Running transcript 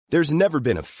There's never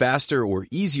been a faster or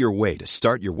easier way to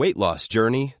start your weight loss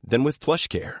journey than with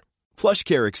PlushCare.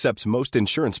 PlushCare accepts most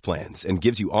insurance plans and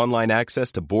gives you online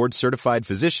access to board-certified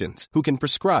physicians who can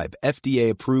prescribe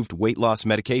FDA-approved weight loss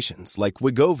medications like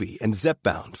Wegovy and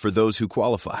Zepbound for those who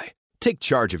qualify. Take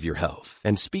charge of your health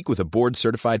and speak with a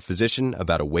board-certified physician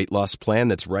about a weight loss plan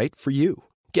that's right for you.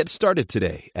 Get started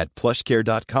today at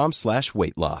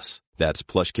plushcare.com/weight loss. That's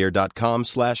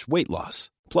plushcare.com/weight loss.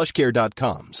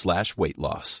 plushcare.com/weight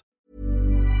loss.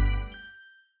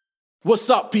 What's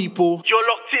up, people? You're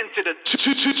locked into the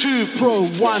 2 Pro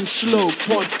 1 Slow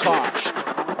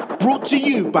podcast. Brought to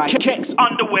you by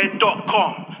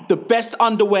KexUnderwear.com. the best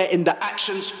underwear in the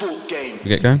action sport game. We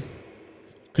get going?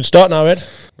 Good start now, Ed.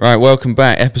 Right, welcome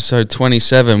back. Episode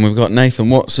 27. We've got Nathan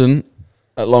Watson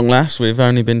at long last. We've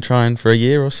only been trying for a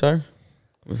year or so.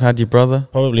 We've had your brother.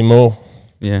 Probably more.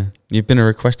 Yeah, you've been a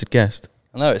requested guest.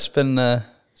 I know, it's been a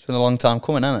long time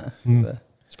coming, hasn't it?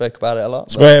 Spoke about it a lot.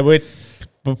 So we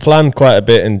plan quite a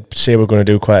bit and say we're going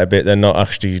to do quite a bit, then not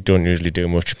actually don't usually do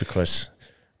much because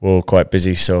we're all quite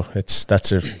busy. So that's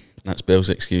Bill's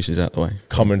excuses out the way.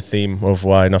 Common theme of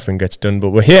why nothing gets done.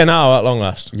 But we're here now at long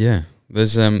last. Yeah,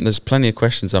 there's plenty of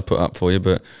questions I put up for you,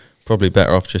 but probably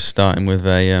better off just starting with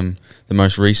the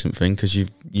most recent thing because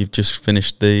you've just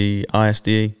finished the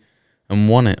ISDE and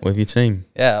won it with your team.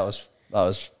 Yeah, that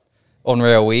was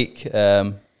unreal week.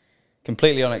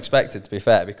 Completely unexpected, to be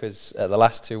fair, because at the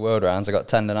last two world rounds I got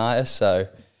tendonitis, so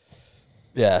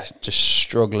yeah, just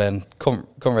struggling, couldn't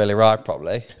really ride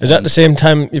properly. Is that the same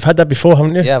time you've had that before,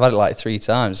 haven't you? Yeah, I've had it like 3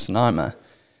 times. It's a nightmare.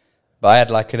 But I had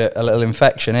like a little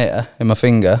infection here in my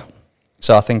finger,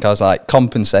 so I think I was like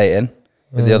compensating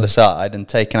with the other side and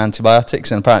taking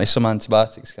antibiotics, and apparently some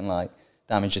antibiotics can like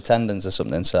damage your tendons or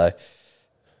something, so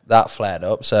that flared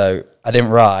up, so I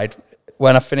didn't ride.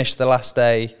 When I finished the last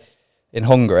day in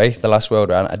Hungary, the last world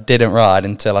round, I didn't ride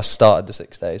until I started the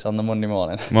 6 days on the Monday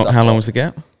morning. Well, how long was the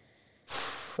gap?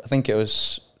 I think it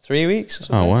was 3 weeks or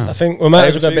something. Oh, wow. I think we might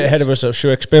have got a bit ahead of ourselves. Should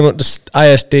we explain what the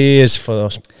ISD is for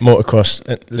us motocross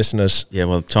listeners? Yeah,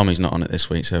 well, Tommy's not on it this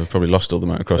week, so we've probably lost all the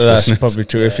motocross That's listeners. probably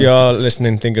true. Yeah. If you're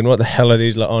listening thinking, what the hell are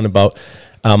these lot on about?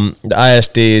 The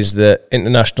ISD is the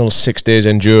International 6 Days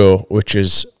Enduro, which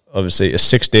is obviously a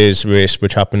 6 days race,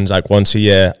 which happens like once a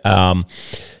year.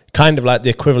 Kind of like the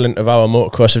equivalent of our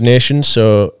Motocross of Nations.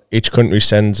 So each country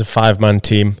sends a 5-man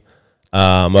team,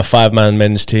 a 5-man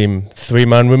men's team,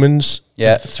 3-man women's,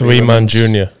 3-man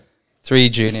junior. 3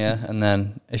 junior, and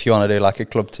then if you want to do like a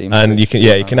club team. And you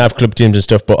can have club teams and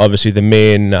stuff, but obviously the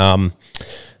main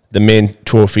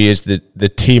trophy is the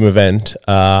team event,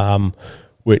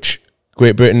 which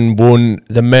Great Britain won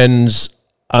the men's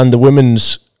and the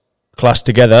women's class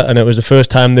together, and it was the first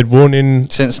time they'd won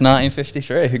since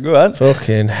 1953. Go on.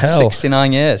 Fucking hell.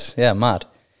 69 years. Yeah, mad.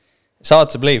 It's hard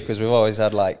to believe because we've always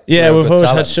had like we've always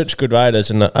talent. had such good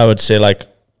riders, and I would say like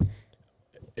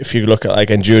if you look at like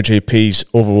Enduro GP's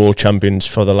overall champions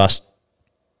for the last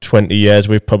 20 years,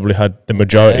 we've probably had the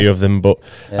majority of them, but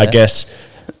I guess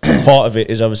part of it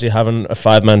is obviously having a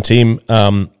 5-man team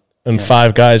and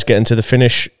 5 guys getting to the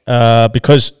finish,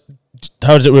 because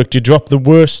how does it work? Do you drop the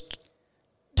worst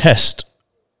test?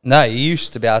 No, you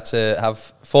used to be able to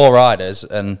have 4 riders,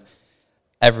 and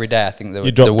every day I think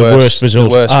you drop the worst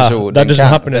result. That doesn't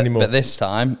happen anymore. But this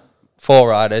time, 4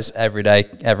 riders every day,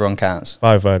 everyone counts.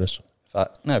 5 riders. 4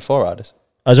 riders.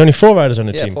 There's only 4 riders on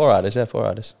a team. 4 riders. Yeah, 4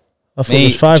 riders. I thought there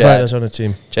was 5 riders on a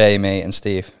team. Jamie and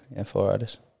Steve. Yeah, 4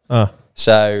 riders.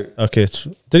 So okay,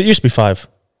 did it used to be 5?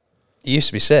 It used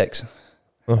to be 6.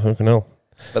 Oh, fucking hell.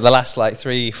 But the last like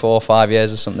 3, 4, 5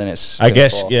 years or something, it's I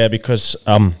guess 4. Yeah, because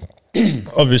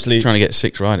obviously trying to get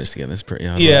 6 riders together is pretty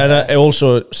hard. Yeah, and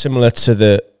also similar to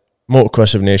the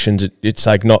Motocross of Nations, it's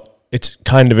like it's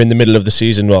kind of in the middle of the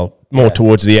season, well, more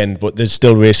towards the end, but there's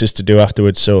still races to do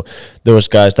afterwards. So those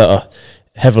guys that are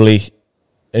heavily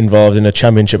involved in a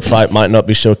championship fight might not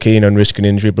be so keen on risking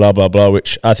injury, blah blah blah,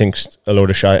 which I think's a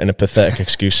load of shite and a pathetic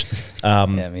excuse.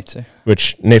 Yeah, me too.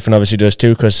 Which Nathan obviously does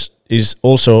too, because he's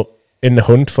also in the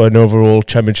hunt for an overall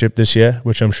championship this year,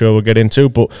 which I'm sure we'll get into.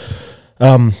 But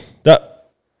that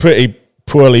pretty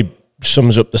poorly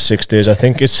sums up the 6 days. I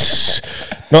think it's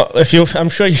not. I'm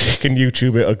sure you can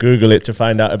YouTube it or Google it to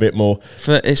find out a bit more.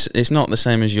 It's not the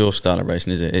same as your style of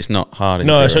racing, is it? It's not hard enduro.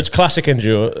 No, so it's classic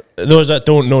enduro. Those that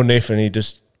don't know Nathan, he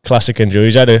does classic enduro.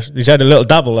 He's had a little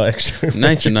dabble at extreme.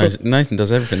 Nathan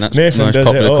does everything. That's the most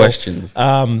popular questions.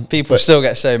 People still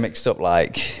get so mixed up.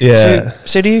 Like, yeah.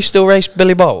 So do you still race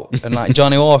Billy Bolt and like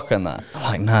Johnny Walker and that? I'm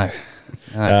like, no.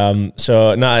 It's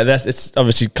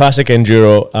obviously classic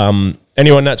enduro.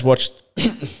 Anyone that's watched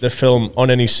the film On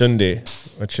Any Sunday,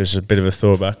 which is a bit of a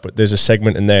throwback, but there's a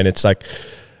segment in there, and it's like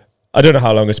I don't know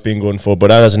how long it's been going for,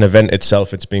 but as an event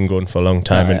itself, it's been going for a long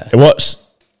time. Oh, And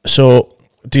so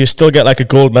do you still get like a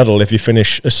gold medal if you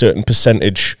finish a certain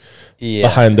percentage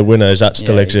behind the winner? Does that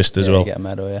still exist as well? You get a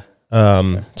medal, yeah.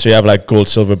 So you have like gold,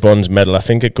 silver, bronze medal. I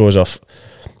think it goes off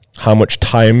how much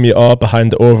time you are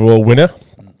behind the overall winner.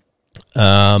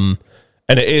 And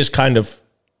it is kind of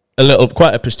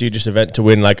quite a prestigious event to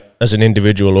win, like as an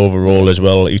individual overall as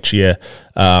well each year.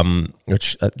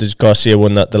 Which there's Garcia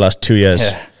won that the last 2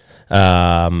 years.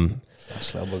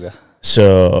 Slow bugger.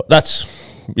 So that's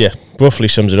roughly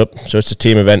sums it up. So it's a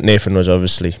team event. Nathan was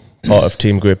obviously part of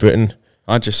Team Great Britain.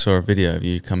 I just saw a video of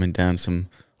you coming down some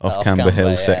off Camber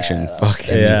Hill section.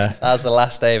 Fucking That was the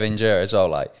last day of Enduro as well.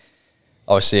 Like,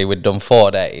 obviously, we'd done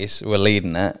 4 days. We're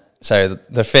leading it. So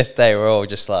the 5th day, we're all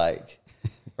just like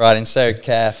riding so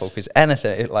careful because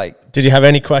anything, Did you have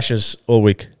any crashes all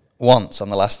week? Once on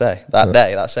the last day.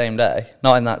 That same day.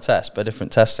 Not in that test, but a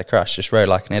different test I crashed. Just rode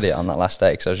like an idiot on that last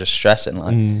day because I was just stressing.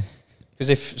 Like, because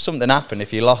if something happened,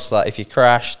 if you lost, like if you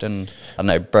crashed and, I don't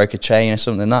know, broke a chain or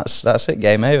something, that's it,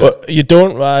 game over. But you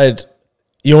don't ride...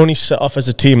 You only set off as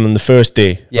a team on the first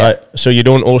day, right? So you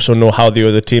don't also know how the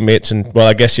other teammates and, well,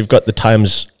 I guess you've got the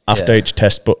times after each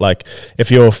test, but like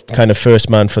if you're kind of first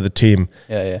man for the team,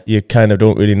 you kind of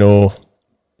don't really know.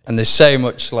 And there's so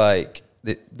much like,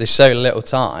 there's so little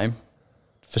time.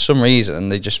 For some reason,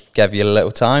 they just gave you a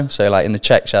little time. So like in the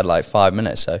checks, you had like 5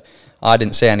 minutes. So I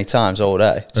didn't see any times all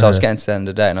day. So I was getting to the end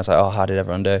of the day and I was like, oh, how did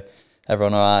everyone do?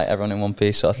 Everyone all right? Everyone in one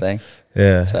piece sort of thing?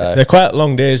 Yeah, so, they're quite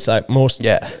long days. Like most,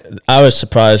 I was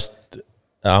surprised.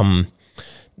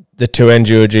 The 2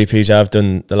 Enduro GPs I've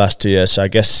done the last 2 years, so I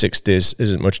guess 6 days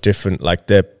isn't much different. Like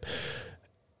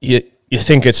you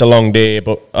think it's a long day,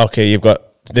 but okay, you've got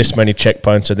this many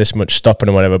checkpoints or this much stopping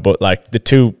or whatever. But like the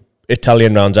 2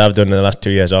 Italian rounds I've done in the last 2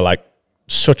 years are like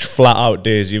such flat out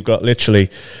days. You've got literally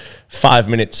 5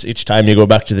 minutes each time you go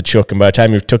back to the truck, and by the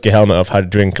time you've took your helmet off, had a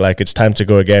drink, like it's time to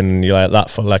go again, and you're like that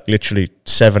for like literally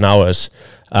 7 hours.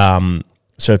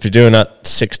 So if you're doing that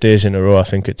 6 days in a row, I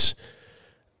think it's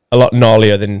a lot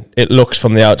gnarlier than it looks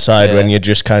from the outside when you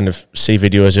just kind of see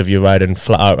videos of you riding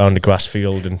flat out around the grass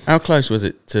field. And how close was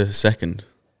it to second?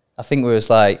 I think it was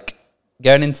like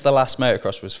going into the last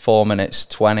motocross was 4 minutes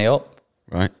 20 up,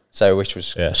 right? So which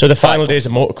was So the final day is a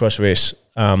motocross race.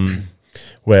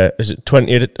 Where is it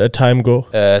 20 at a time go?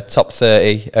 Top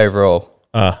 30 overall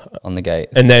on the gate.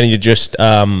 And then you just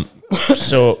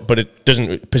but it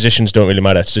doesn't, positions don't really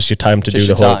matter. It's just your time to just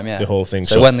do the whole thing.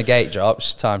 So when the gate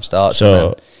drops, time starts.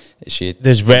 So it's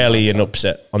there's rarely an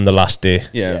upset on the last day.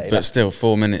 Yeah, but still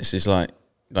 4 minutes is like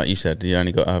you said, you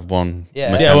only got to have one.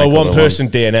 One person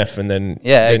DNF and then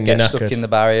get stuck in the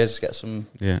barriers, get something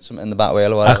in the back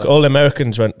wheel or whatever. All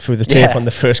Americans went through the tape on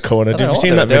the first corner. Have you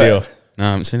seen that video? No, I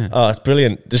haven't seen it. Oh, it's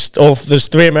brilliant. There's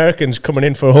 3 Americans coming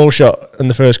in for a whole shot in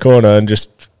the first corner and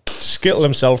just skittle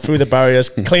themselves through the barriers,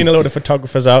 clean a load of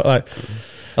photographers out. Like,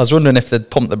 I was wondering if they'd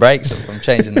pumped the brakes up from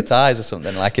changing the tyres or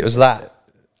something. Like it was that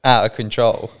out of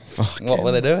control. What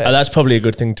were they doing? That's probably a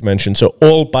good thing to mention. So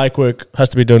all bike work has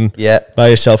to be done by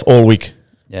yourself all week.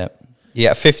 Yeah. You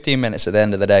get 15 minutes at the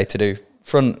end of the day to do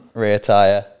front, rear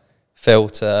tyre,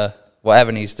 filter,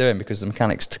 whatever needs doing because the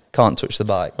mechanics can't touch the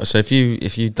bike. So if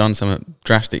you've done something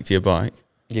drastic to your bike,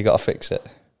 you got to fix it.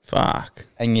 Fuck.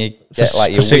 And you get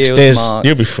like your 6 wheels days, marked.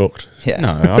 you'll be fucked. Yeah.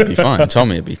 No, I'd be fine.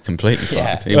 Tommy would be completely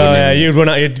fucked. You'd run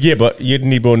out. But you'd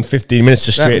need more than 15 minutes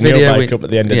to straighten your bike up at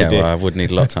the end of the day. Yeah, well, I would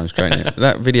need a lot of time straightening it.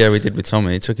 That video we did with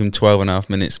Tommy, it took him 12.5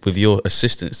 minutes with your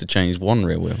assistance to change one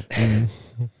rear wheel. And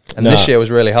this year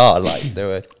was really hard. Like they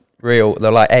were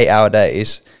like 8-hour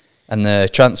days, and the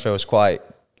transfer was quite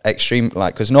extreme.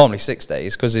 Like because normally 6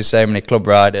 days, because there's so many club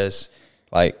riders,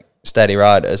 like steady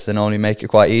riders, they normally make it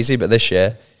quite easy. But this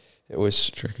year, it was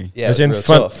tricky. Yeah, it was in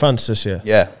France this year.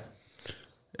 Yeah.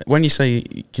 When you say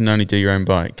you can only do your own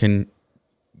bike, can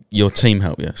your team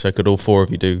help you? So could all 4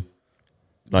 of you do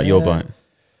your bike?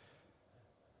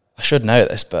 I should know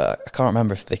this, but I can't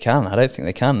remember if they can. I don't think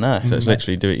they can, no. So it's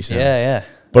literally do it yourself. Yeah.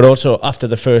 But also after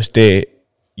the first day,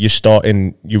 you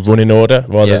run in order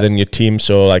rather than your team.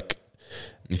 So like,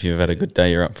 if you've had a good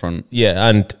day, you're up front. Yeah,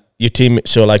 and your team.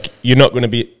 So like, you're not going to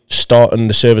be starting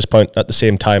the service point at the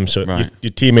same time. So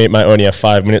your teammate might only have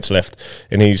 5 minutes left,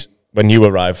 and he's when you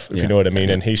arrive, if you know what I mean,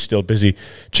 and he's still busy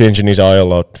changing his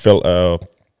oil or filter.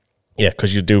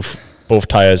 Because you do both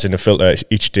tyres in a filter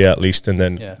each day at least, and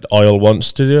then the oil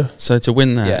wants to do. So to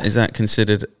win that, is that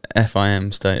considered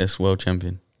FIM status world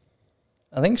champion?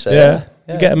 I think so. Yeah.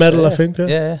 You get a medal, I think.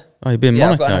 Yeah. Oh, you've been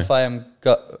Monaco. I've got an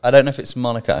FIM. I don't know if it's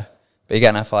Monaco, but you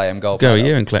get an FIM gold. Go a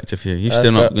year and collect a few. You've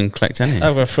still not been collect any.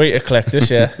 I've got 3 to collect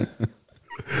this year.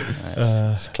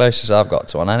 It's close as I've got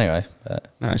to one anyway.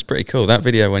 No, it's pretty cool. That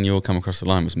video when you all come across the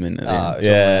line was mint at the end.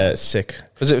 Yeah, it's sick.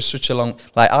 Because it was such a long...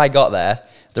 Like, I got there.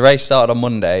 The race started on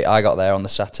Monday. I got there on the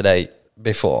Saturday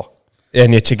before.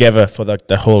 And you're together for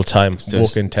the whole time,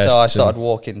 walking tests. So I started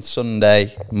walking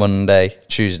Sunday, Monday,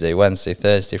 Tuesday, Wednesday,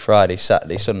 Thursday, Friday,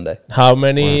 Saturday, Sunday. How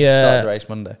many... Started the race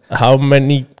Monday. How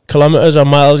many kilometres or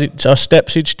miles or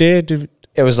steps each day?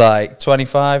 It was like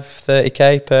 25,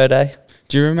 30k per day.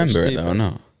 Do you remember it though or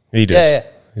not? He does. Yeah.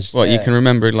 What, you can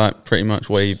remember like pretty much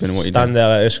where you've been and what you've Stand done? there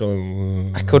like this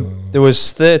going... I could... There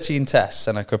was 13 tests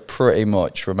and I could pretty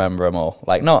much remember them all.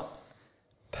 Like, not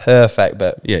perfect,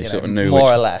 but Yeah, you sort know, of knew more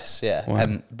which- or less, yeah.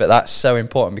 Wow. But that's so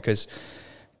important because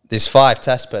there's 5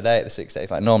 tests per day at the 6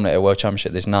 days. Like, normally at a World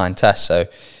Championship, there's 9 tests, so,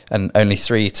 and only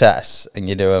 3 tests, and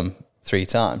you do them 3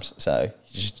 times. So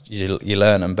you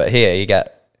learn them. But here, you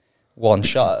get one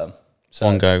shot at them. So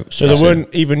One go. So they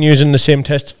weren't even using the same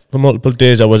test for multiple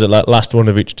days, or was it like last one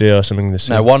of each day or something the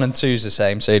same? No, 1 and 2 is the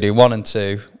same. So you do 1 and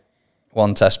 2,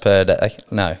 1 test per day.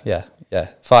 No, yeah.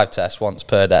 5 tests once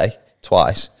per day,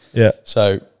 twice. Yeah.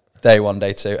 So day 1,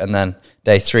 day 2, and then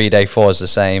day 3, day 4 is the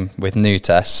same with new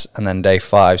tests, and then day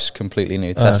 5's completely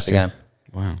new tests okay. again.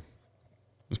 Wow.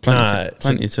 There's It's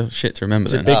plenty of shit to remember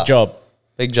It's a then. big job.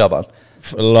 Big job on.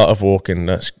 For a lot of walking.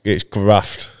 It's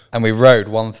graft. And we rode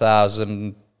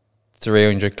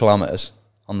 1,300 kilometres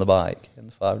on the bike in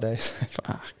the 5 days.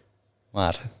 Fuck.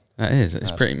 Mad. That is.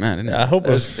 It's pretty mad, isn't it? I hope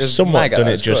It was it's somewhat mega, done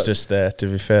it it was good. justice there, to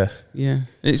be fair. Yeah.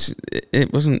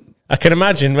 It wasn't... I can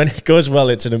imagine when it goes well,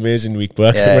 it's an amazing week,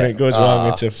 but Yeah. when it goes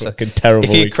wrong, it's a So fucking terrible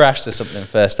If you week. crash to something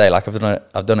first day, like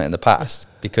I've done it in the past,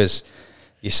 because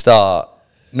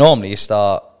normally you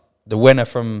start the winner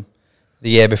from the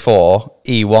year before,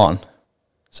 E1.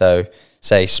 So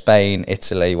say Spain,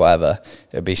 Italy, whatever.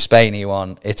 It would be Spain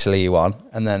E1, Italy E1,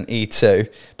 and then E2.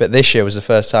 But this year was the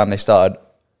first time they started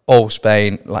all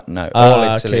Spain, all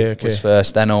Italy okay. was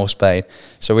first, then all Spain.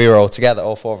 So we were all together,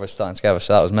 all 4 of us starting together,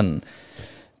 so that was mint.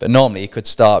 But normally you could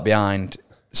start behind.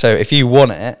 So if you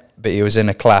won it, but you was in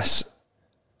a class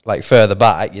like further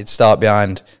back, you'd start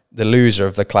behind the loser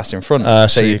of the class in front. So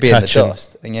So you you'd be in the catch 'em.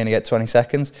 dust, and you only get 20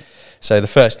 seconds. So the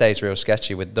first day's real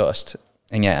sketchy with dust.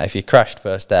 And yeah, if you crashed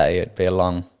first day, it'd be a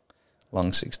long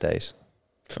 6 days.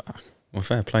 Fuck. Well,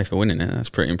 fair play for winning it. That's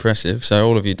pretty impressive. So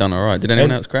all of you done all right. Did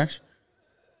anyone else crash?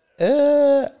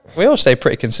 We all stay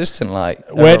pretty consistent. Like,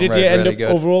 Where everyone did rode you end really up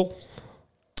good. overall?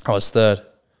 I was third.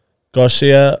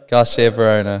 Garcia,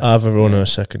 Verona, Verona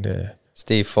second, yeah.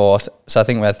 Steve fourth. So I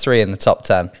think we had 3 in the top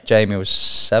 10. Jamie was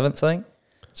 7th, I think.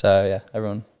 So yeah,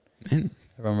 everyone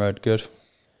rode good.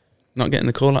 Not getting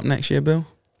the call up next year, Bill?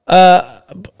 I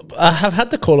have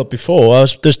had the call up before.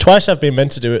 There's twice I've been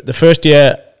meant to do it. The first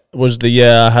year was the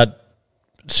year I had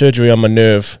surgery on my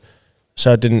nerve,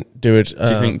 so I didn't do it.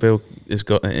 Do you think Bill has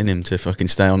got it in him to fucking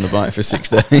stay on the bike for 6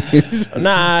 days?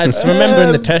 Nah, it's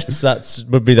remembering the tests that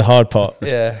would be the hard part.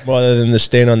 Yeah. Rather than the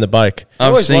staying on the bike.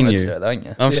 I've always seen wanted you. to do it, don't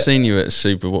you? I've seen you at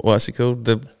what's it called?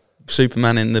 The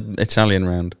Superman in the Italian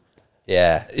round.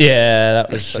 Yeah. Yeah,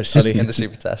 that was silly. In the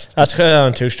super test. That's because I'm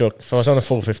on 2-stroke. If I was on a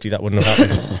full 50, that wouldn't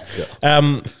have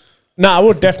happened. I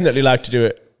would definitely like to do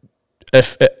it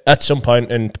if at some point,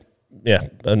 and I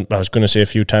was going to say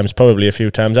probably a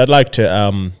few times. I'd like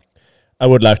to. I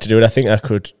would like to do it. I think I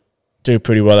could do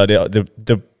pretty well at it.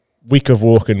 The week of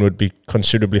walking would be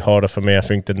considerably harder for me, I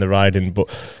think, than the riding. But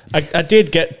I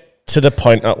did get to the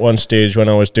point at one stage when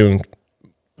I was doing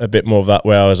a bit more of that,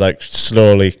 where I was like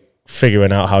slowly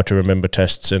figuring out how to remember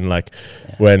tests, and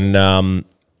when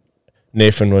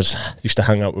Nathan used to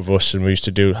hang out with us, and we used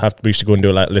to go and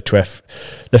do like Le Trèfle,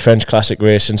 the French classic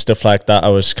race and stuff like that. I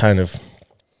was kind of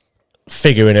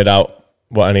figuring it out,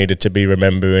 what I needed to be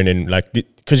remembering, and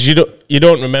because you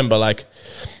don't remember like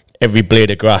every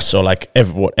blade of grass or like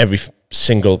every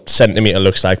single centimeter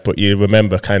looks like, but you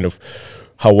remember kind of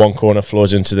how one corner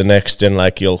flows into the next, and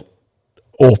like you'll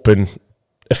open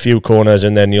a few corners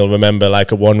and then you'll remember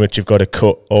like a one which you've got to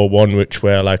cut, or one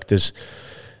where like there's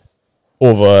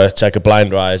it's like a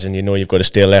blind rise and you know you've got to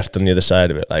stay left on the other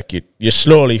side of it. Like you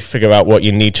slowly figure out what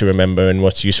you need to remember and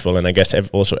what's useful, and I guess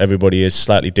also everybody is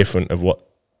slightly different of what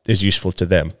is useful to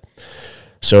them,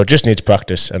 so it just needs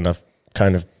practice, and I've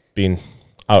kind of been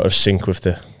out of sync with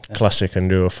the classic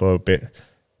enduro for a bit.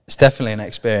 It's definitely an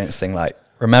experience thing, like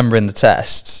remembering the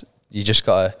tests. You just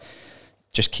gotta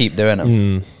keep doing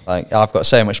them. Like, I've got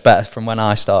so much better from when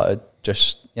I started.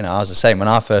 I was the same when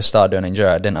I first started doing enduro.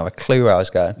 I didn't have a clue where I was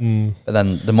going, but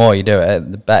then the more you do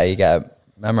it, the better you get at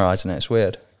memorising it. It's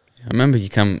weird. I remember you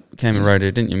came and rode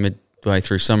it, didn't you, midway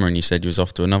through summer, and you said you was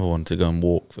off to another one to go and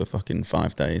walk for fucking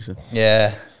 5 days.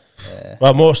 Yeah.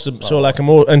 Well, like a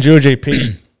more enduro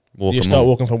GP walk You them start all.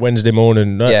 walking for Wednesday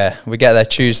morning. Right? Yeah, we get there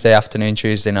Tuesday afternoon,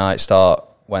 Tuesday night, start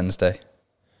Wednesday.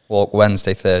 Walk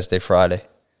Wednesday, Thursday, Friday.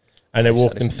 And they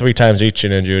walk them 3 times each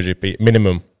in Enduro GP,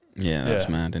 minimum. Yeah, that's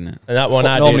Yeah. mad, isn't it? And that one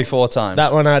I Normally did, 4 times.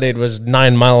 that one I did was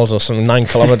 9 miles or something, 9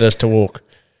 kilometres to walk.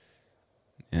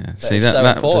 Yeah. See, is that, so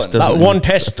that important. just doesn't That one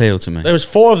test- appeal to me. There was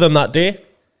 4 of them that day.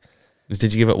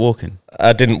 Did you give up walking?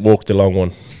 I didn't walk the long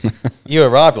one. You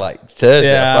arrived like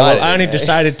Thursday or Friday. I only didn't you?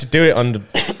 decided to do it on the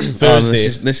Oh, Thursday.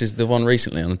 this is the one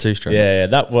recently on the 2-stroke. Yeah,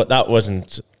 that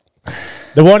wasn't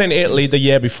the one in Italy the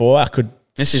year before. I could.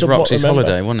 This is somewhat Roxy's remember.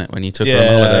 holiday, wasn't it? When you took her on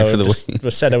holiday for the week. I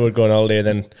said I would go on holiday, and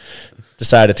then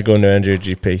decided to go into Enduro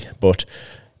GP. But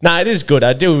it is good.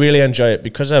 I do really enjoy it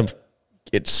because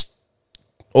it's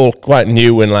all quite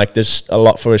new and like there's a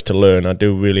lot for us to learn. I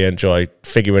do really enjoy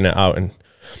figuring it out and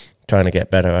trying to get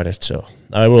better at it. So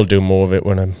I will do more of it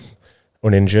when I'm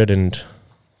uninjured and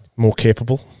more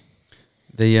capable.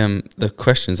 The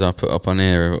questions I put up on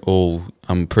here are all,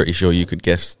 I'm pretty sure you could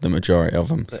guess the majority of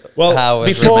them. Well, How was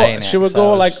before, Romania? should we So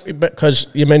go I was- because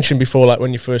you mentioned before, like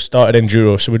when you first started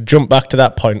enduro, so we'd jump back to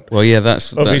that point Well, yeah,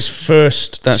 that's of his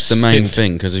first. that's the main stint.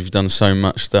 thing, because you've done so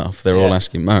much stuff. They're all Yeah.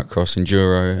 asking motocross,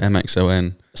 enduro,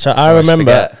 MXON. So I always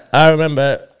forget. I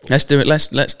remember. Let's do it.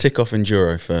 Let's tick off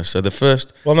enduro first. So the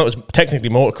first. Well, no, it was technically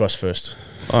motocross first.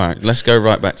 All right, let's go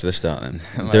right back to the start then.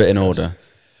 Do it in Motocross. order.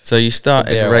 So you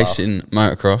started It'll be a while. racing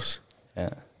motocross, Yeah.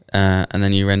 and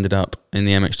then you ended up in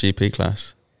the MXGP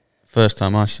class. First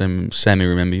time I semi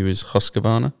remember you was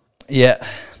Husqvarna. Yeah.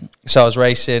 So I was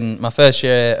racing my first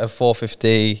year of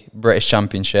 450 British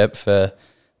Championship for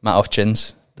Matt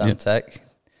Hutchins, Dantec.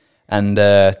 And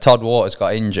Todd Waters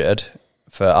got injured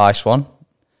for Ice One.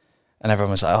 And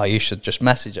everyone was like, oh, you should just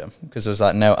message him. Because I was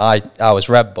like, no, I was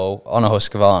Red Bull on a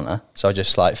Husqvarna. So I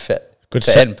just like fit in Good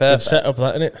perfect. setup,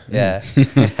 that, innit? Yeah.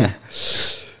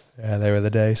 Yeah, they were the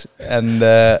days. And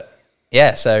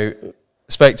so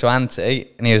spoke to Antti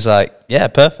and he was like, yeah,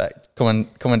 perfect. Come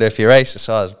and do a few races.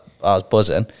 So I was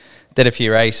buzzing. Did a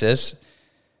few races,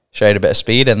 showed a bit of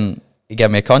speed, and he gave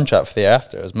me a contract for the year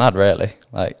after. It was mad, really,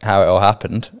 like how it all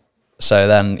happened. So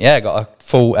then, yeah, I got a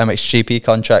full MXGP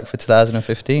contract for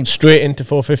 2015. Straight into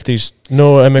 450s.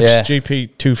 No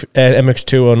MXGP,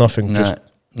 MX2 or nothing. No,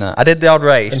 no. I did the odd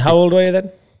race. And how old were you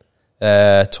then?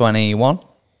 21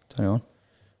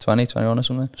 or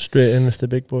something. Straight in with the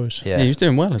big boys. Yeah, you was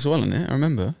doing well as well, innit? I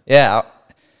remember. Yeah,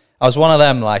 I was one of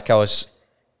them. Like I was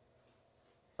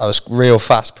real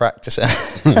fast practicing.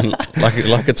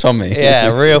 like a Tommy. Yeah,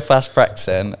 real fast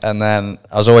practicing, and then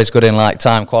I was always good in like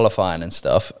time qualifying and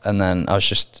stuff. And then I was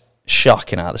just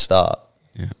shocking at the start.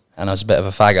 Yeah. And I was a bit of a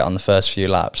faggot on the first few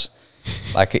laps.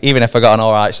 Like even if I got an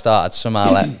all right start,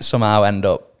 I'd somehow end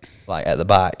up like at the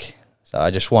back. So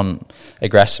I just wasn't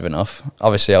aggressive enough.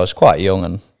 Obviously, I was quite young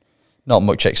and not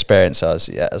much experience. So I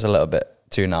was a little bit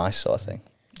too nice, sort of thing.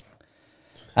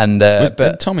 And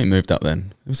But Tommy moved up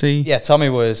then. Was he? yeah, Tommy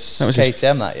was, That was his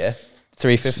KTM that year,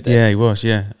 350. Yeah, he was.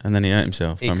 Yeah, and then he hurt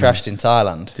himself. He crashed in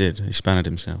Thailand. Did he spanned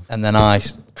himself? And then I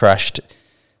crashed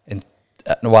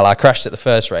I crashed at the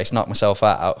first race, knocked myself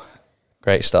out.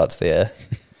 Great start to the year.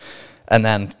 And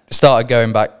then started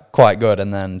going back quite good.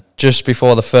 And then just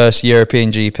before the first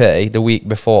European GP, the week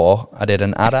before, I did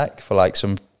an ADAC for like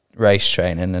some race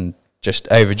training and just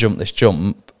overjumped this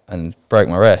jump and broke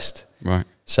my wrist. Right.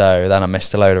 So then I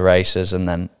missed a load of races,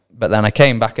 but then I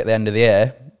came back at the end of the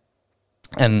year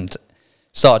and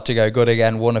started to go good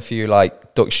again, won a few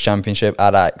like Dutch Championship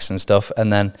ADACs and stuff,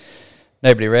 and then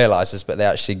nobody realises, but they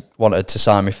actually wanted to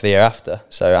sign me for the year after.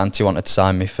 So Antti wanted to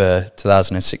sign me for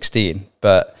 2016,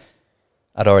 but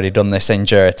I'd already done this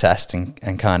enduro test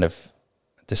and kind of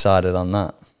decided on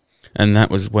that. And that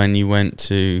was when you went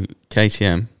to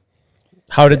KTM.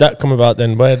 How did that come about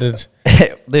then? Where did...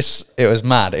 It was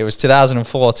mad. It was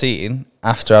 2014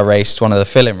 after I raced one of the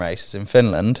filling races in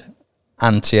Finland.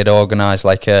 Antti had organised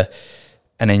like an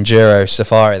enduro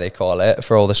safari, they call it,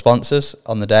 for all the sponsors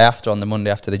on the day after, on the Monday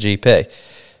after the GP.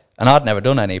 And I'd never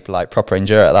done any like proper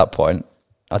enduro at that point.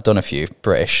 I'd done a few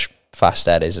British fast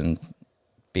eddies and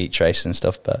beach racing and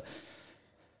stuff, but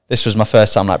this was my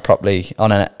first time like properly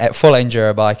on a full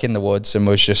enduro bike in the woods, and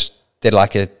did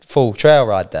like a full trail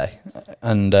ride day.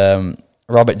 And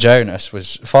Robert Jonas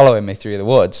was following me through the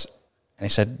woods, and he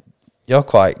said, "You're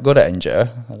quite good at enduro."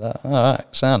 I was like, "All right,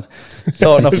 sound."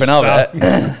 Thought nothing of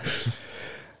it,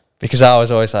 because I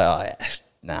was always like, "Oh yeah,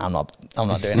 nah, I'm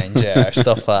not doing enduro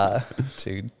stuff like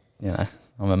that."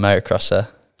 I'm a motocrosser.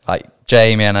 Like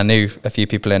Jamie, and I knew a few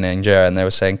people in enduro, and they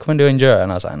were saying, "Come and do enduro,"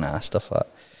 and I was like, "Nah, stuff like that."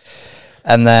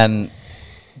 And then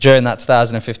during that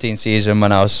 2015 season,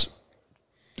 when I was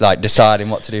like deciding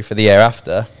what to do for the year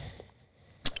after,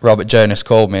 Robert Jonas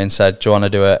called me and said, "Do you want to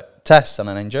do it test on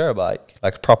an enduro bike,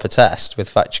 like a proper test with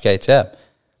factory KTM. I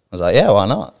was like, yeah, why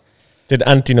not? Did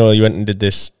Auntie know you went and did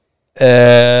this?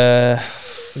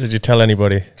 Did you tell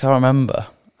anybody? Can't remember.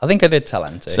 I think I did tell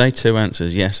Auntie. Say 2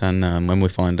 answers, yes and no, and when we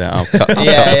find out, I'll cut.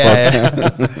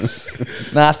 yeah.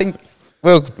 No, I think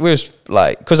we was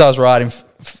like, because I was riding,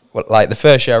 like the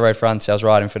first year I rode for Auntie, I was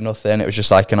riding for nothing. It was just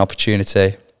like an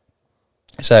opportunity.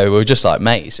 So we were just like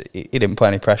mates. He didn't put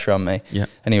any pressure on me. Yeah.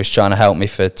 And he was trying to help me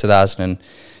for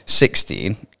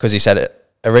 2016 because he said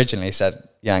originally he said,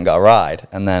 you ain't got a ride.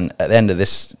 And then at the end of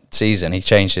this season, he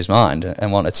changed his mind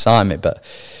and wanted to sign me. But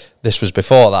this was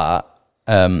before that.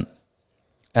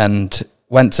 And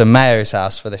went to Mayo's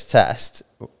house for this test,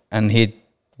 and he'd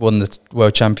won the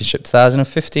World Championship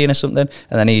 2015 or something,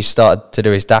 and then he started to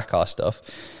do his Dakar stuff,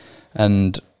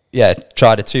 and yeah,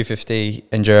 tried a 250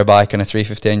 enduro bike and a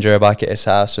 350 enduro bike at his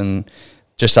house, and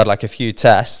just had like a few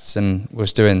tests, and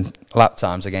was doing lap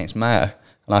times against Mayo,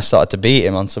 and I started to beat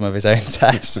him on some of his own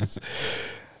tests.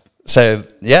 So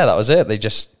yeah, that was it. They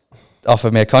just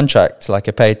offered me a contract, like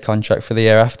a paid contract for the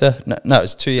year after. No, it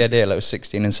was a 2-year deal. It was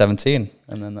 16 and 17,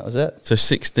 and then that was it. So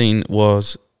 16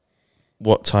 was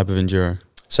what type of enduro?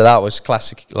 So that was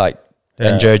classic, like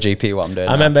Enduro GP. What I'm doing.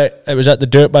 I remember it was at the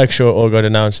dirt bike show it all got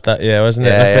announced that year, wasn't it?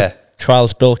 Yeah.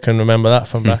 Trials Bill can remember that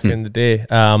from back in the day.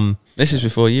 This is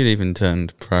before you'd even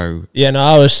turned pro. Yeah,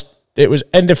 no, it was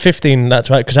end of 15. That's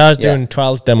right, because I was doing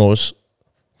trials demos.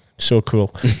 So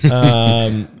cool.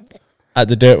 At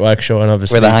the dirt bike show, and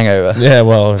obviously with a hangover. Yeah,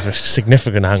 well, a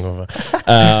significant hangover.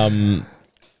 And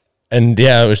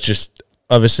yeah, it was just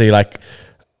obviously like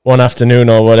one afternoon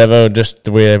or whatever, just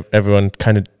the way everyone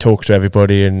kind of talked to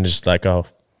everybody and just like, oh,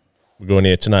 we're going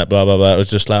here tonight, blah blah blah. It was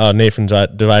just like, oh, Nathan's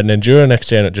riding enduro next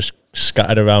day, and it just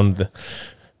scattered around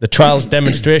the trials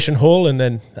demonstration hall, and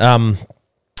then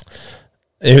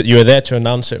you were there to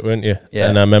announce it, weren't you? Yeah.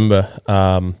 And I remember,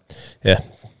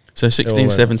 So 16,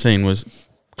 17 was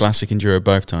classic enduro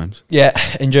both times. Yeah,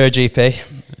 Enduro GP.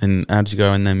 And how did you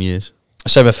go in them years?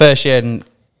 So my first year in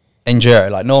Enduro,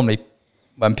 like normally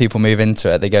when people move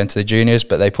into it, they go into the juniors,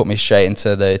 but they put me straight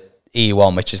into the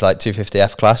E1, which is like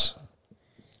 250F class.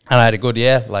 And I had a good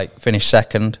year, like finished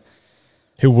second.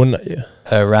 Who won that year?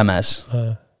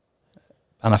 Remes.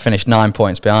 And I finished 9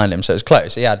 points behind him, so it was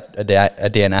close. He had a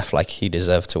DNF, like he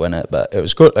deserved to win it, but it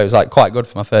was good. It was like quite good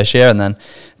for my first year, and then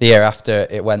the year after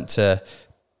it went to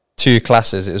 2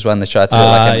 classes. It was when they tried to do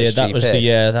like an yeah, that was the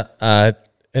year that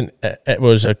and it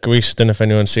was a Greece. I don't know if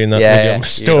anyone's seen that video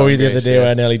story the other day where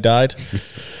I nearly died.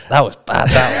 That was bad.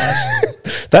 That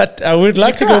was. That I would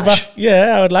like to go back.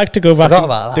 Yeah, I would like to go back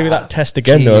and do that test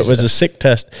again. Though it was a sick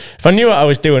test. If I knew what I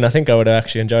was doing, I think I would have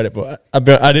actually enjoyed it. But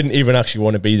I didn't even actually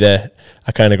want to be there.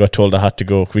 I kind of got told I had to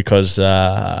go because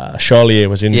Charlier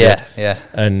was injured. Yeah.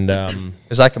 And it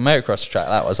was like a motocross track.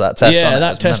 That was that test. Yeah,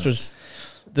 that test was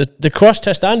the cross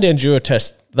test and the enduro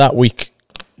test that week.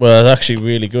 Well, actually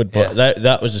really good, but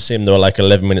that was the same. They were like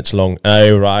 11 minutes long. I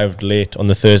arrived late on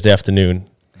the Thursday afternoon,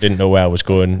 didn't know where I was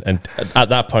going, and at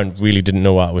that point really didn't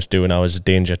know what I was doing. I was a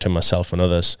danger to myself and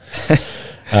others.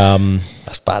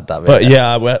 That's bad, that bit. But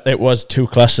yeah, it was 2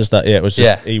 classes that year. It was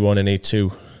just E1 and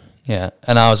E2. Yeah,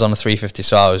 and I was on a 350,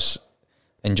 so I was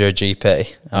Enduro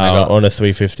GP. On a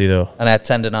 350 though. And I had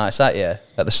tendonitis that year,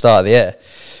 at the start of the year.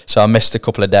 So I missed a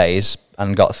couple of days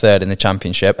and got 3rd in the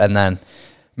championship, and then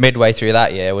midway through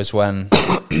that year was when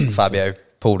Fabio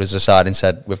pulled us aside and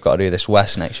said, we've got to do this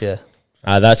West next year.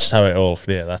 That's how it all,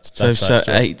 that's so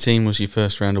 18 was your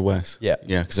first round of West? Yeah.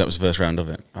 Yeah, because that was the first round of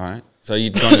it. All right. So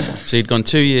you'd gone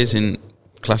 2 years in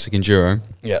classic enduro.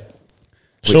 Yeah.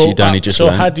 Which you'd only just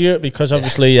learned. Had you, because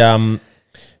obviously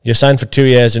you signed for 2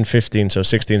 years in 15, so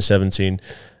 16, 17,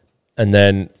 and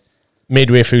then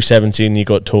midway through 17 you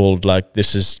got told like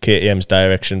this is KTM's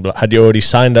direction, but had you already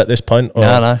signed at this point? Or?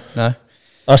 No.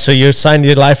 Oh, so you signed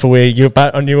your life away, you're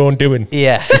back on your own doing?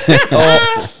 Yeah. It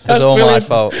was all my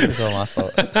fault.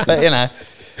 But, you know.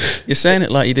 You're saying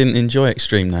it like you didn't enjoy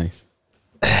Extreme, Nath.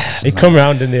 He come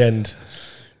round in the end.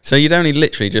 So you'd only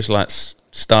literally just like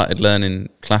started learning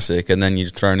classic and then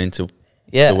you'd thrown into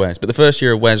Wes. But the first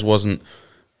year of Wes wasn't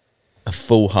a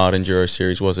full hard enduro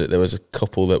series, was it? There was a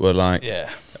couple that were like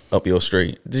up your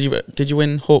street. Did you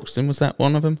win Hawkston? Was that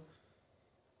one of them?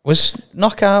 Was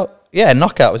Knockout? Yeah,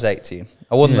 Knockout was 18.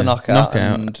 I won the Knockout.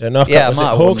 The Knockout was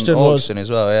at Hawkston as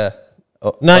well, yeah.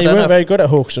 No, you weren't very good at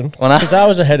Hawkston because I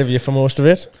was ahead of you for most of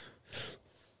it.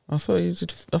 I thought he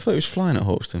was flying at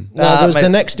Hawkston. No, that was the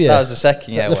next year. That was the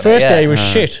second year. The first year he was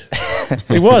shit.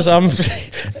 He was.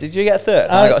 Did you get 3rd?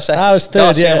 I got 2nd. I was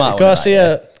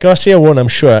 3rd. Garcia won, I'm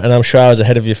sure, and I'm sure I was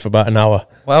ahead of you for about an hour.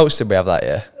 What else did we have that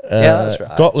year? Yeah, that's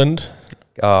right. Gotland.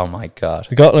 Oh my God.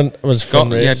 The Gotland was a fun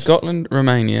race. Gotland,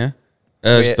 Romania,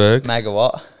 Erzberg.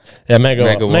 Megawatt. Yeah,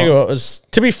 Megawatt was,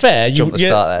 to be fair, Jumped the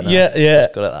start there. Yeah.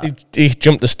 Good at that. He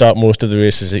jumped the start most of the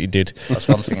races that he did. That's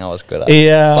one thing I was good at.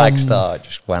 Flag start,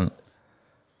 just went.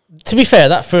 To be fair,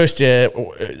 that first year,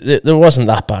 it wasn't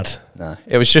that bad. No,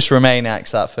 it was just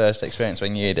Romaniacs, that first experience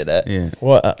when you did it. Yeah.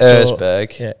 What?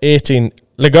 Erzberg. Yeah, 18.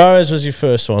 Lagares was your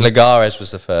first one. Lagares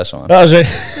was the first one. That was it.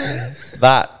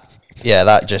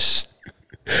 that just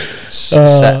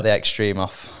set the extreme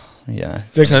off. Yeah.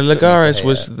 So Lagares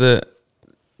was that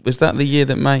the year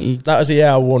that Matey? That was the year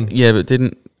I won. Yeah, but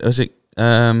was it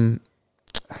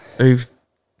who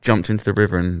jumped into the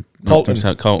river and Colton.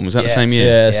 Colton. Was that the same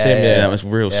year? Yeah, same year. That was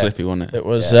real slippy, wasn't it? It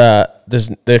was there's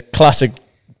the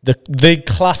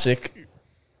classic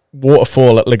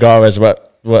waterfall at Lagares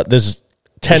where there's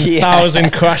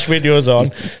 10,000 crash videos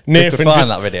on.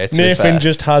 Nathan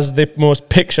just has the most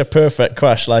picture perfect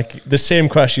crash, like the same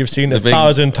crash you've seen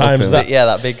 1,000 times.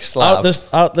 That big slab.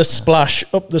 Out the splash,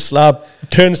 up the slab,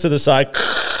 turns to the side,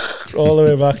 all the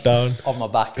way back down. On my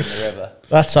back in the river.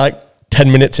 That's like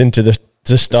 10 minutes into the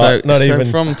start. So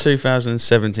from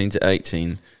 2017 to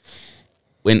 18,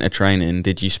 winter training,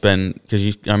 did you spend,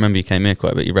 because I remember you came here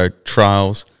quite a bit, you rode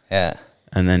trials. Yeah.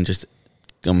 And then just,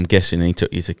 I'm guessing he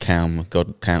took you to Calm,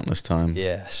 countless times.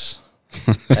 Yes.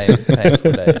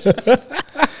 Painful days.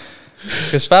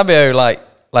 Because Fabio, like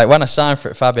when I signed for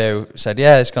it, Fabio said,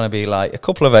 yeah, it's going to be like a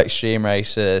couple of extreme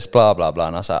races, blah, blah, blah.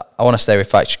 And I was like, I want to stay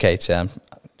with Factory KTM.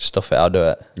 Stuff it, I'll do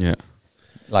it. Yeah.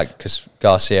 Like, because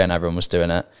Garcia and everyone was doing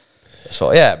it. I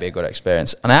thought, yeah, it'd be a good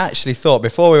experience. And I actually thought,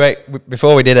 before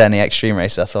we did any extreme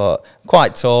races, I thought, I'm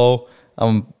quite tall.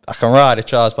 I can ride a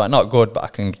Charles bike, not good, but I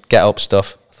can get up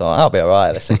stuff. I thought, I'll be all right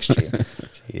at this extreme.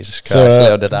 Jesus Christ,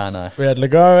 little did I know. We had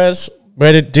Lagares.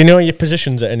 Do you know your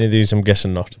positions at any of these? I'm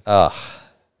guessing not.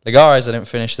 Lagares, I didn't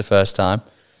finish the first time.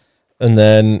 And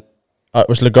then it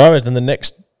was Lagares. Then the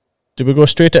next, did we go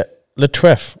straight to Le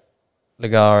Trèfle?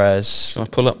 Lagares. Shall I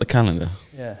pull up the calendar?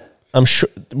 Yeah. I'm sure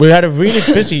we had a really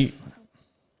busy.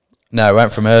 No, I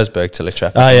went from Erzberg to Le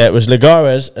Trèfle. Yeah, it was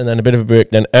Lagares and then a bit of a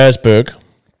break. Then Erzberg.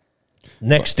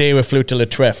 Next day we flew to Le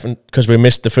Trèfle because we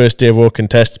missed the first day of walking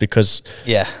tests because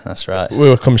that's right. We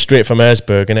were coming straight from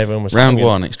Erzberg and everyone was round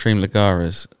one, Extreme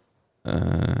Lagares.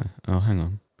 Hang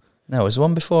on. No, it was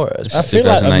one before Erzberg. I feel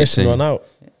like I'm missing one out.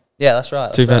 Yeah, that's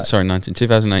right.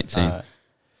 2018. Right.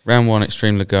 Round one,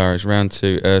 Extreme Lagares. Round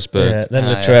two, Erzberg. Yeah, then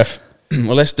Le Trèfle.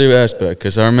 Well, let's do Erzberg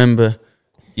because I remember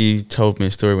you told me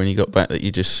a story when you got back that you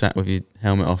just sat with your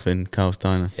helmet off in Carl's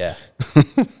Diner. Yeah.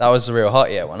 That was the real hot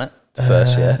year, wasn't it? The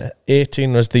first year.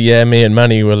 18 was the year me and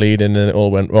Manny were leading and it all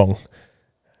went wrong.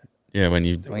 Yeah, when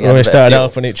we started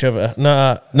helping each other.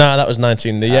 Nah, that was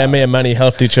 19. The year me and Manny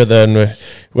helped each other and we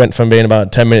went from being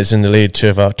about 10 minutes in the lead to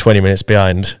about 20 minutes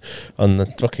behind on the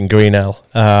fucking Green L.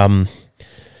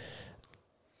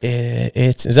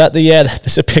 Is that the year that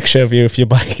there's a picture of you with your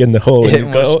bike in the hole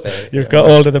and you've got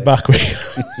hold of the back wheel?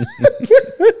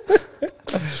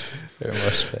 It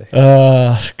must be.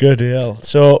 Good hell.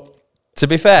 So, to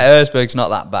be fair, Erzberg's not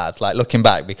that bad. Like looking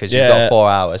back, because you've got 4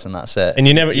 hours and that's it. And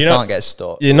you can't get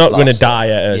stuck. You're not going to die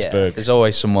at Erzberg. Yeah, there's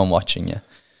always someone watching you.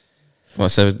 Well,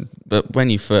 but when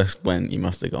you first went, you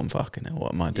must have gone, fucking hell,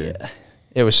 what am I doing? Yeah.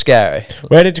 It was scary.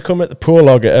 Where did you come at the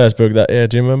prologue at Erzberg that year?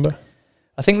 Do you remember?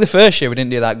 I think the first year we didn't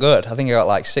do that good. I think I got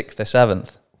like 6th or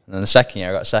 7th. And then the second year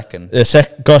I got second.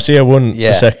 Garcia won.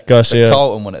 Yeah. Garcia.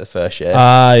 Colton won it the first year.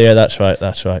 Yeah, that's right.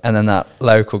 And then that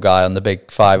local guy on the big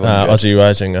 500. Ozzy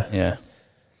Reisinger. Yeah.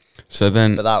 So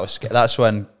then, but that's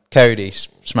when Cody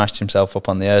smashed himself up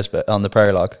on the Erzberg, on the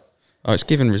prologue. Oh, it's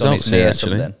given results here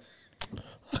actually.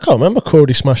 I can't remember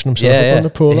Cody smashing himself up on the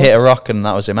prologue. He hit a rock and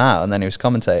that was him out, and then he was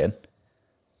commentating.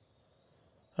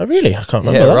 Oh really? I can't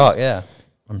remember. He hit a rock, yeah.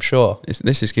 I'm sure.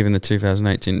 This is given the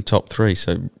 2018 top 3.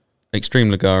 So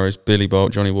Extreme Lagares, Billy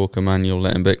Bolt, Johnny Walker, Manuel,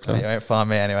 Letton Bickler. You won't find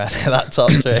me anywhere near that top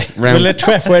 3. Le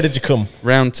Trèfle, where did you come?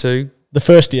 Round 2. The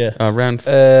first year. Round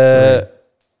 3.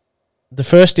 The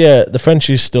first year, the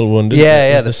Frenchies still won, didn't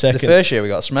they? Yeah. The first year we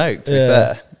got smoked, to be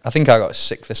fair. I think I got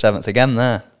 6th or 7th again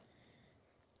there.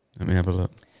 Let me have a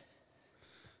look.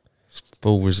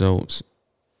 Full results.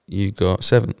 You got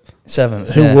 7th.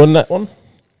 7th. Who won that one?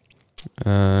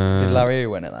 Did Larry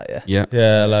win it that year? Yeah.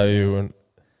 Yeah, Larry won.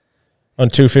 On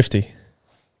 250.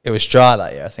 It was dry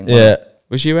that year, I think. Yeah.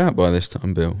 Was you out by this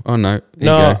time, Bill? Oh, no.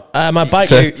 My bike...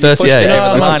 38.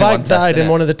 My bike died in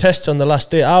one of the tests on the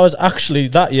last day. I was actually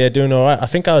that year doing all right. I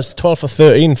think I was 12th or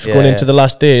 13th going into the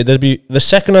last day. There'd be the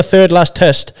second or third last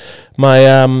test. My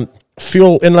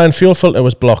inline fuel filter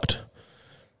was blocked.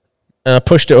 And I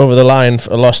pushed it over the line.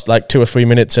 I lost like 2 or 3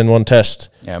 minutes in one test.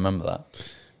 Yeah, I remember that.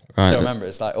 Right. Still remember,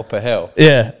 it's like up a hill.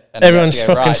 Yeah, And everyone's you have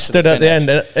to go fucking right to stood the at the end.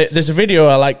 There's a video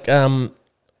I like.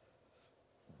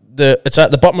 It's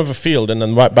at the bottom of a field and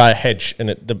then right by a hedge, and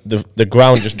the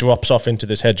ground just drops off into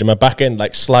this hedge, and my back end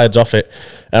like slides off it,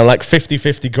 and I'm like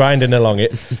 50-50 grinding along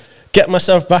it. Get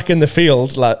myself back in the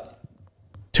field, like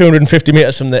 250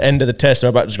 meters from the end of the test,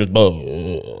 and my back just goes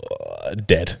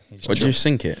dead. What, did you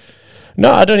sink it?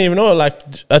 No, I don't even know. Like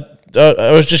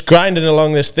I was just grinding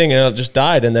along this thing, and I just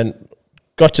died, and then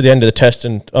got to the end of the test,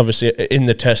 and obviously in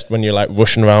the test when you're like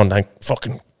rushing around, like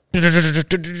fucking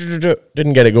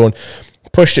didn't get it going.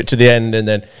 Pushed it to the end, and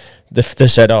then they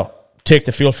said, "Oh, take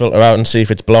the fuel filter out and see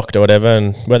if it's blocked or whatever."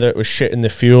 And whether it was shit in the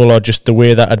fuel or just the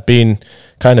way that had been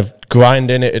kind of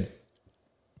grinding it, it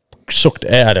sucked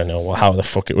air. I don't know how the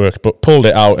fuck it worked, but pulled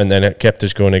it out, and then it kept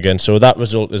us going again. So that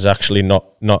result is actually not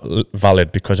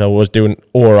valid because I was doing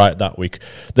all right that week.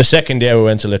 The second day we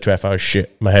went to Le Trèfle, I was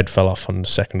shit. My head fell off on the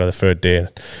second or the third day.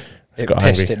 It got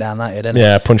pissed angry. it down that, didn't it?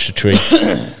 Yeah, I punched a tree.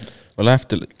 Well,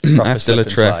 after Le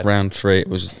Trèfle round 3, it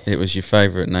was your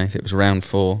favourite, Nath. It was round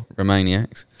 4,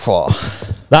 Romaniacs.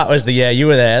 That was the year you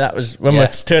were there. That was when we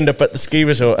turned up at the ski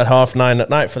resort at 9:30 at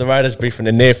night for the riders' briefing,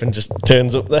 and Nathan just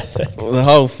turns up there. Well, the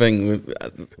whole thing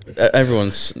with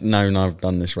everyone's known I've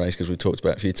done this race because we talked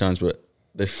about it a few times, but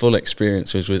the full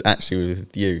experience was actually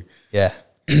with you. Yeah.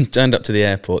 Turned up to the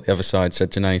airport. The other side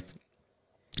said to Nath,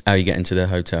 "How are you getting to the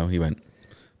hotel?" He went,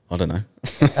 "I don't know."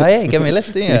 Oh yeah, you gave me a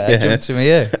lift, didn't you? I jumped to me,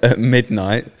 at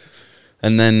midnight,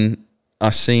 and then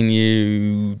I seen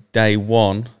you day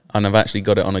 1, and I've actually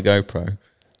got it on a GoPro,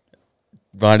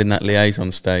 riding that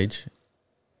liaison stage,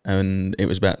 and it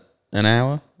was about an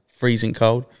hour, freezing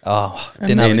cold. Oh,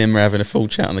 and me and him were having a full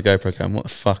chat on the GoPro, going, "What the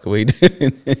fuck are we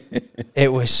doing?"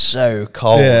 It was so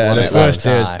cold. Yeah, the first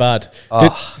day was bad.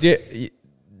 Oh.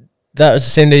 That was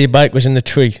the same day your bike was in the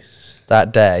tree.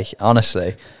 That day,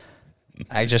 honestly,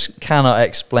 I just cannot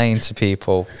explain to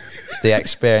people the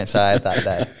experience I had that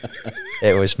day.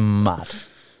 It was mad.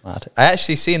 I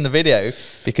actually seen the video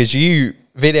because you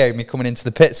videoed me coming into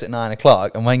the pits at 9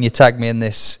 o'clock, and when you tagged me in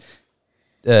this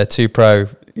 2 Pro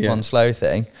 1 slow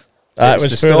thing, it was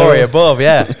the story above,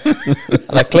 yeah.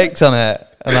 And I clicked on it,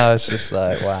 and I was just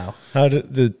like, wow. How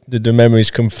did the memories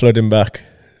come flooding back?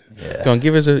 Yeah. Go on,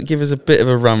 give us a bit of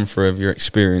a run through of your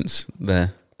experience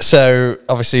there. So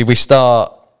obviously we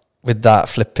start with that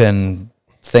flipping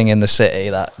thing in the city,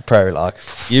 that prologue.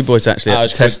 You boys actually had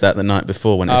to test that the night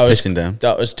before when it was pissing down.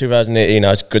 That was 2018. I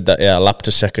was good that year. I lapped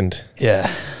a second. Yeah,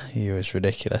 he was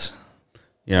ridiculous.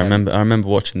 Yeah, I remember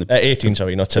watching the 18.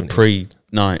 Sorry, not 17.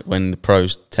 Pre-night when the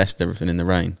pros test everything in the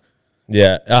rain.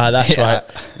 Yeah, that's right.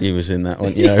 You was in that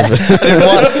one. You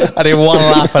know, I did one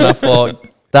lap and I thought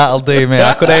that'll do me.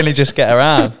 I could only just get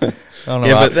around.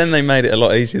 Yeah, but then they made it a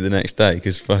lot easier the next day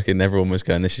because fucking everyone was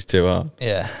going, "This is too hard."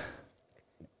 Yeah.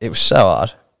 It was so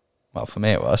hard. Well, for me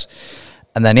it was.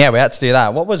 And then, we had to do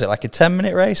that. What was it, like a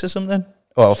 10-minute race or something?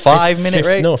 Or a 5-minute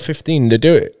race? No, 15. They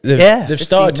do it. They've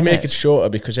started to make it shorter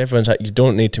because everyone's like, you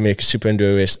don't need to make a super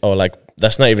enduro race. Or like,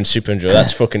 that's not even super enduro.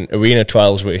 That's fucking arena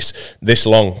trials race this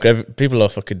long. People are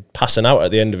fucking passing out at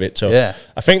the end of it. So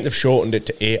I think they've shortened it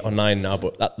to 8 or 9 now.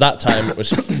 But at that time, it was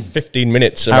 15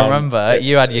 minutes. I remember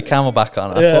you had your Camelback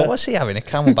on. I thought, what's he having a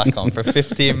Camelback on for a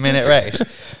 15-minute race?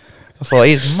 I thought,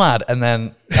 he's mad. And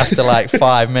then after like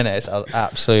 5 minutes, I was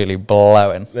absolutely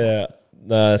blowing. Yeah.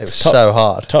 It was so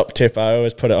hard. Top tip, I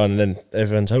always put it on and then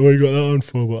everyone's like, what you got that on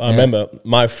for? But I remember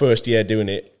my first year doing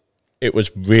it, it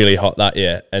was really hot that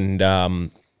year. And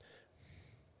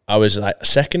I was like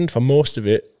second for most of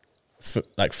it.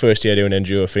 Like first year doing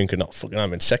enduro, thinking, fucking,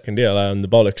 I'm in second year, like, on the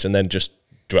bollocks. And then just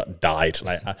died.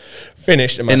 Like I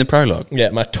finished. And in the prologue? Yeah,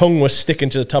 my tongue was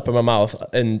sticking to the top of my mouth.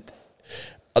 And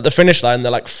at the finish line, they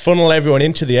like funnel everyone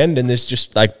into the end, and there's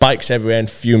just like bikes everywhere and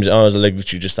fumes. And I was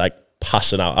literally just like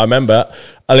passing out. I remember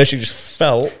I literally just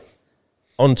fell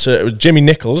onto, it was Jimmy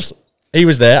Nichols. He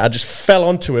was there. I just fell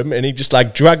onto him, and he just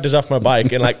like dragged us off my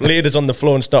bike and like laid us on the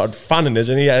floor and started fanning us.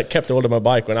 And he kept hold of my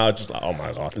bike when I was just like, oh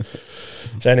my God.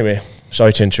 So anyway,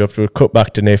 sorry to interrupt. We'll cut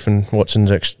back to Nathan Watson's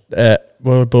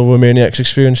World Bull Romaniacs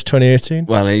experience 2018.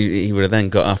 Well, he would have then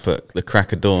got up at the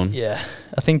crack of dawn. Yeah,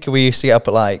 I think we used to get up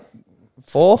at like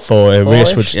 4. A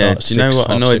race would start. Yeah. Do you know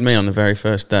what annoyed me on the very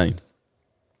first day?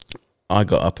 I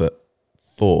got up at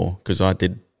 4 because I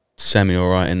did semi all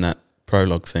right in that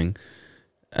prologue thing,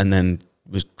 and then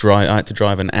I had to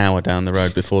drive an hour down the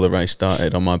road before the race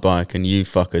started on my bike, and you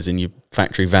fuckers in your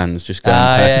factory vans just going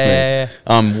past me. Yeah.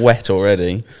 I'm wet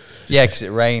already. Yeah, because it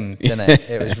rained, didn't it?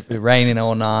 It was raining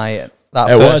all night. That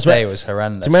first day was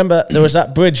horrendous. Do you remember there was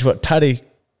that bridge what Taddy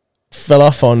fell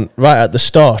off on right at the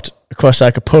start? across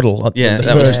like a puddle. Yeah, the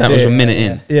that was first day. a minute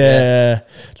in. Yeah,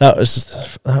 that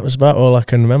was about all I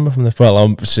can remember from the. Well,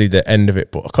 obviously the end of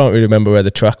it, but I can't really remember where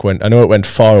the track went. I know it went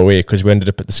far away because we ended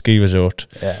up at the ski resort.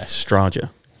 Yeah, Straja,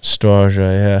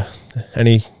 yeah.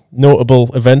 Any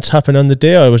notable events happen on the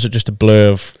day, or was it just a blur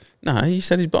of? No, he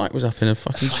said his bike was up in a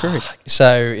fucking tree.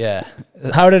 So yeah,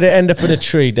 How did it end up in a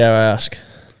tree? Dare I ask?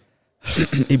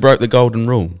 He broke the golden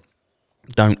rule: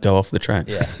 don't go off the track.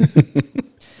 yeah.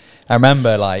 I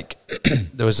remember like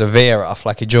there was a veer off,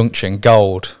 like a junction,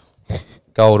 gold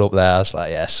up there. I was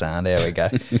like, yeah, sound. Here we go.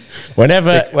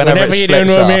 Whenever it you're doing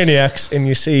splits off. Romaniacs and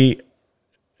you see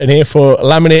a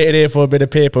laminated A4 bit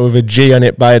of paper with a G on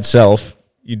it by itself,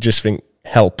 you just think,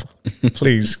 help,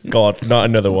 please, God, not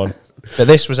another one. But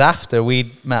this was after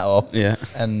we'd met up. Yeah.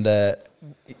 And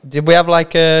did we have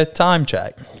like a time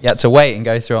check? You had to wait and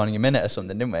go through on your minute or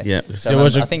something, didn't we? Yeah. So I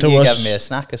think you gave me a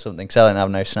snack or something, because I didn't have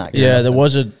no snacks. Yeah, there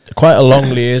was quite a long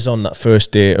liaison that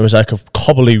first day. It was like a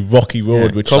cobbly, rocky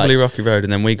road. Yeah, cobbly, rocky road,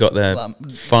 and then we got there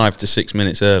 5 to 6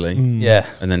 minutes early. Yeah.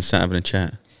 And then sat having a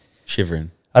chat,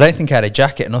 shivering. I don't think I had a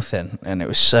jacket, nothing, and it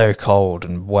was so cold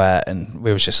and wet, and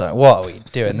we was just like, what are we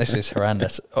doing? This is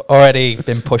horrendous. Already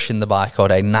been pushing the bike all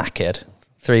day, knackered.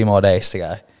 3 more days to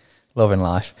go. Loving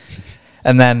life.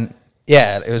 And then,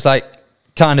 yeah, it was like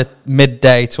kind of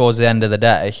midday towards the end of the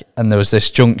day, and there was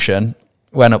this junction,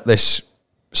 went up this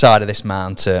side of this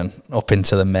mountain, up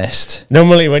into the mist.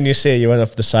 Normally when you say you went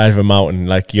off the side of a mountain,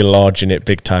 like you're larging it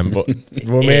big time, but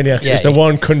Romania is the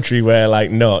one country where like,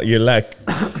 no, you're like,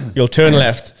 you'll turn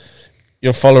left,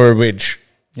 you'll follow a ridge,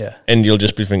 yeah, and you'll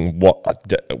just be thinking,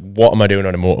 what am I doing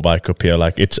on a motorbike up here?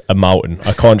 Like, it's a mountain.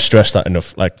 I can't stress that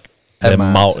enough. Like, they're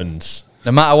mountains.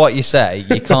 No matter what you say,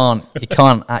 you can't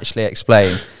actually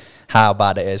explain how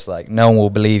bad it is. Like, no one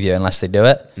will believe you unless they do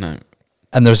it. No.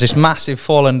 And there was this massive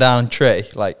fallen down tree,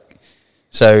 like,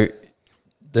 so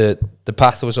the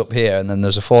path was up here, and then there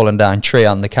was a fallen down tree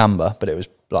on the camber, but it was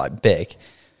like big.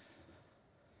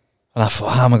 And I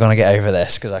thought, how am I going to get over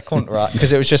this? Because I couldn't ride,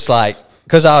 because it was just like,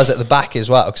 because I was at the back as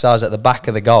well, because I was at the back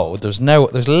of the gold. There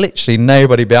was literally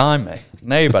nobody behind me,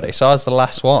 nobody. So I was the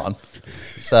last one.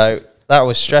 So that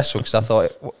was stressful, because I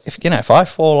thought, if I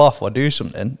fall off or do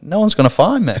something, no one's going to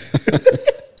find me.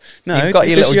 No, you've got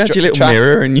you had your little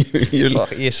mirror and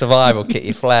your survival kit,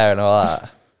 your flare and all that.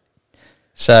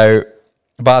 So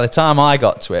by the time I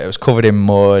got to it, it was covered in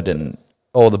mud and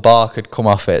all the bark had come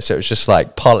off it, so it was just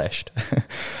like polished.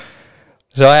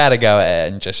 So I had to go at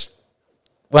it and just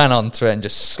went onto it and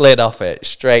just slid off it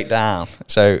straight down.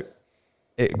 So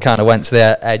it kind of went to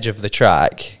the edge of the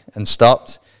track and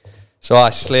stopped. So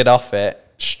I slid off it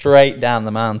straight down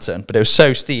the mountain, but it was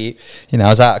so steep, I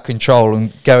was out of control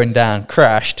and going down,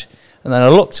 crashed. And then I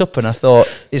looked up and I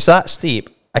thought, it's that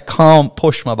steep, I can't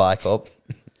push my bike up.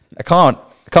 I can't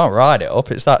ride it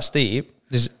up, it's that steep.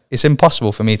 It's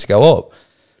impossible for me to go up.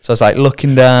 So I was like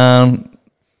looking down,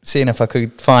 seeing if I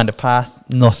could find a path,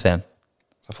 nothing.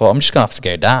 So I thought, I'm just going to have to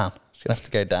go down. Just going to have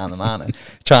to go down the mountain,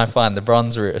 try and find the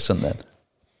bronze route or something.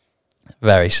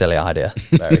 Very silly idea,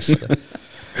 very silly.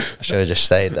 I should have just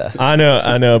stayed there. I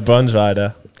know a bronze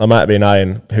rider, I might have been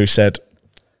Iron, who said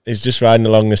he's just riding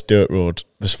along this dirt road,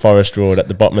 this forest road at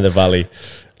the bottom of the valley,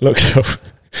 looks up,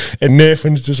 and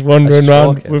Nathan's just wandering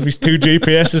around with his 2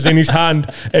 GPSs in his hand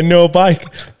and no bike,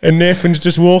 and Nathan's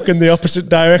just walking the opposite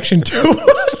direction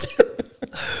towards him.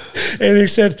 And he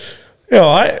said, "You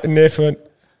all right?" And Nathan went,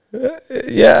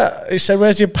 "Yeah." He said,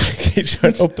 "Where's your bike?" He just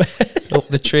went up there. Up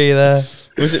the tree there.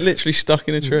 Was it literally stuck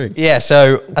in a tree? Yeah,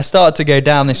 so I started to go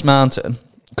down this mountain,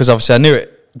 because obviously I knew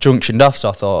it junctioned off, so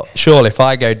I thought, surely if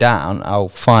I go down, I'll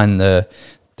find the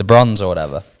bronze or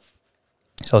whatever.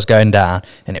 So I was going down,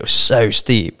 and it was so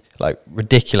steep, like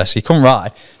ridiculous. You couldn't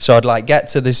ride. So I'd like get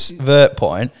to this vert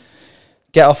point,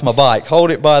 get off my bike,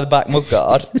 hold it by the back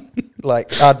mudguard,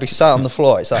 like I'd be sat on the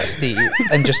floor, it's that steep,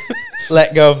 and just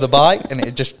let go of the bike, and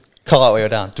it'd just cartwheel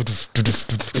down.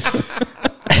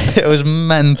 It was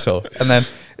mental. And then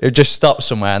it would just stop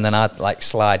somewhere, and then I'd like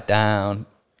slide down,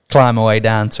 climb my way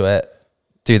down to it,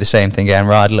 do the same thing again,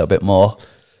 ride a little bit more,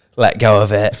 let go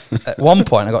of it. At one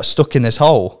point I got stuck in this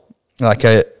hole, like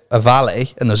a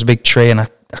valley, and there was a big tree, and I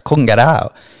couldn't get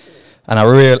out. And I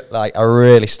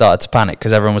really started to panic,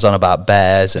 because everyone was on about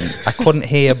bears, and I couldn't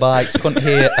hear bikes, I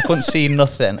couldn't see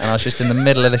nothing, and I was just in the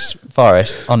middle of this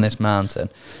forest on this mountain.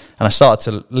 And I started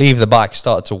to leave the bike,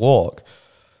 started to walk.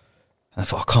 And I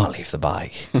thought, I can't leave the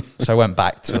bike. So I went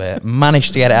back to it,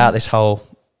 managed to get it out of this hole,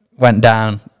 went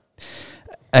down,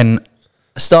 and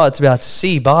I started to be able to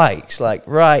see bikes, like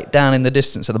right down in the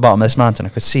distance at the bottom of this mountain. I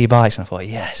could see bikes, and I thought,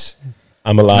 yes,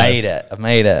 I'm alive. I've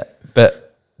made it.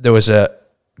 But there was a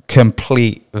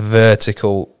complete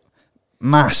vertical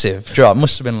massive drop.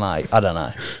 Must have been like, I don't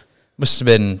know, must have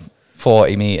been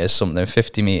 40 metres, something,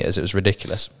 50 metres. It was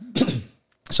ridiculous.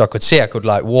 So I could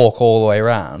like walk all the way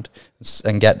around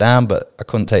and get down, but I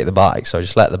couldn't take the bike, so I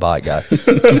just let the bike go.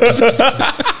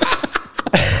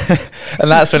 And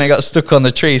that's when it got stuck on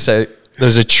the tree. So there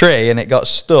was a tree and it got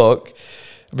stuck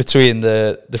between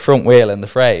the front wheel and the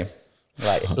frame,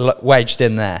 like wedged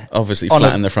in there. Obviously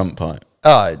flattened the front pipe.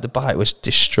 Oh, the bike was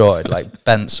destroyed, like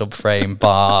bent subframe,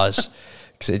 bars,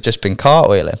 because it had just been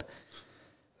cartwheeling.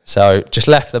 So just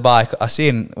left the bike. I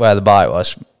seen where the bike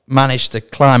was, managed to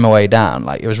climb my way down.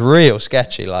 Like, it was real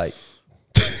sketchy. Like,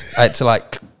 I had to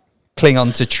like cling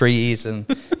onto trees, and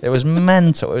it was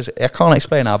mental. I can't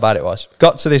explain how bad it was.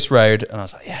 Got to this road and I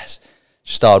was like, yes.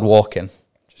 Just started walking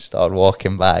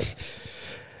back.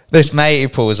 This matey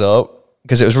pulls up,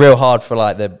 because it was real hard for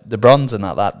like the bronze and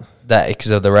that day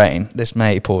because of the rain. This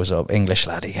matey pulls up, English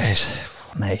lad. He goes,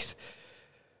 Nath,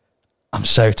 I'm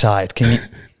so tired. Can you?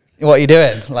 What are you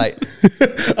doing? Like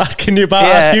asking you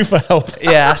for help.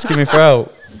 Yeah, asking me for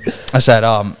help. I said,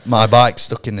 my bike's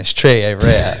stuck in this tree over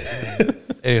here.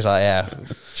 He was like, yeah,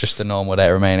 just a normal day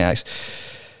at Romaniacs.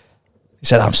 He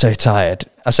said, I'm so tired.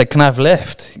 I said, can I have a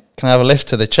lift? Can I have a lift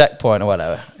to the checkpoint or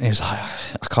whatever? And he was like,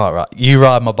 I can't ride. You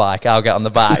ride my bike, I'll get on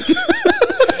the back.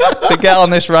 So get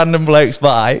on this random bloke's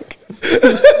bike,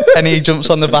 and he jumps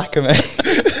on the back of me.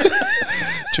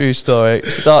 True story.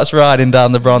 Starts riding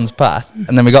down the bronze path,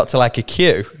 and then we got to like a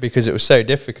queue because it was so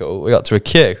difficult. We got to a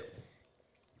queue.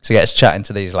 So he gets chatting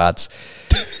to these lads,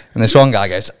 and this one guy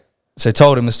goes, so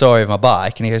told him the story of my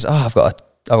bike, and he goes, I've got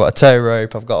a tow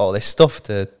rope, I've got all this stuff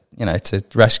to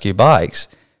rescue bikes.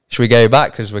 Should we go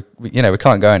back? Because we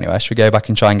can't go anywhere. Should we go back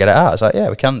and try and get it out? I was like, yeah,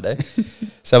 we can do.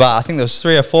 So I think there was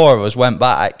 3 or 4 of us went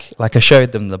back. Like, I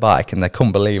showed them the bike and they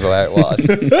couldn't believe where it was.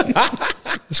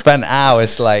 Spent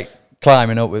hours like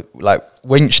climbing up with, like,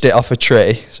 winched it off a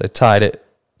tree. So tied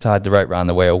the rope around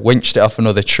the wheel, winched it off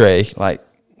another tree, like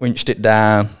winched it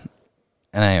down.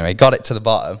 And anyway, got it to the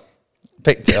bottom,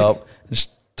 picked it up, just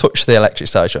touched the electric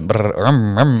side,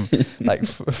 like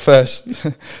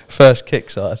first kick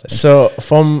sort of thing. So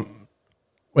from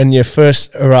when you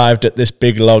first arrived at this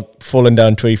big log, falling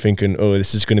down tree, thinking, oh,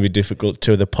 this is going to be difficult,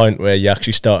 to the point where you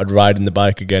actually started riding the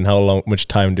bike again, much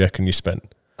time do you reckon you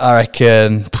spent? I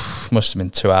reckon must have been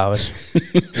 2 hours.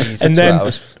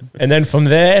 And then from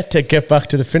there to get back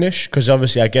to the finish, because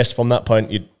obviously I guess from that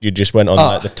point you just went on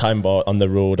like the time bar on the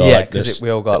road. Or yeah, because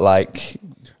we all got like.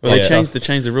 Well, they changed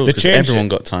the rules because everyone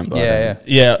got time barred.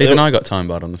 Yeah. Even I got time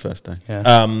barred on the first day.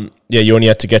 Yeah. You only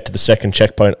had to get to the second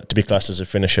checkpoint to be classed as a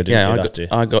finisher.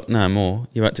 I got more.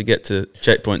 You had to get to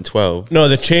checkpoint 12. No,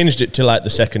 they changed it to like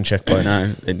the second checkpoint. No,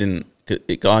 they didn't.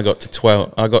 I got to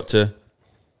 12. I got to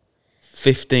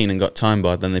 15 and got time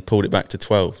barred. Then they pulled it back to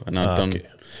 12, and I'd done. Okay.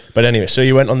 But anyway, so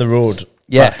you went on the road.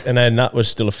 Yeah, back, and then that was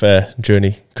still a fair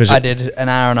journey because I did an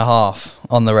hour and a half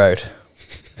on the road.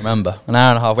 Remember, an hour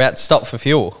and a half. We had to stop for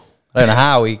fuel. I don't know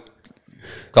how we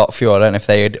got fuel. I don't know if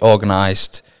they had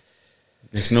organised.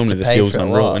 It's normally the fuel's on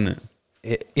road, isn't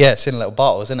it? Yeah, it's in little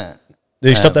bottles, isn't it?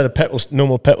 You stopped at a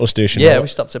normal petrol station. Yeah, we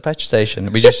stopped at a petrol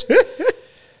station. We just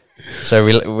so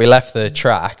we left the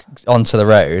track onto the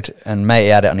road, and matey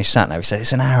had it on his sat nav. He said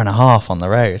it's an hour and a half on the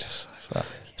road.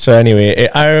 So anyway,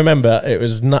 I remember it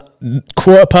was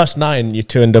 9:15. You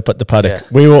turned up at the paddock. Yeah.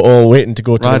 We were all waiting to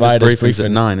go to the riders' briefing.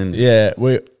 At 9, isn't it? Yeah,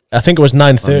 I think it was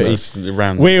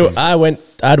 9:30.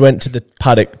 I went to the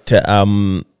paddock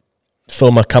to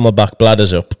fill my Camelback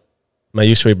bladders up, my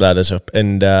USWE bladders up,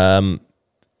 and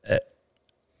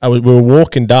we were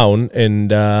walking down,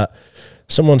 and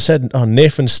someone said, "Oh,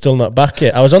 Nathan's still not back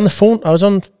yet." I was on the phone. I was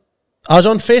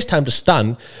on FaceTime to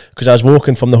Stan because I was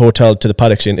walking from the hotel to the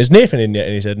paddock saying, "Is Nathan in yet?"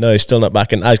 And he said, "No, he's still not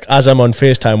back." And as I'm on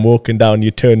FaceTime walking down, you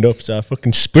turned up, so I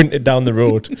fucking sprinted down the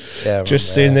road.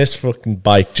 Just seeing this fucking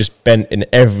bike just bent in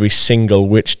every single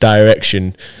which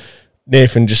direction.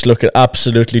 Nathan just looking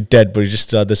absolutely dead, but he just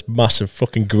had this massive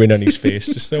fucking grin on his face.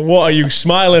 Just saying, "What are you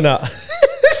smiling at?"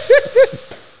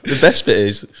 The best bit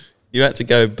is you had to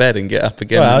go to bed and get up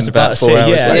again. Well, I was about to say, 4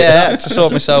 hours later. Yeah, I had to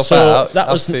sort myself out.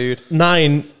 That was food.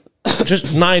 9.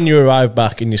 Just 9. You arrived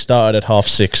back and you started at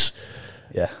 6:30.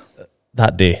 Yeah,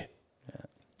 that day.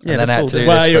 Yeah, and then I had to do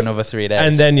this for another 3 days.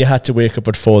 And then you had to wake up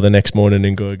at 4 the next morning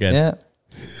and go again. Yeah.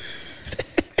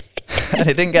 And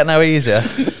it didn't get no easier.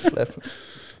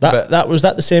 Was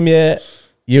that the same year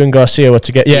you and Garcia were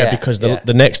together? Yeah, because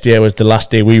the next year was the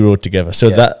last day we rode together. So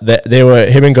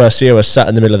him and Garcia were sat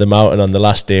in the middle of the mountain on the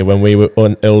last day when we were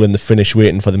all in the finish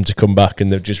waiting for them to come back,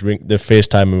 and they've just the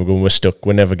FaceTime and we're going, "We're stuck.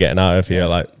 We're never getting out of here."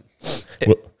 Like,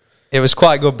 it was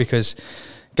quite good because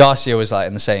Garcia was like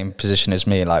in the same position as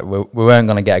me. Like we weren't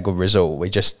going to get a good result. We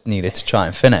just needed to try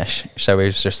and finish. So we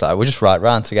was just like, we'll just ride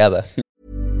round together.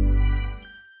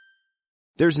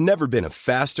 There's never been a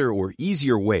faster or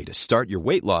easier way to start your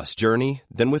weight loss journey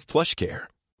than with PlushCare.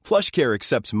 PlushCare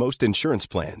accepts most insurance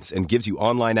plans and gives you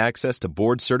online access to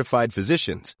board-certified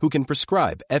physicians who can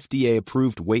prescribe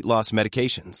FDA-approved weight loss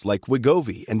medications like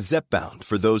Wegovy and Zepbound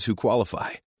for those who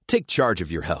qualify. Take charge of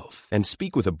your health and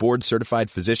speak with a board-certified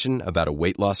physician about a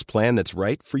weight loss plan that's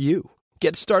right for you.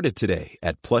 Get started today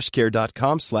at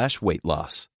plushcare.com/weight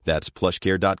loss. That's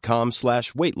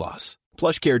plushcare.com/weight loss.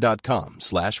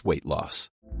 plushcare.com/weight loss.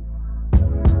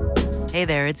 Hey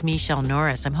there, it's Michelle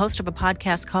Norris. I'm host of a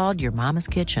podcast called Your Mama's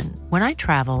Kitchen. When I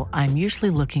travel, I'm usually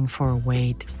looking for a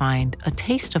way to find a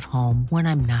taste of home when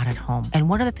I'm not at home. And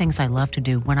one of the things I love to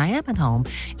do when I am at home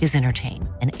is entertain.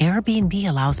 And Airbnb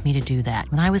allows me to do that.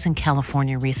 When I was in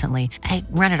California recently, I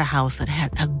rented a house that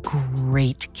had a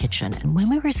great kitchen. And when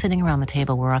we were sitting around the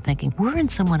table, we were all thinking, we're in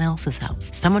someone else's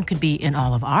house. Someone could be in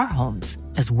all of our homes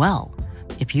as well.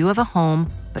 If you have a home,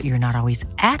 but you're not always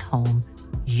at home,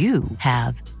 you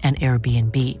have an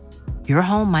Airbnb. Your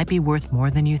home might be worth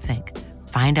more than you think.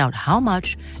 Find out how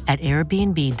much at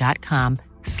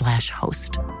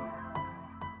airbnb.com/host.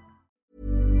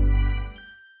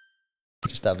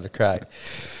 Just have the crack.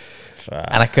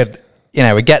 And I could,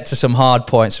 we get to some hard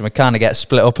points and we kind of get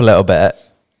split up a little bit.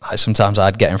 Like sometimes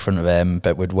I'd get in front of him,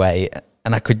 but would wait.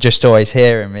 And I could just always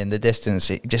hear him in the distance.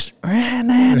 He just in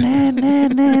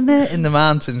the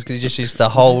mountains because he just used to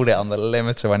hold it on the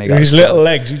limiter when he got his little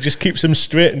legs. He just keeps them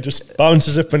straight and just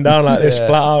bounces up and down like this,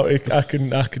 flat out. I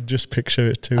could just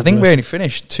picture it too. I think we only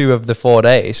finished 2 of the 4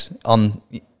 days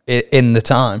in the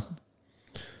time.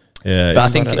 Yeah, but I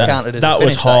think it counted as that a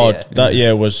was finish hard. That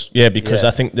year was because I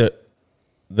think that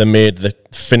they made the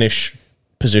finish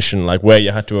position like where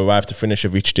you had to arrive to finish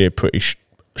of each day pretty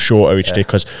shorter each day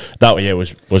because that year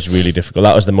was really difficult.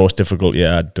 That was the most difficult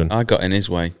year I'd done. I got in his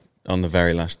way on the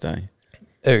very last day.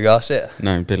 Who, Garcia?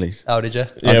 No, Billy's. Oh, did you?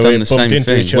 Yeah, I've done the same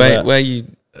thing.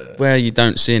 Where you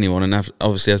don't see anyone, and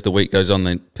obviously as the week goes on,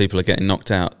 then people are getting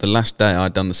knocked out. The last day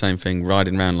I'd done the same thing,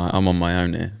 riding around like I'm on my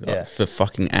own here. Like for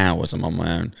fucking hours I'm on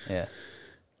my own. Yeah.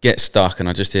 Get stuck and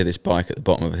I just hear this bike at the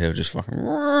bottom of a hill just fucking,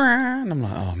 and I'm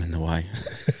like, oh, I'm in the way.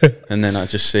 And then I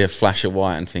just see a flash of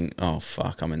white and think, oh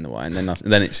fuck, I'm in the way. And then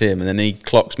it's him, and then he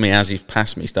clocks me as he's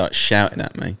passed me, starts shouting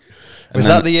at me. And was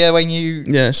that the year when you?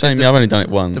 Yeah, same year. I've only done it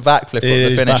once. The backflip at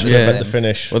the finish. At the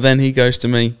finish. Well, then he goes to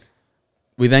me.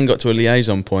 We then got to a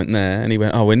liaison point there, and he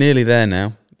went, oh, we're nearly there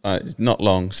now. Not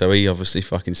long, so he obviously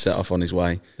fucking set off on his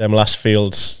way. Them last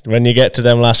fields, when you get to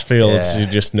them last fields, you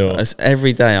just know.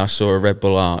 Every day I saw a Red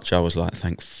Bull Arch, I was like,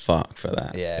 thank fuck for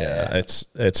that. Yeah,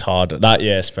 it's hard. That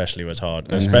year especially was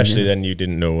hard, especially then you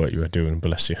didn't know what you were doing.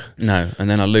 Bless you. No, and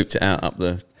then I looped it out up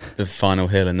the final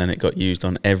hill, and then it got used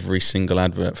on every single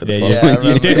advert for the following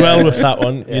year. You did well with that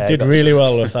one. You did really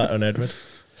well with that one, Edward.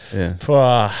 Yeah.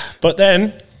 But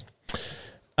then,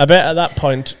 I bet at that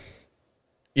point,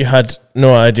 you had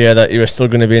no idea that you were still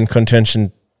going to be in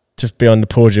contention to be on the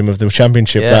podium of the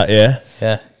championship that year.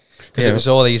 Yeah. Because it was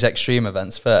all these extreme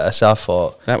events first, I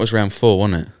thought. That was round 4,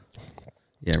 wasn't it?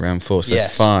 Yeah, round 4. So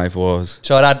 5 was...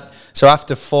 So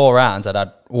after 4 rounds, I'd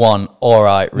had one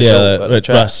alright result. Yeah, it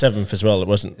was 7th as well, it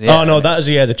wasn't. Yeah. Oh no, that was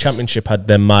the year the championship had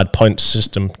their mad points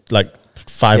system, like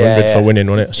 500 for winning,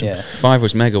 wasn't it? So 5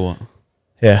 was Megawatt.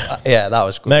 Yeah. That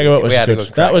was good. Megawatt was good.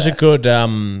 That was a good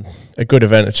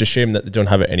event. It's a shame that they don't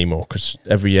have it anymore because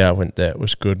every year I went there, it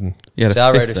was good. And so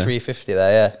I rode a 350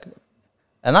 there,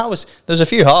 and there was a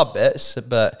few hard bits,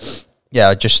 but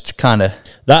I just kind of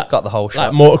got the whole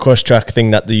shot. That motocross track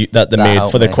thing that they made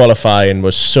for the qualifying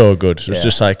was so good. So it's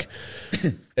just like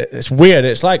it's weird.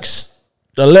 It's like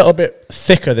a little bit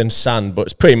thicker than sand, but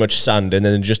it's pretty much sand, and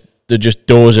then they just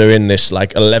dozer in this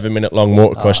like 11-minute long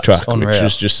motocross track, which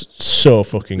is just so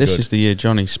fucking good. This is the year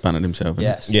Johnny spanned himself.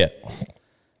 Yes.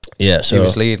 Yeah, so he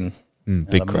was leading.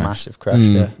 Big crash. Massive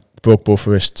crash, broke both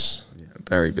wrists. Yeah,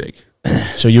 very big.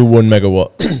 So you won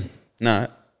Megawatt? No,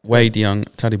 Wade Young,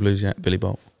 Taddy Bluesiak, Billy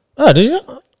Bolt. Oh, did you?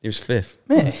 He was 5th.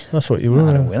 Me? I thought you were.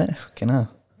 I didn't win it. Fucking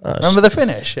hell. Remember the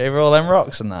finish? Over all them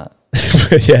rocks and that?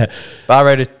 Yeah. But I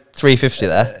rode a 350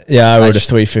 there. Yeah, I rode a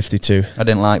 352. I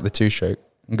didn't like the 2-stroke.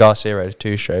 Garcia rode a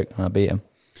 2-stroke and I beat him.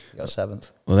 He got 7th.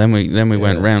 Well, then we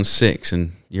went round 6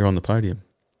 and you're on the podium.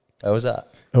 Where was that?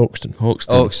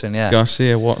 Hawkston, yeah.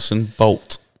 Garcia, Watson,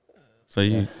 Bolt. So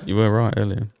you were right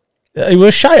earlier. He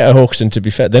was shy at Hawkston, to be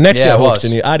fair. The next year,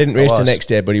 Hawkston, I didn't race the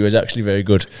next year, but he was actually very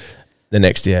good the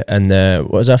next year. And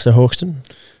what was after Hawkston?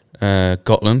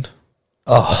 Gotland.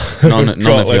 None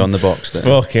of you on the box there.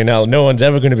 Fucking hell, no one's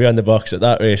ever going to be on the box at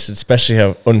that race, especially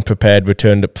how unprepared we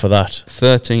turned up for that.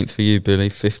 13th for you, Billy.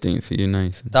 15th for you,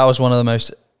 Nathan. That was one of the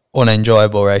most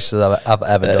unenjoyable races I've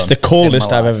ever done. It's the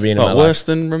coldest I've ever been in my worse life.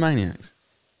 than Romaniacs?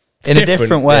 In a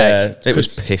different way. Yeah, It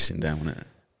was pissing down, wasn't it?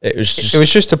 it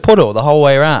was just a puddle the whole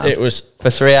way around. It was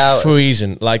for 3 hours.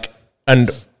 freezing. Like, and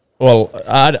well,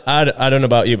 I don't know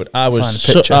about you, but I Find a was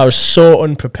picture. I was so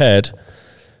unprepared.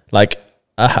 Like,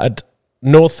 I had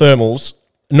no thermals,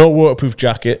 no waterproof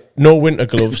jacket, no winter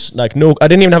gloves. Like, I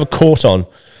didn't even have a coat on.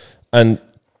 And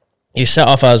you set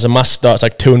off as a mass starts,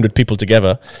 like 200 people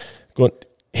together, going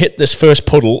hit this first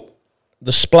puddle.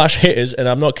 The splash hit us, and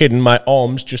I'm not kidding, my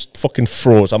arms just fucking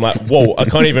froze. I'm like, whoa, I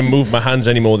can't even move my hands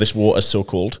anymore. This water's so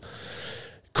cold.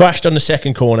 Crashed on the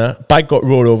second corner. Bike got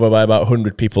rowed over by about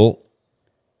 100 people.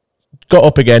 Got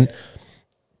up again.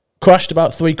 Crashed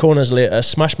about 3 corners later.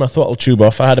 Smashed my throttle tube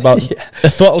off. I had about a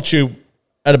throttle tube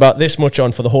had about this much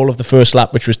on for the whole of the first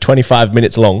lap, which was 25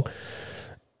 minutes long.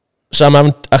 So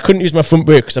I couldn't use my front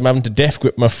brake because I'm having to death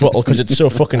grip my throttle because it's so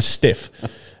fucking stiff.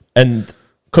 And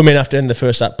come in after the end of the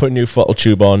first lap, put a new throttle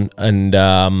tube on, and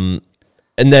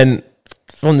then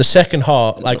from the second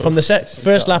half, like from the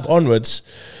first lap onwards,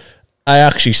 I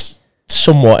actually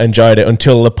somewhat enjoyed it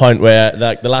until the point where,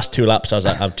 like, the last 2 laps, I was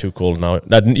like, I'm too cold now.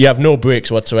 You have no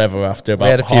brakes whatsoever after about.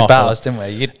 We had a few battles, didn't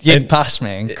we? You'd pass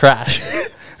me and crash,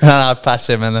 and I'd pass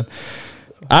him, and then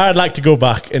I'd like to go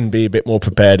back and be a bit more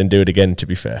prepared and do it again, to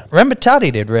be fair. Remember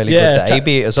Taddy did really good there. He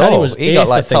beat us all. He got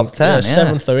like top 10.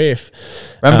 7th or 8th.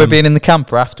 Remember being in the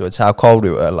camper afterwards, how cold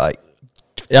we were, like.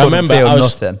 Yeah, I remember I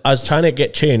nothing. was trying to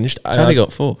get changed. Taddy got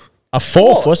 4th. A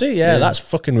 4th, was he? Yeah, that's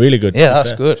fucking really good. Yeah,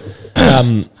 that's good.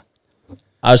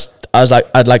 I was like,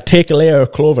 I'd like take a layer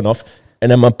of clothing off, and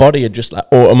then my body would just like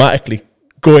automatically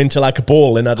go into like a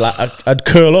ball, and I'd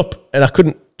curl up, and I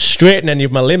couldn't straighten any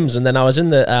of my limbs, and then I was in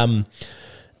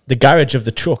the garage of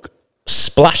the truck,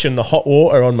 splashing the hot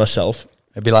water on myself.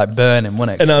 It'd be like burning,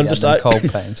 wouldn't it? And I'm just like, cold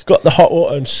pains. Got the hot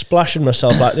water and splashing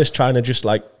myself like this, trying to just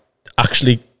like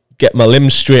actually get my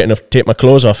limbs straight enough to take my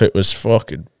clothes off. It was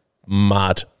fucking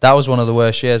mad. That was one of the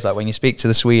worst years. Like when you speak to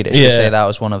the Swedish, they say that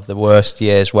was one of the worst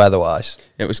years weather-wise.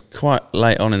 It was quite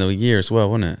late on in the year as well,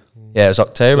 wasn't it? Yeah, it was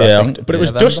October, I think. But it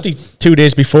was dusty 2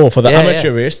 days before for the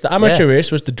amateur race. The amateur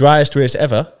race was the driest race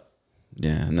ever.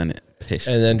 Yeah, and then it pissed.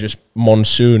 And then just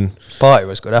monsoon. Party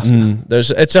was good after.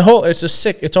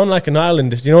 It's on like an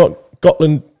island. Do you know what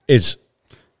Gotland is?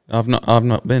 I've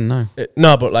not been, no.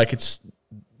 No, but like it's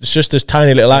just this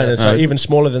tiny little island. It's like even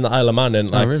smaller than the Isle of Man, and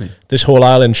like really? This whole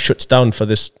island shuts down for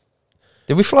this.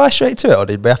 Did we fly straight to it, or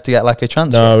did we have to get like a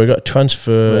transfer? No, we got a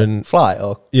transfer and flight,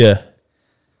 or yeah.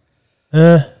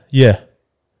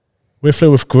 We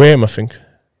flew with Graham, I think.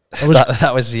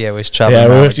 That was the year we was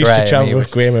travelling. Yeah, we used to travel with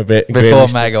Graham a bit. Before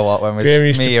Megawatt, when it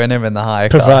was me and him in the hire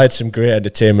car. Provide some great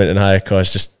entertainment in hire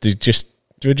cars. We'd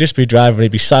just be driving,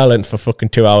 he'd be silent for fucking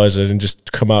 2 hours and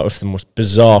just come out with the most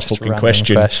bizarre fucking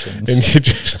questions. And you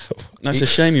just That's a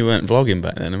shame you weren't vlogging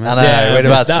back then. I know, we'd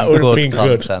have had that would have been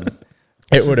content. Good.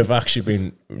 It would have actually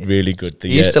been really good.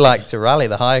 He used to like to rally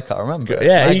the hire car, remember?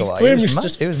 Yeah, Graham used to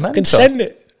just fucking send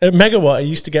it. At Megawatt, I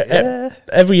used to get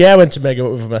every year I went to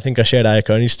Megawatt with him. I think I shared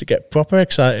Icon. I used to get proper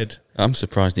excited. I'm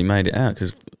surprised he made it out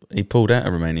because he pulled out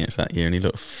of Romaniacs that year and he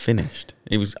looked finished.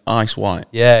 He was ice white.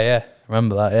 Yeah.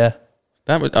 Remember that? Yeah.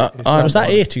 That was. Was that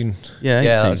 18? Yeah, 18.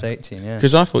 Yeah, that was 18. Yeah.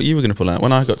 Because I thought you were going to pull out.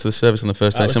 When I got to the service on the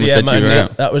first day, someone said you were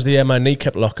out. That was the year my knee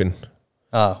kept locking.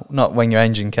 Oh, not when your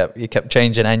engine kept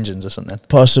changing engines or something.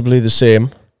 Possibly the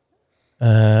same.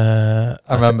 I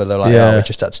remember they were like, we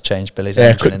just had to change Billy's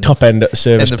engine. Yeah, quick top end at the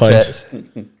service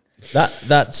point.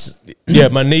 That's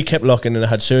my knee kept locking and I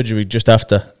had surgery just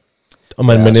after on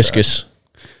my meniscus.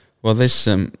 Right. Well, this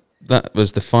that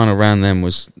was the final round. Then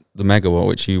was the Megawatt,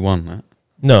 which you won. That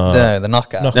no, the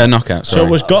knockout. Knockout. Sorry. So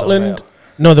was Gotland?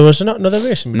 No, there was another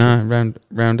race. No,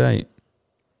 round 8.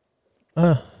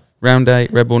 Round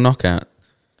 8, Red Bull knockout.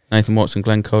 Nathan Watson,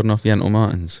 Glenn Coldenoff, Yentel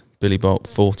Martins, Billy Bolt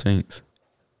 14th.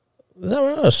 Is that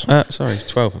what it was? Sorry,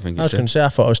 12th, I think. I was going to say, I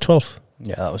thought I was 12th.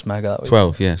 Yeah, that was mega.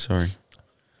 12th, yeah, sorry.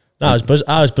 No, I was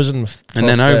buzzing with 12th. And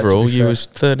then overall, you was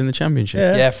 3rd in the championship.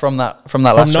 Yeah, from that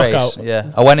last knockout. race.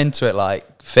 Yeah, I went into it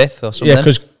like 5th or something. Yeah,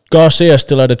 because Garcia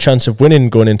still had a chance of winning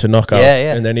going into knockout.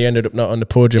 Yeah. And then he ended up not on the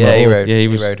podium. Yeah, he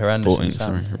rode horrendous. 14th,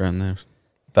 sorry, around there.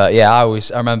 But yeah, I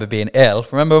remember being ill.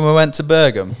 Remember when we went to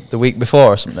Bergam the week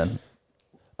before or something?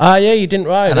 Ah, yeah, you didn't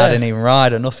ride. And I didn't even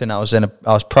ride or nothing. I was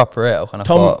proper ill, and I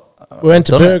thought we went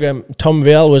to Bergam. Tom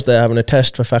Vial was there having a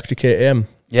test for Factory KTM.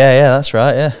 Yeah, that's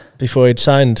right. Yeah, before he'd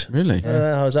signed. Really?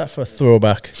 How was that for a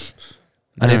throwback?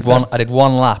 I did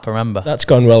one lap. I remember that's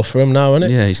gone well for him now, isn't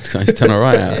it? Yeah, he's done all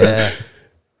right out of that.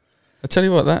 I tell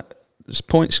you what, that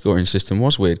point scoring system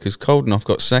was weird because Koldenoff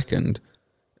got second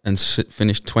and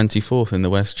finished 24th in the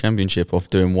West Championship off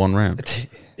doing one round.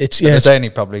 There's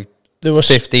only probably there was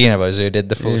 15 of us who did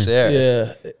the full series.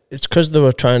 Yeah, it's because they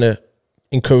were trying to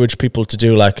encourage people to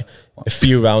do like a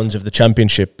few rounds of the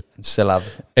championship and still have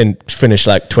and finish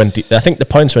like 20. I think the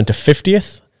points went to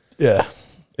 50th. Yeah,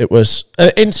 it was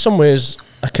in some ways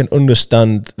I can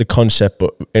understand the concept,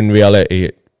 but in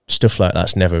reality, stuff like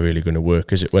that's never really going to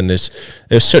work, is it? When there's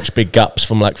such big gaps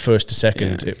from like first to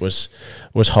second, it was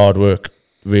hard work,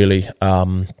 really.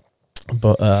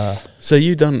 So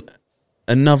you done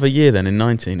another year then in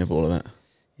 19 of all of that?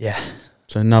 Yeah.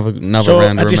 So another round of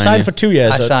Romania. Had you signed for 2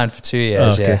 years? I signed for 2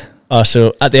 years, yeah. Oh,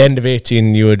 so at the end of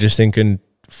 18, you were just thinking,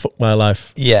 fuck my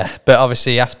life. Yeah, but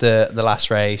obviously after the last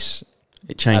race...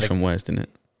 It changed from Wes, didn't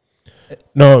it?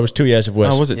 No, it was 2 years of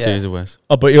Wes. Oh, was it 2 years of Wes?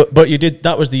 Oh, but you did.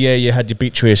 That was the year you had your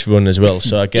beach race run as well.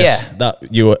 So I guess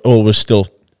that you were always still...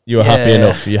 You were happy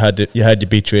enough. You had your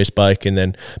beach race bike, and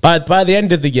then by the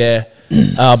end of the year,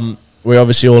 we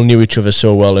obviously all knew each other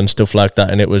so well and stuff like that,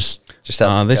 and it was just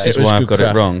this is why I've got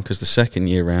it wrong, because the second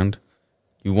year round,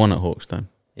 you won at Hawkstone.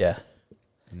 Yeah,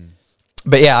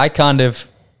 but yeah, I kind of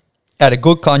had a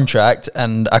good contract,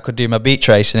 and I could do my beach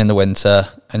racing in the winter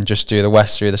and just do the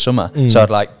West through the summer. So I'd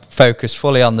like focus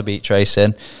fully on the beach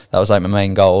racing. That was like my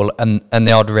main goal, and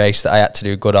the odd race that I had to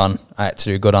do good on,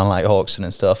 like Hawkstone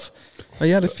and stuff. Oh,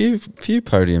 you had a few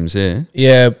podiums here.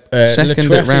 Yeah,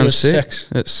 second at round 6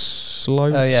 at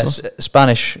Slow. Oh yes,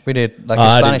 Spanish. We did like a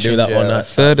I Spanish. didn't do that one.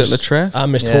 Third at Le Trèfle. I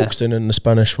missed Hawkstone and the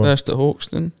Spanish one. First at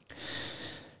Hawkstone.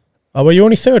 Oh, were you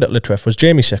only third at Le Trèfle? Was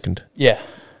Jamie second? Yeah.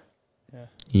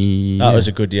 That was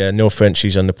a good year. No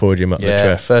Frenchies on the podium at Le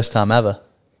Trèfle. First time ever.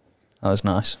 That was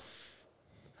nice.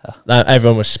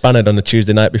 Everyone was spanned on the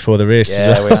Tuesday night before the race.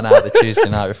 Yeah, we went out the Tuesday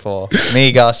night before.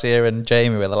 Me, Garcia, and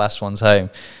Jamie were the last ones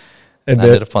home. And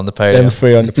ended up on the podium. Them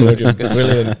three on the podium.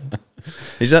 Brilliant.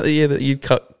 Is that the year that you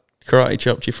karate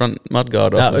chopped your front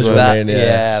mudguard off? That was well? Romania.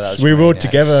 Yeah, that was we Romania. rode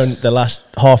together in the last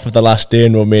half of the last day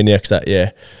in Romaniacs that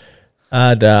year.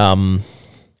 And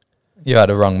you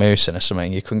had a wrong moose or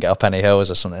something. You couldn't get up any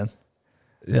hills or something.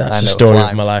 That's the story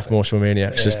of my life. Most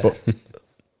Romaniacs is, but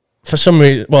for some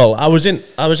reason, well, I was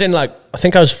in like, I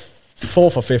think I was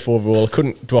 4th or 5th overall.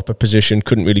 Couldn't drop a position,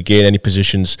 couldn't really gain any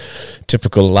positions.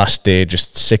 Typical last day,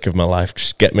 just sick of my life.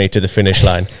 Just get me to the finish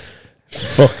line.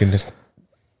 Fucking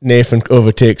Nathan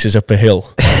overtakes us up a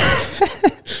hill.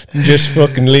 Just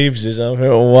fucking leaves us. I'm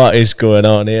like, what is going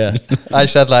on here? I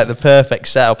just had like the perfect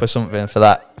setup or something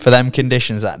for them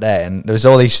conditions that day, and there was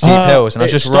all these steep hills, and I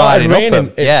was just riding up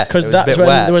them. Yeah, because that's when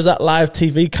there was that live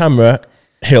TV camera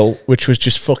hill, which was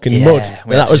just fucking mud.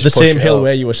 And that was the same hill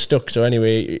where you were stuck. So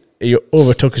anyway, you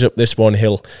overtook us up this one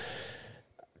hill,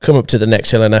 come up to the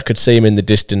next hill, and I could see him in the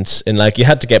distance, and like you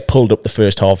had to get pulled up the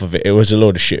first half of it. It was a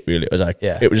load of shit, really. It was like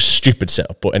it was a stupid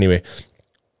setup, but anyway,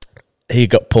 he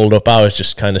got pulled up. I was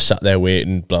just kind of sat there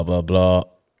waiting, blah blah blah,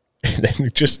 and then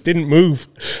we just didn't move,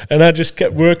 and I just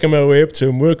kept working my way up to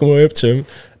him.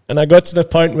 And I got to the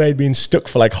point where he'd been stuck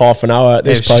for like half an hour at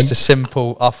this point. It was just a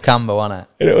simple off-camber, wasn't it?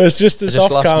 And it was just this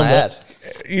off-camber. Lost my head.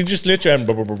 You just literally...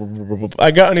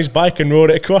 I got on his bike and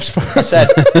rode it across for him. I said,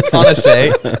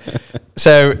 honestly,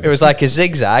 so it was like a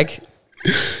zigzag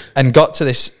and got to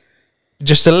this...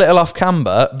 Just a little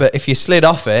off-camber, but if you slid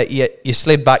off it, you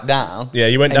slid back down. Yeah,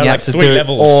 you went down like 3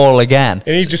 levels. All again.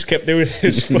 And he just kept doing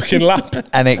his fucking lap.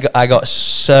 And I got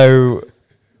so...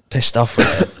 pissed off with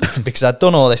it because I'd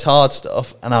done all this hard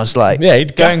stuff and I was like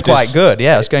going quite good.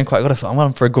 Yeah, I was going quite good. I thought I'm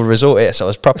on for a good result here, so I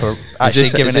was proper actually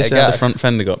giving it a go. The front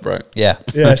fender got broke. Yeah.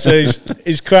 So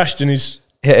he's crashed and he's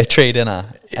hit a tree, didn't I?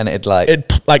 And it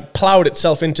ploughed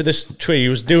itself into this tree. He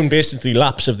was doing basically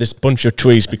laps of this bunch of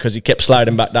trees because he kept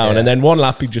sliding back down. And then one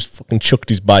lap he just fucking chucked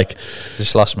his bike.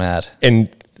 Just lost my head. And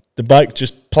the bike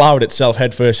just ploughed itself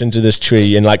headfirst into this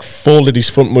tree and like folded his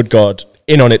front mudguard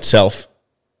in on itself.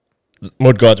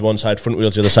 Mudguard's one side, front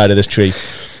wheels the other side of this tree.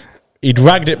 He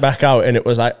dragged it back out and it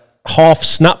was like half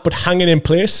snap but hanging in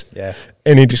place. Yeah.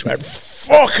 And he just went,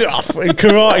 fuck off, and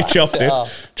karate chopped it.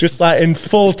 Just like in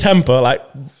full temper, like...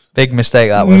 Big mistake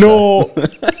that was.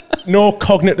 No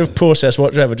cognitive process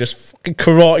whatsoever, just fucking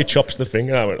karate chops the thing.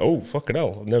 And I went, oh, fucking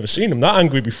hell, I've never seen him that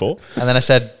angry before. And then I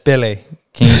said, Billy,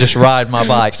 can you just ride my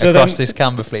bike across this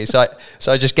camber, please? So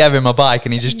I just gave him my bike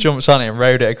and he just jumps on it and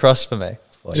rode it across for me.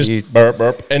 Just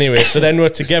burp. Anyway, so then we're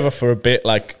together for a bit,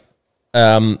 like,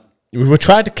 we were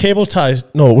trying to cable tie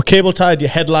your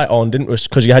headlight on, didn't we?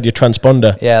 Because you had your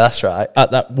transponder. Yeah, that's right.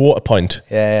 At that water point.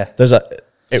 Yeah.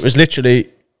 It was literally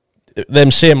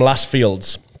them same last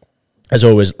fields. as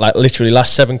always, like literally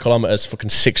last 7 kilometers, fucking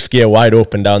 6th gear wide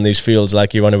open down these fields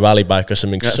like you're on a rally bike or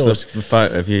something. That's So the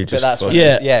photo of you just. that's what-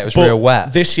 yeah, it was but real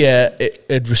wet. This year,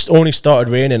 it just only started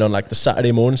raining on like the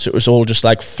Saturday morning, so it was all just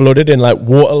like flooded and like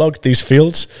waterlogged these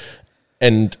fields.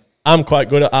 And I'm quite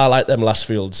good at, I like them last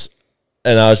fields.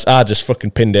 And I just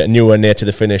fucking pinned it, nowhere near to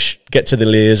the finish. Get to the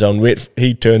liaison, wait,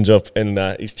 he turns up and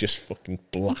he's just fucking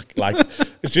black. Like,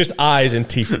 it's just eyes and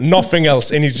teeth, nothing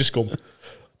else. And he's just going,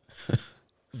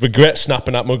 regret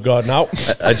snapping that mudguard now.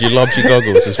 Had you lobbed your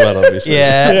goggles as well, obviously?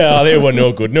 Yeah. Yeah, they were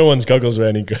no good. No one's goggles were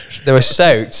any good. They were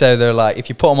soaked, so they're like, if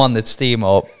you put them on, they'd steam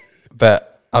up.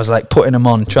 But I was like putting them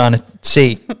on, trying to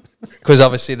see. Because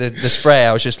obviously the spray,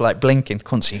 I was just like blinking,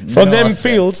 couldn't see. From them nothing.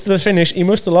 fields to the finish, he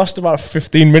must have lost about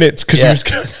 15 minutes because he was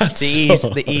going that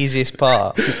the easiest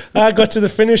part. I got to the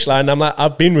finish line. I'm like,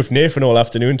 I've been with Nathan all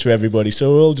afternoon to everybody,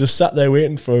 so we're all just sat there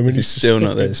waiting for him. And He's still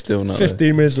not there. Still not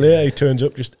 15 minutes later, he turns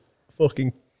up just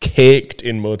fucking caked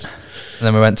in mud. And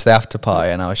then we went to the after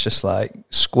party, and I was just like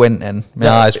squinting. My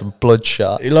eyes were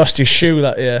bloodshot. He lost his shoe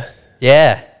that year.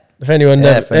 Yeah. If anyone,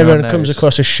 if anyone everyone comes knows.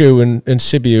 across a shoe in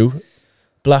Sibiu,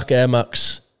 black Air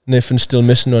Max, Nathan's still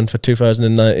missing one for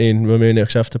 2019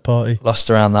 Romaniacs after party. Lost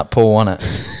around that pool, wasn't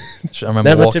it? I remember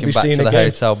Never to walking be back seen to the again.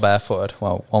 hotel barefooted.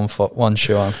 Well, 1 foot, 1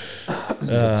 shoe on.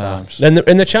 Good times. Then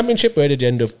in the championship, where did you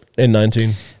end up in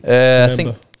 19?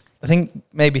 I think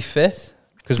maybe 5th,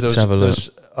 because there Let's have a look.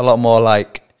 was a lot more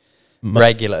like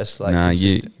regulars. Like Nah,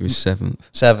 you consistent.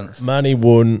 was 7th. 7th, Manny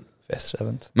won. 5th,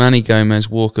 7th. Manny Gomez,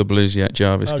 Walker, Bluesiak,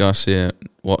 Jarvis, Garcia,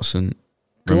 Watson,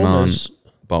 Roman, Gomez.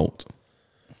 Bolt.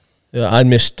 Yeah, I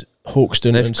missed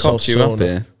Hawkston They've and cocked you up Salsona.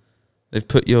 here. They've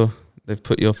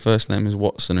put your first name as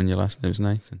Watson and your last name as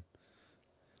Nathan.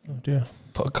 Oh dear.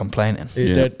 Put a complaint in. Are you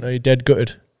Yeah. dead? Are you dead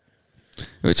gutted?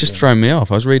 It just thrown me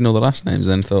off. I was reading all the last names,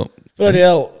 then thought, Bloody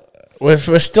hell. We're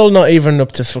still not even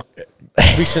up to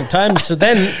recent times. So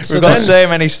then, We've got so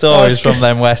many stories from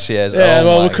them West years. yeah. Oh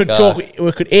Well, my we could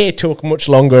God. talk much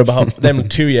longer about them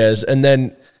 2 years, and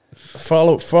then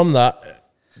follow from that,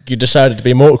 you decided to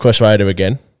be a motocross rider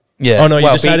again. Yeah. Oh no, you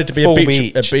Well, decided to be a full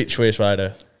beach race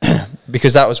rider.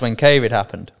 because that was when COVID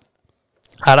happened.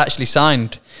 I'd actually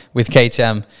signed with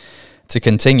KTM to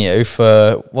continue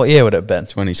for, what year would it have been?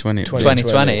 2020.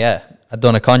 2020, yeah. I'd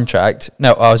done a contract.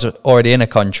 No, I was already in a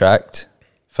contract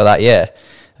for that year.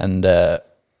 And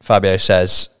Fabio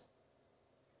says,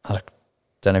 I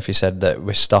don't know if he said that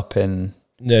we're stopping.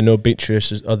 Yeah, no beach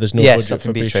races. Oh, there's no Yeah, budget stopping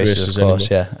for beach races, of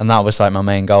course, anymore. yeah. And that was like my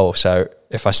main goal. So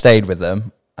if I stayed with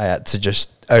them, I had to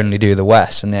just only do the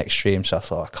West and the Extreme. So I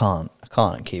thought, I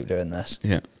can't keep doing this.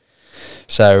 Yeah.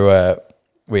 So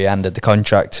we ended the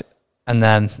contract, and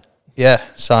then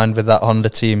signed with that Honda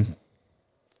team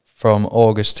from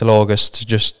August till August to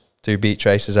just do beach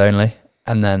races only,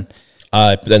 and then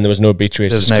But then there was no beach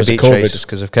races. there's no 'cause of beach COVID. races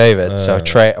because of COVID.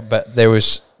 So but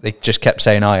they just kept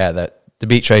saying, that the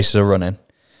beach races are running,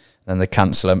 and they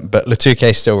cancel them, but Le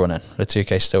Touquet's still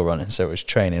running. So it was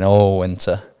training all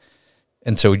winter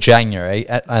until January,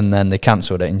 and then they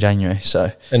cancelled it in January.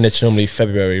 So And it's normally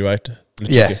February, right?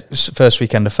 yeah, it's the first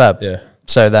weekend of Feb. Yeah.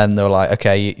 So then they were like,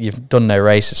 okay, you've done no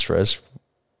races for us.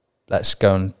 Let's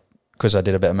go and, because I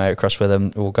did a bit of motocross with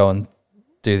them, we'll go and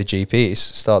do the GPs,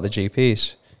 start the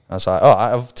GPs. I was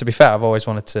like, to be fair, I always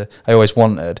wanted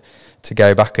to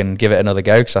go back and give it another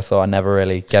go, because I thought I never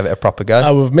really gave it a proper go.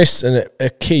 I would miss a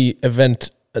key event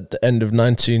at the end of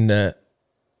 19 there.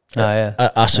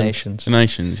 At Assen. Nations. The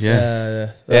Nations,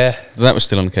 yeah. Yeah, So that was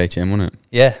still on KTM, wasn't it?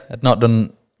 yeah. I'd not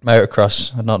done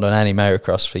motocross. I'd not done any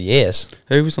motocross for years.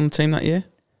 Who was on the team that year?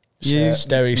 You?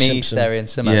 Sterry Me, Simpson. Sterry and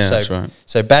Simon. Yeah, so, that's right.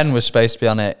 So Ben was supposed to be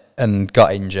on it and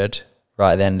got injured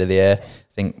right at the end of the year.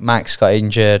 I think Max got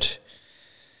injured.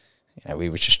 We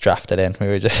were just drafted in. We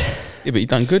were just Yeah, but you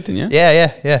done good, didn't you?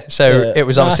 yeah. So Yeah. it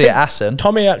was No, I obviously think at Assen.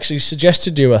 Tommy actually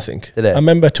suggested you, I think. Did it? I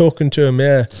remember talking to him,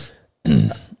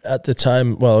 at the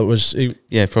time. Well, it was...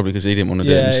 Yeah, probably because he didn't want to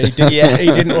do Yeah, it. he, did,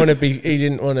 he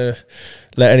didn't want to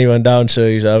let anyone down, so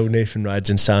he's Nathan rides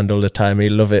in sand all the time,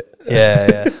 he'll love it.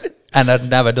 Yeah. And I'd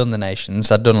never done the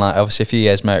Nations. I'd done obviously a few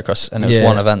years motocross, and it was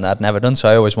one event that I'd never done, so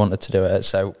I always wanted to do it.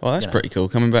 So Well, that's pretty cool.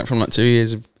 Coming back from 2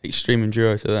 years of extreme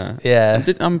enduro to that. Yeah.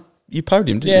 And you podiumed,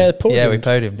 didn't Yeah, you? Yeah, we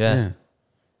podiumed. Yeah.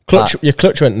 Your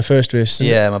clutch went in the first race,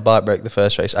 didn't it? Yeah, my bike broke the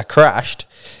first race. I crashed.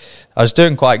 I was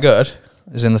doing quite good.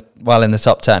 I was in the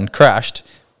top 10. Crashed,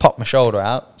 popped my shoulder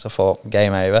out. So I thought,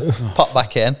 game over. Popped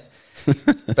back in.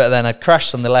 But then I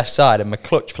crashed on the left side, and my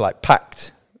clutch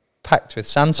packed with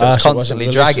sand, so it was so it wasn't constantly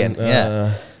releasing. dragging.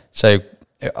 Yeah. So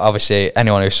obviously,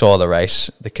 anyone who saw the race,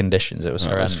 the conditions, it was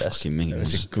horrendous. Fucking It was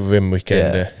meaningless. a grim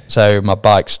weekend. Yeah. So my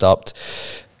bike stopped,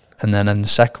 and then in the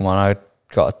second one, I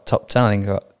got a top 10. I think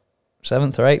I got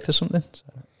 7th or 8th or something. So.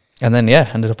 And then,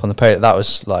 ended up on the podium. That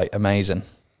was, like, amazing.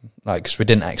 Like, because we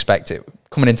didn't expect it.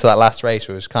 Coming into that last race,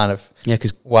 we was kind of... Yeah,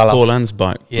 because Paul Ann's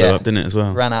bike blew up, didn't it, as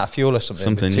well? Ran out of fuel or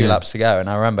something with 2 laps to go. And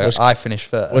I remember I finished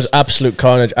first. It was absolute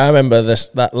carnage. I remember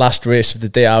that last race of the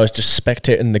day, I was just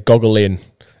spectating the goggle lane.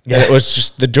 Yeah. And it was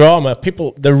just the drama.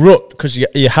 People, the rut, because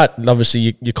you had,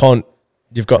 obviously, you can't,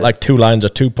 you've got like 2 lines or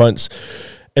 2 points.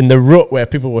 And the rut where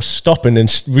people were stopping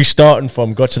and restarting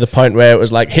from got to the point where it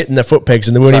was like hitting their foot pegs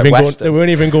and they weren't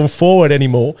even going forward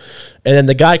anymore. And then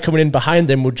the guy coming in behind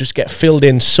them would just get filled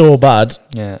in so bad.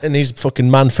 Yeah. And his fucking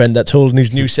man friend that's holding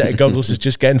his new set of goggles is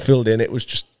just getting filled in. It was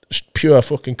just pure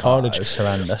fucking carnage. It was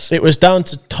horrendous. It was down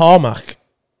to tarmac.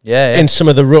 Yeah. In some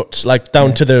of the ruts, like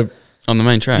down to the... On the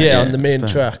main track? Yeah, on the main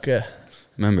track, yeah.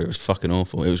 Remember, it was fucking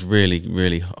awful. It was really,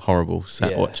 really horrible.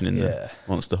 Watching in the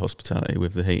Monster Hospitality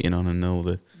with the heating on and all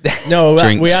the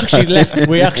drinks. we actually left.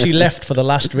 We actually left for the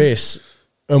last race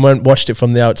and watched it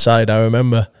from the outside. I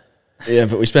remember. Yeah,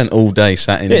 but we spent all day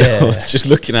sat in it, just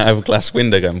looking out of a glass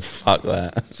window, going "Fuck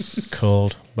that."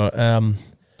 Cold, but I'd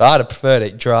have preferred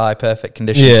it dry, perfect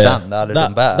condition sand. I'd have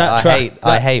done better.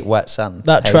 I hate wet sand.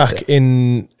 That track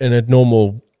in a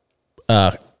normal.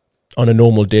 On a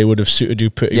normal day would have suited you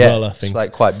pretty well, I think. It's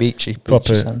like quite beachy.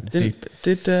 Proper sand.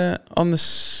 Did on the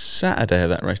Saturday of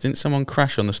that race, didn't someone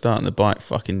crash on the start and the bike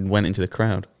fucking went into the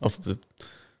crowd off the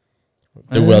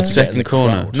world second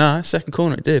corner? No, second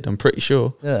corner it did. I'm pretty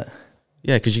sure. Yeah.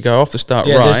 Yeah, because you go off the start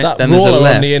right, then there's a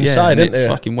left on the inside, and isn't it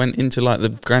fucking went into like the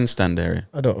grandstand area.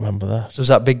 I don't remember that. There was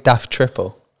that big daft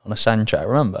triple on a sand track.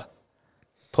 Remember?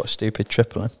 Put a stupid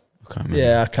triple in. I can't remember.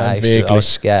 Yeah, I can't. I was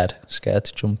scared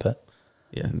to jump it.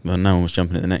 Yeah, well, no one was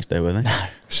jumping it the next day, were they? No.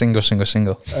 Single.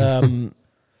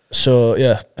 So,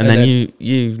 yeah. And then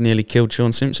you nearly killed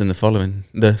Sean Simpson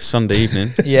the Sunday evening.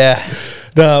 Yeah.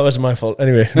 No, that wasn't my fault.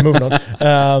 Anyway, moving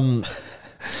on.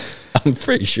 I'm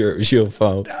pretty sure it was your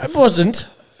fault. It wasn't.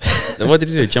 What did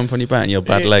you do? Jump on your back and your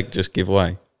bad leg just give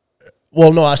way?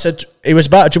 Well, no, I said, he was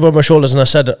about to jump on my shoulders and I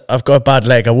said, I've got a bad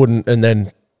leg, I wouldn't. And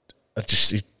then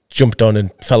he jumped on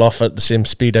and fell off at the same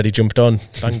speed that he jumped on,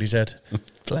 banged his head.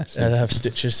 Bless him. I'd have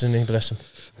stitches and he bless him.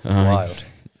 Wild.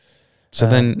 So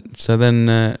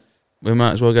then we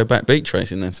might as well go back beach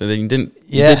racing then. So then you did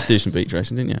do some beach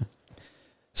racing, didn't you?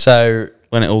 So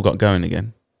when it all got going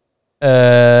again.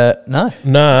 No.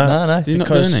 Did you not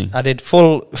do any? I did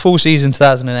full season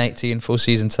 2018, full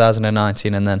season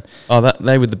 2019, and then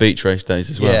they were the beach race days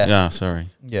as well. Yeah, sorry.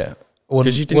 Yeah,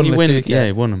 because you win. Yeah,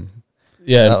 you won them.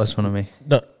 Yeah, that was one of me.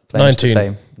 No,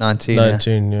 19.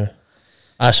 19, yeah.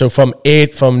 So from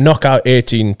knockout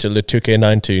 18 to the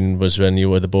 2K19 was when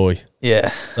you were the boy.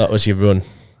 Yeah, that was your run.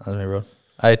 That was my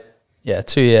run.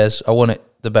 2 years. I won it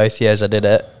the both years I did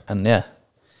it, and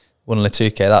won the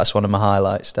 2K. That's one of my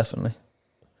highlights, definitely.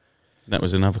 That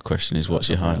was another question: is what's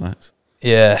your highlights?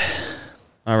 Yeah,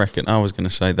 I reckon I was going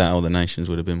to say that, or the Nations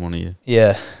would have been one of you.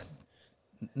 Yeah,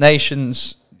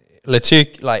 Nations,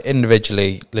 like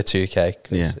individually, the 2K.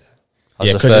 Yeah. I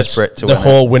was the first Brit to win the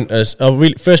whole Winters. Oh,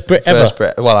 really? First Brit ever? First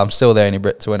Brit. Well, I'm still the only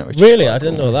Brit to win it. Really? I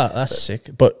didn't know that. That's sick.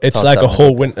 But it's like a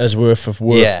whole winter's worth of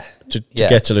work to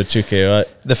get to the 2K, right?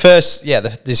 The first,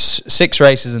 there's 6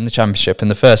 races in the championship,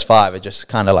 and the first 5 are just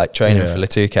kind of like training for the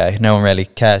 2K. No one really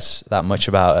cares that much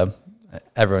about them.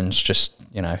 Everyone's just,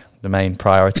 the main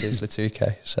priority is the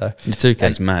 2K. So the 2K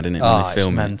is mad, isn't it? It's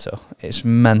mental. It's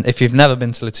mental. If you've never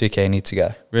been to the 2K, you need to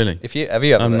go. Really? Have you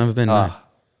ever? I've never been. No.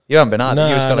 You haven't been out.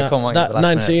 You was going to come. That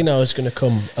 19, I was going to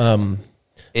come.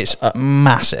 It's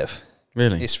massive.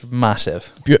 Really, it's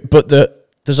massive. But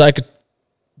there's like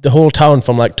the whole town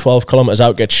from like 12 kilometers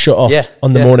out gets shut off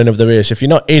on the morning of the race. If you're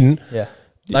not in,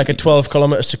 like a 12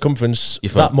 kilometer circumference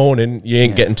that morning, you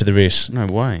ain't getting to the race. No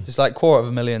way. There's like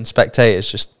 250,000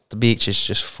 spectators. Just the beach is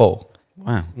just full.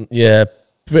 Wow. Yeah,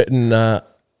 Britain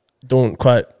don't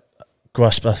quite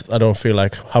grasp. I don't feel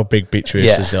like how big beach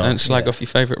races are. Don't slag off your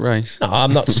favourite race. No,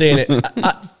 I'm not saying it.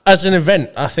 As an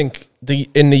event, I think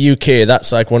in the UK,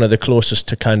 that's like one of the closest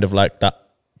to kind of like that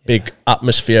big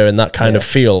atmosphere and that kind of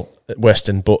feel at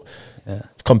Western. But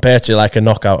compared to like a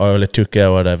knockout or a 2K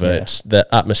or whatever, it's the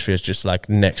atmosphere is just like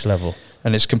next level.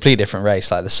 And it's a completely different race,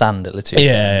 like the sand at Latuke.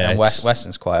 Yeah, and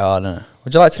Western's quite hard, isn't it?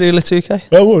 Would you like to do Latuke?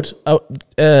 I would.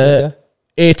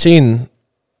 18.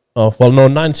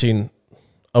 19.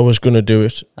 I was going to do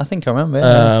it. I think I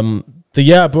remember. The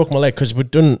year I broke my leg, because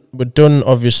we'd done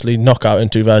obviously knockout in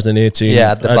 2018.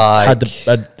 Yeah, the bike.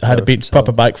 I had a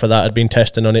proper bike for that. I'd been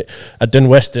testing on it. I'd done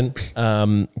Western.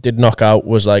 Did knockout.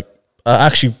 Was like, I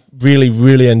actually really,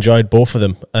 really enjoyed both of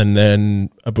them. And then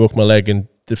I broke my leg in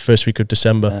the first week of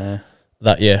December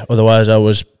that year. Otherwise, I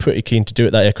was pretty keen to do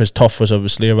it that year because Toff was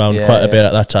obviously around quite a bit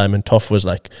at that time. And Toff was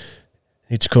like,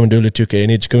 Need to come and do the 2K.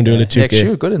 Need to come and do the 2K. Yeah, 'cause you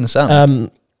were good in the sand.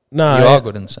 No, you are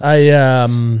good in the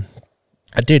sand.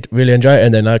 I did really enjoy it,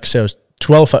 and then like I say, I was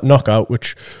 12th at knockout,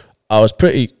 which I was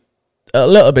a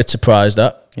little bit surprised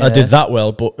at. I did that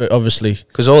well, but obviously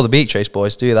because all the beach race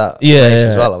boys do that race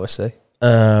as well, obviously.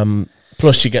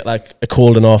 Plus, you get like a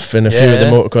Colden off and a few of the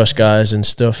motocross guys and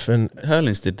stuff. And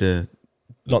Hurlins did the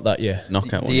not that year,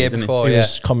 knockout the year didn't before. he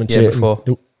was commentating. Year before.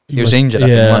 He was injured. I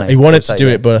think, wasn't he wanted to do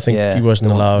it, but I think he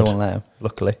wasn't allowed. They won't let him,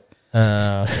 luckily.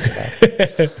 But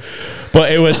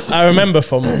it was. I remember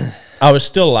I was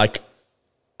still like.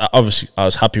 Obviously, I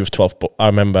was happy with 12th, but I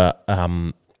remember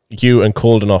you and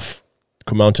Koldenoff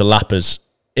come out to lappers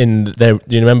in there.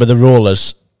 Do you remember the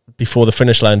rollers before the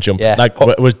finish line jump? Yeah, like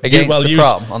against the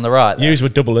prom on the right. Yous were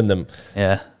doubling them.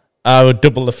 Yeah, I would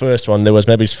double the first one. There was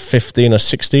maybe 15 or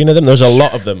 16 of them. There was a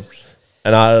lot of them,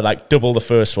 and I would like double the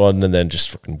first one and then just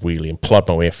fucking wheelie and plod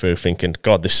my way through, thinking,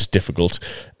 God, this is difficult.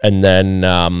 And then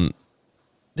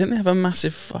didn't they have a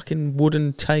massive fucking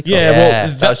wooden take? Yeah, well,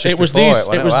 that was just it was before these.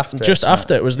 It was after just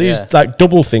after. It was these Yeah. like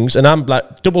double things, and I'm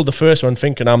like doubled the first one,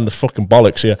 thinking I'm the fucking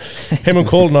bollocks here. Him and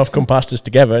Koldenoff come past us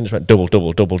together and just went double.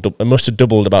 I must have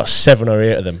doubled about 7 or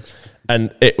 8 of them,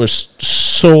 and it was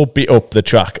so beat up the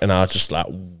track, and I was just like,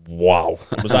 wow.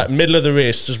 It was like middle of the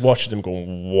race, just watching them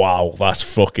going, wow, that's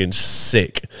fucking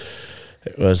sick.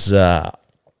 It was.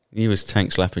 You was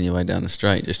tank slapping your way down the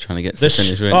straight, just trying to get to the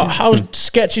finish. How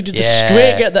sketchy did the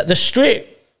straight get that? The straight,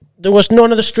 there was none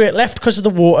of the straight left because of the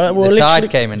water. The tide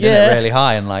came in, didn't it, really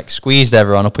high and like squeezed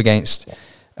everyone up against.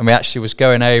 And we actually was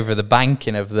going over the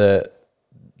banking of the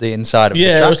inside of the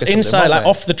track. Yeah, it was inside, like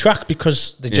off the track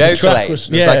because the joke lane. It was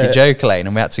like a joke lane,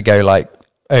 and we had to go like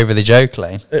over the joke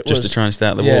lane just to try and stay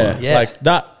out of the water. Yeah, like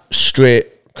that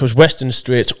straight, because Western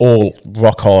Straight's all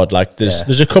rock hard. Like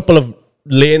there's a couple of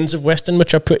lanes of Western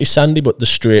which are pretty sandy, but the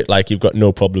straight, like, you've got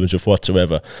no problems with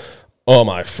whatsoever. Oh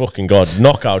my fucking God,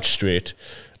 knockout straight,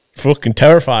 fucking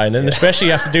terrifying. And especially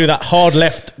you have to do that hard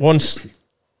left once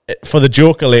for the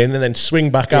joker lane and then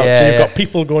swing back out, so you've got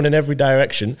people going in every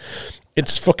direction.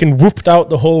 It's fucking whooped out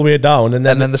the whole way down, and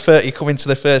then you come into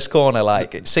the first corner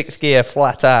like it's 6th gear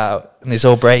flat out, and there's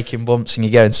all braking bumps, and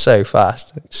you're going so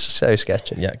fast. It's so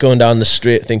sketchy. Yeah, going down the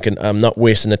straight, thinking I'm not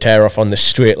wasting a tear off on this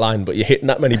straight line, but you're hitting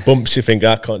that many bumps, you think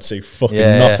I can't see fucking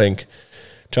nothing.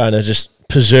 Trying to just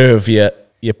preserve your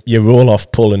roll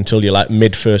off pull until you're like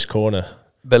mid first corner.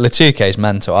 But Latuke is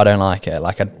mental. I don't like it.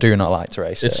 Like, I do not like to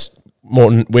race it's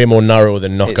way more narrow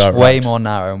than knockout. It's way more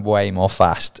narrow and way more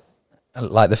fast.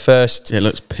 Like the first, it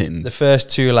looks pinned. The first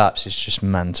 2 laps is just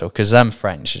mental because them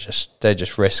French they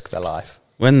just risk their life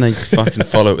when they fucking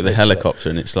follow it with a helicopter,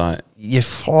 and it's like you're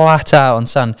flat out on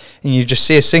sand, and you just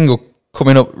see a single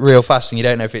coming up real fast, and you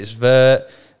don't know if it's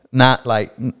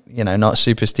not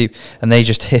super steep, and they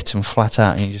just hit them flat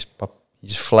out, and you just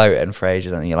float it for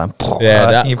ages, and you're like,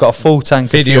 you've got a full tank.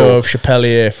 Video of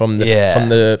Chapelier from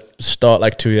the start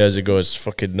like 2 years ago is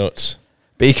fucking nuts.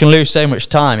 But you can lose so much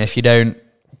time if you don't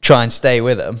try and stay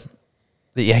with them,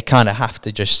 that you kind of have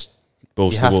to just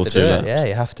balls to the wall 2 laps. Yeah,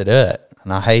 you have to do it,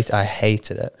 and I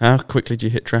hated it. How quickly do you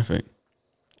hit traffic?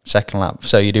 Second lap,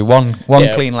 so you do one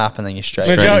clean lap and then you're straight.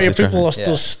 Majority of people are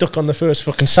still stuck on the first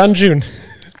fucking sand dune,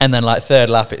 and then like 3rd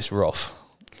lap it's rough.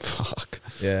 Fuck.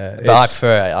 Yeah, but I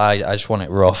prefer it. I just want it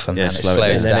rough, and then it slows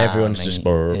down. And then everyone's just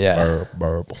burp.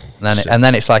 And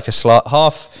then it's like a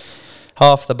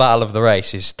half the battle of the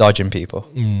race is dodging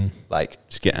people. Like,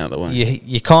 just get out of the way.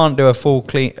 You can't do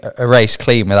a race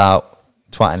clean without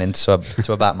twatting into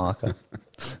a back marker.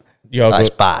 That's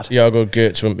bad. Jago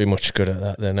Goetz wouldn't be much good at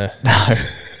that then. No.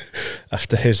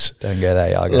 After his don't go there,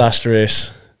 Jago. last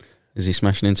race. Is he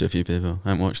smashing into a few people? I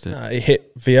haven't watched it. He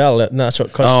hit Vial, and that's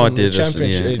what cost him the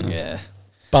championship. Yeah.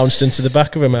 Bounced into the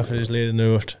back of him after his leading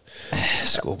note.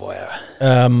 Schoolboy error.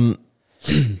 All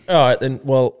right then.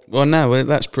 Well, no,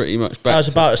 that's pretty much back. I was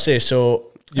about to say.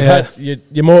 So you've had the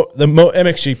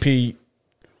MXGP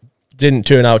didn't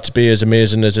turn out to be as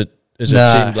amazing as it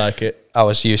seemed like it. I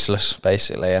was useless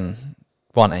basically, and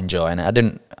wasn't enjoying it. I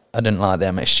didn't like the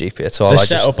MXGP at all. The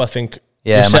setup, I think.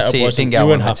 Yeah, my team didn't get on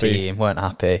with my team. Weren't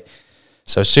happy.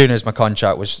 So as soon as my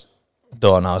contract was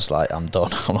done, I was like, I'm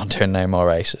done. I'm not doing no more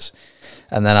races.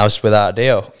 And then I was without a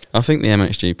deal. I think the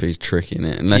MXGP is tricky in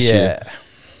it, unless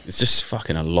it's just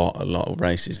fucking a lot of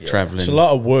races travelling. It's a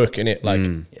lot of work in it, like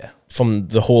from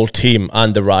the whole team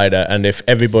and the rider. And if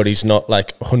everybody's not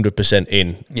like 100%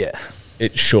 in,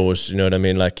 it shows. You know what I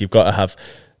mean? Like, you've got to have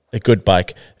a good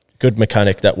bike, good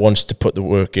mechanic that wants to put the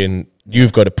work in.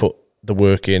 You've got to put the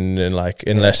work in, and like,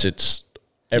 unless it's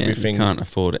everything, you can't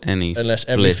afford any unless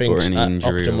blip everything's or any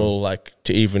injury optimal, like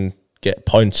to even get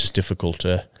points is difficult.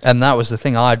 And that was the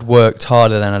thing. I'd worked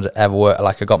harder than I'd ever worked.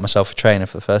 Like I got myself a trainer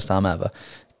for the first time ever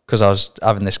because I was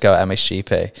having this go at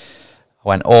MXGP. I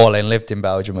went all in, lived in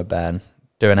Belgium with Ben,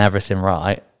 doing everything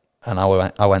right, and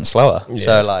I went slower. Yeah.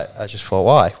 So like I just thought,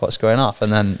 why? What's going off?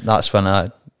 And then that's when I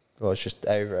was just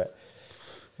over it.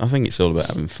 I think it's all about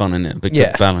having fun, isn't it? A big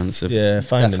balance of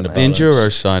finding the the balance.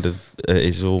 enduro side of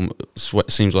is all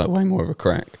seems like way more of a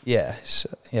crack. Yeah,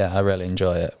 I really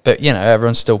enjoy it. But you know,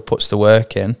 everyone still puts the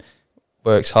work in,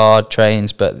 works hard,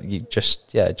 trains, but you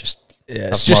just it's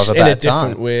just in a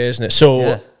different way, isn't it?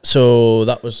 So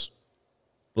that was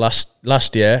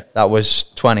last year. That was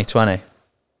 2020.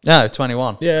 No,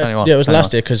 21. Yeah, 21, yeah, it was 21.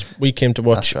 last year because we came to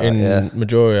watch That's right, in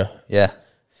Majoria. Yeah.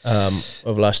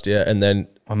 Of last year, and then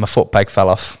When my foot peg fell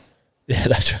off. yeah,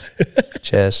 that's right.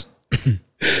 Cheers.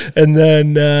 And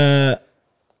then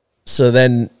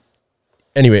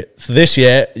anyway, for this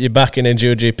year you're back in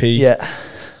Enduro GP. Yeah.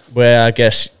 Where I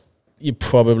guess you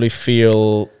probably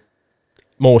feel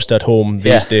most at home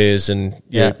these days, and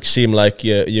you seem like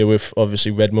you're with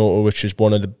obviously Red Motor, which is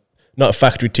one of the, not a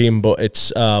factory team, but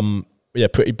it's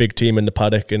pretty big team in the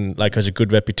paddock, and like has a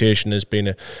good reputation as being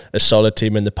a solid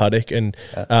team in the paddock. And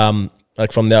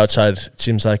like from the outside, it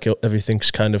seems like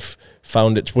everything's kind of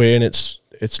found its way, and it's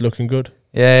looking good.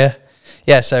 Yeah.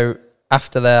 So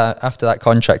after that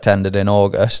contract ended in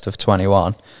August of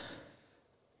 21,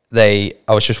 I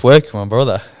was just working with my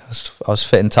brother. I was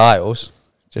fitting tiles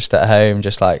just at home,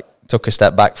 just like took a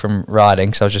step back from riding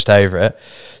because I was just over it.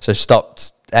 So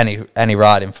stopped any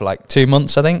riding for like 2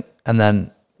 months, I think, and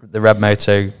then the Red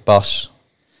Moto boss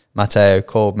Matteo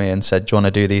called me and said, "Do you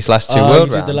want to do these last two world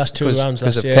rounds?" Did the last two rounds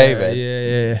because of year. COVID.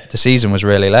 Yeah. The season was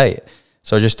really late,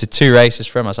 so I just did 2 races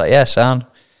for him. I was like, "Yeah, sound."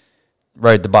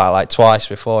 Rode the bike like twice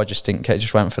before, just didn't care,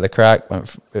 just went for the crack.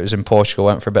 It was in Portugal,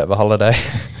 went for a bit of a holiday,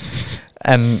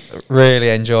 and really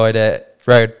enjoyed it.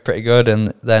 Rode pretty good,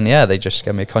 and then they just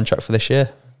gave me a contract for this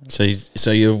year.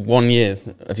 So you're 1 year.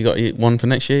 Have you got one for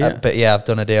next year yet? But I've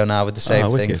done a deal now with the same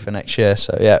thing wicked. for next year.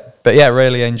 So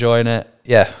really enjoying it.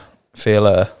 Feel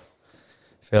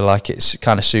like it's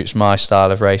kind of suits my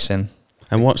style of racing.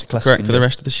 And what's correct for the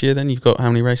rest of this year then? You've got how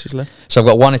many races left? So I've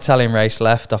got one Italian race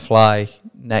left. I fly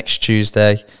next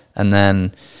Tuesday, and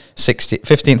then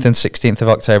 15th and 16th of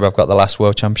October I've got the last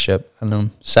World Championship, and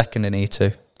I'm second in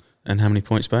E2. And how many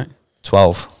points back?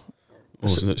 12.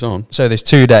 So it's on. So there's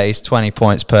 2 days, 20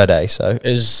 points per day. So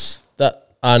is that,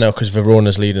 I know, because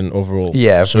Verona's leading overall.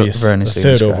 Yeah, so Verona's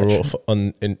leading third scratch.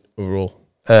 overall.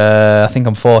 I think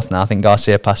I'm 4th now. I think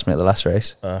Garcia passed me at the last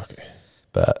race. Okay.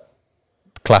 But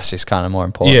class is kind of more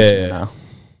important to me now.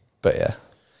 But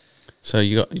So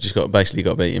you just got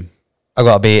to beat him. I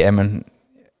got to beat him, and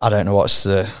I don't know what's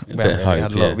the. A bit of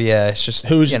hope, it's just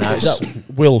Who's is that?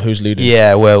 Will who's leading?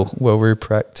 Yeah, Will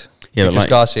Ruprecht. Yeah, because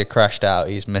Garcia crashed out.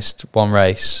 He's missed one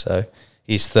race, so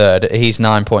he's third. He's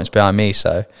 9 points behind me.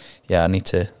 So I need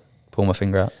to pull my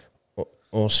finger out.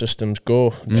 All systems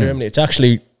go. Germany. It's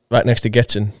actually right next to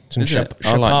Getzen. It's in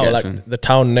I like Getzen. Like the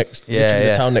town next.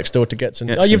 The town next door to Getzen.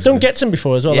 Getzen's Oh, you've done good. Getzen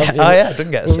before as well. Yeah. Haven't you? I've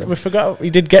done Getzen. We forgot we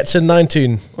did Getzen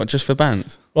 19. What, just for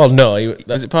bands? Well, no,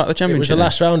 Was it part of the championship? It was the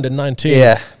last round in 19.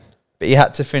 Yeah, but you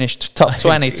had to finish top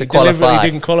 20 to He qualify.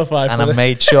 deliberately didn't qualify, and I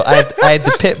made sure I had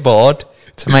the pit board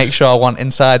to make sure I went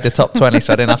inside the top 20,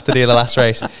 so I didn't have to do the last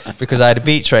race, because I had a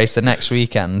beach race the next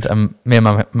weekend, and me and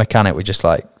my mechanic were just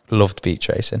like loved beach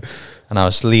racing, and I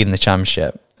was leading the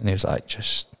championship, and he was like,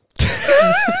 just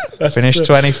finish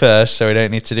 21st, so we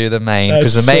don't need to do the main,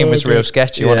 because the main was real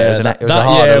sketchy. Wasn't it? It was a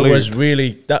harder loop. Was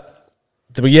really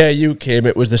the year you came,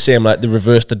 it was the same, like they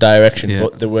reversed the direction,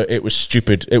 but it was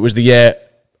stupid. It was the year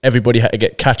everybody had to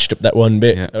get catched up that one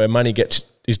bit. Manny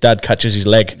his dad catches his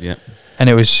leg. Yeah. And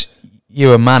it was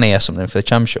you and Manny or something for the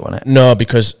championship, wasn't it? No,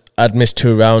 because I'd missed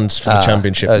 2 rounds for the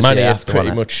championship. Manny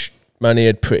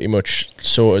had pretty much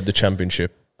sorted the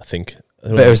championship, I think.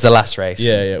 But it was the last race.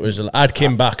 Yeah, it was. I'd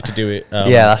came back to do it.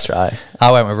 That's right.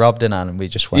 I went with Rob Denan, and we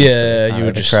just went. Yeah, you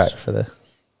were just track for the.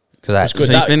 Because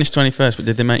So you finished 21st, but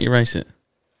did they make you race it?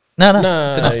 No,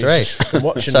 didn't have to race.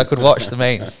 So I could watch the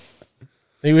main.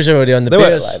 He was already on the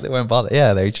beers. They weren't bothered.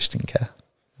 Yeah, they just didn't care.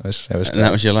 It was And great.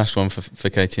 that was your last one for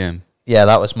KTM? Yeah,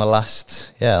 that was my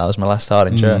last. Yeah, that was my last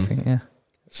hard enduro. I think. Yeah.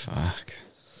 Fuck.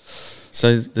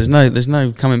 So there's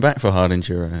no coming back for hard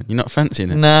enduro. You're not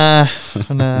fancying it? Nah.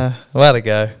 Where to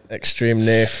go? Extreme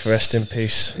Nath, rest in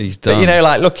peace. He's done. But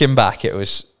like looking back, it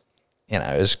was, it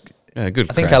was.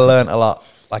 Good. I think I learnt a lot.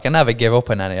 Like I never give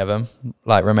up on any of them,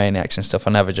 like Romaniacs and stuff.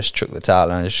 I never just chucked the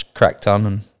title and I just cracked on,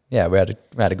 and we had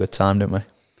a good time, didn't we?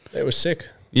 It was sick.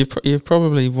 You're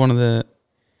probably one of the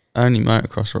only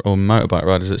motocross or motorbike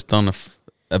riders that's done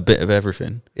a bit of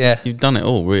everything. Yeah. You've done it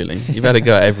all, really. You've had a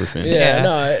go at everything.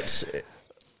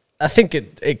 I think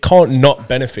it can't not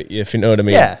benefit you, if you know what I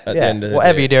mean. Yeah, at the end of the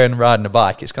whatever day. you're doing riding a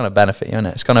bike, it's going to benefit you, isn't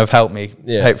it? It's going to have helped me,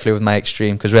 hopefully, with my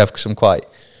extreme, because we have some quite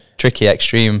tricky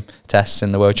extreme tests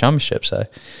in the World Championship, so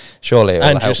surely it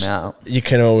will help me out. You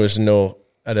can always know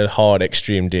at a hard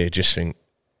extreme day, just think,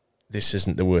 this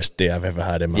isn't the worst day I've ever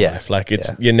had in my life. Like,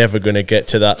 you're never going to get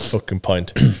to that fucking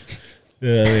point. You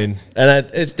know what I mean?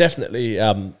 And it's definitely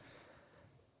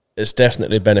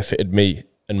benefited me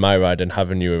and my riding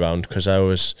having you around, because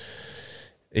I'd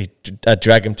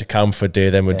drag him to camp for a day,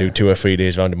 then we'd do 2 or 3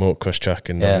 days around the motocross track,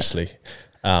 and obviously...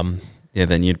 then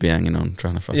you'd be hanging on,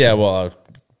 trying to fuck I was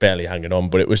barely hanging on,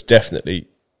 but it was definitely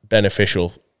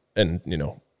beneficial, and, you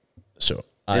know, so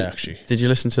Did you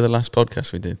listen to the last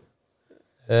podcast we did?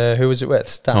 Who was it with?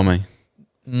 Stan? Tommy.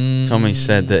 Tommy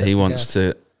said that he wants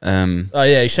to...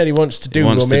 he said he wants to do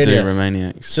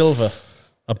Romania. Silver.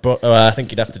 I think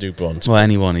he'd have to do bronze. Well,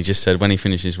 anyone. He just said when he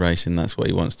finishes racing, that's what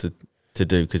he wants to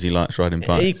do, because he likes riding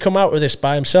bikes. He'd come out with this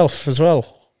by himself as well.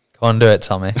 Go on, do it,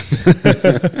 Tommy. And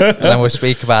then we'll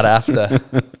speak about it after.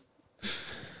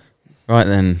 Right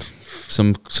then,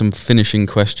 some finishing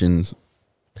questions.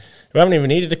 We haven't even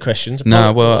needed the questions.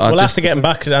 No, well, we'll have to get him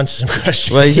back to answer some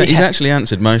questions. Well, he's actually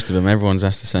answered most of them. Everyone's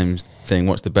asked the same thing.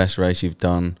 What's the best race you've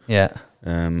done? Yeah.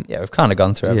 We've kind of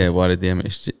gone through it. Yeah, why did the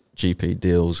MXGP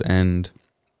deals end?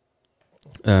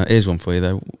 Here's one for you,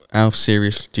 though. How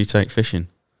serious do you take fishing?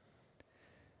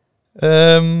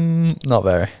 Not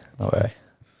very.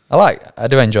 I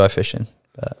do enjoy fishing,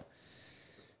 but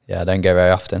I don't go very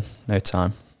often. No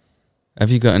time. Have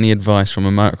you got any advice from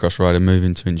a motocross rider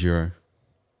moving to enduro?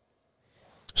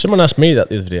 Someone asked me that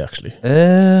the other day, actually.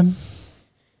 But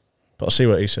I'll see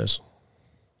what he says.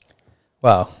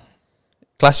 Well,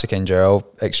 classic enduro,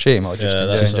 extreme, or just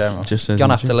enduro in general. You're going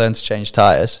to have to learn to change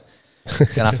tyres. You're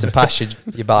going to have to pass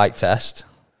your bike test.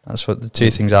 That's what the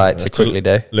 2 things I like to quickly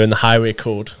do. Learn the highway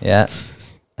code. Yeah.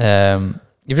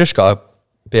 You've just got to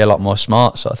be a lot more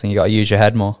smart, so I think you've got to use your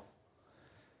head more.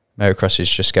 Motocrosses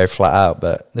just go flat out,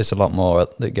 but there's a lot more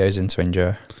that goes into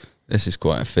enduro. This is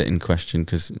quite a fitting question,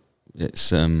 because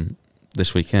it's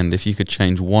this weekend. If you could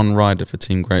change one rider for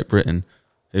Team Great Britain,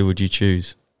 who would you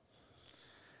choose?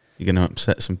 You're going to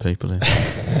upset some people here.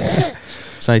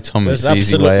 Say Tommy. There's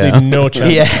absolutely no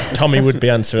chance Tommy would be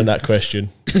answering that question.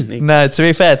 No, to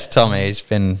be fair to Tommy, he's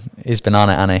been on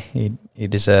it, hasn't he? He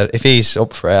deserves. If he's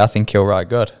up for it, I think he'll ride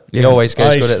good. He always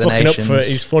goes good at the nations. Up for it.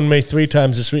 He's phoned me 3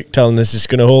 times this week, telling us he's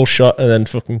going to hold shot and then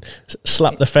fucking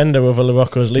slap the fender over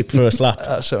LaRocco's leap for a slap.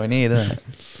 That's what we need, isn't it?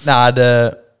 No,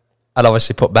 I'd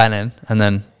obviously put Ben in, and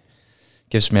then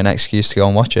gives me an excuse to go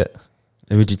and watch it.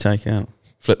 Who would you take out?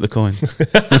 Flip the coin.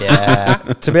 Yeah.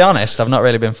 To be honest, I've not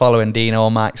really been following Dino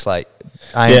or Max. Like,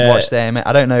 I ain't watched them.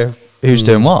 I don't know who's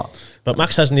doing what. But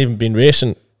Max hasn't even been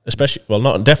racing, especially,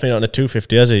 definitely not on a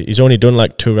 250, has he? He's only done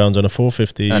like 2 rounds on a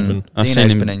 450 and even.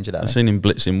 Dino's been injured. I've seen him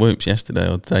blitzing whoops yesterday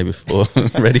or the day before,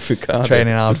 ready for Cardiff.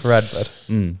 Training hard for Redbird.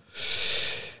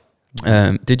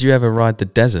 Did you ever ride the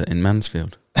desert in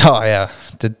Mansfield? Oh yeah,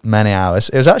 did many hours.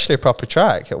 It was actually a proper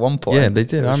track at one point. Yeah, they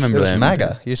did. I remember it was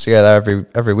mega. Used to go there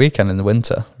every weekend in the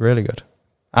winter. Really good.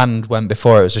 And when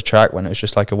before it was a track, when it was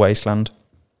just like a wasteland.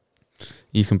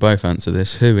 You can both answer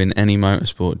this. Who in any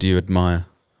motorsport do you admire?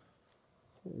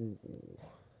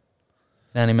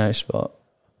 Any motorsport?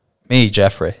 Me,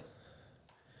 Jeffrey.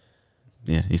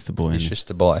 Yeah, he's the boy. He's just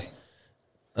the boy.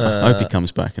 I hope he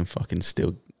comes back and fucking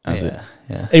still has it.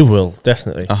 Yeah, he will,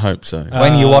 definitely. I hope so.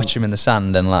 When you watch him in the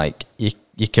sand and like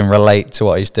you can relate to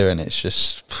what he's doing, it's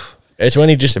just it's when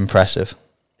he just impressive.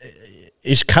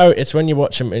 It's when you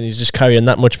watch him and he's just carrying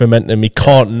that much momentum. He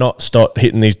can't not start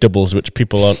hitting these doubles, which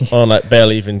people aren't like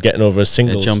barely even getting over as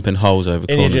singles. They're jumping holes over corners.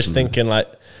 And you're just thinking like,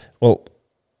 well,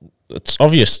 it's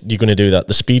obvious you're going to do that.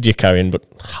 The speed you're carrying, but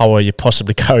how are you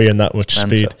possibly carrying that much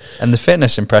speed? And the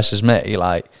fitness impresses me.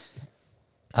 Like,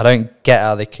 I don't get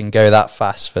how they can go that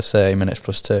fast for 30 minutes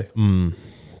plus 2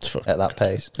 at that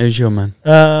pace. Who's your man?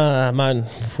 Man,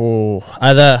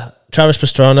 either Travis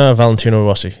Pastrana or Valentino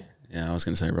Rossi. Yeah, I was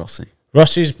going to say Rossi.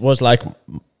 Rossi's was like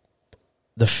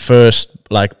the first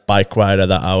like bike rider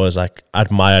that I was like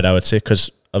admired, I would say, because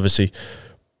obviously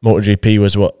MotoGP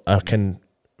was what I can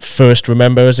first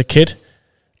remember as a kid,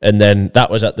 and then that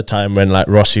was at the time when like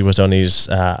Rossi was on his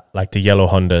like the yellow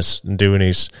Hondas and doing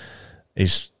his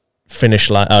finish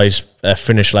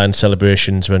line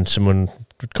celebrations when someone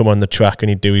would come on the track and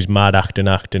he'd do his mad acting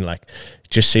like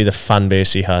just see the fan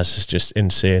base he has is just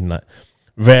insane. Like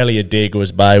rarely a day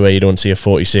goes by where you don't see a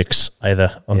 46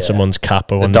 either on someone's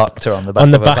cap or the on doctor on the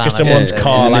back of someone's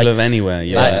car, in the like middle of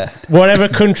anywhere. whatever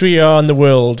country you are in the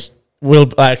world, we'll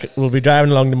be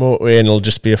driving along the motorway and it'll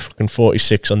just be a fucking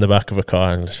 46 on the back of a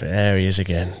car, and there he is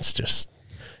again. It's just,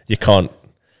 you can't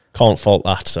fault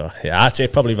that. So yeah, I'd say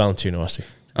probably Valentino Rossi.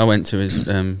 I went to his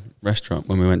restaurant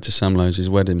when we went to Sam Lowe's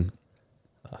wedding.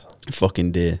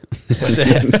 Fucking dear. Was it?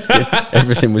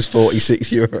 Everything was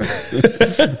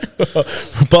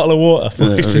 €46. A bottle of water,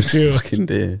 €46. Fucking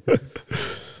dear.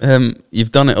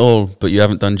 You've done it all, but you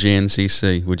haven't done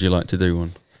GNCC. Would you like to do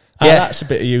one? Yeah, that's a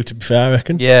bit of you, to be fair, I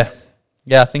reckon. Yeah.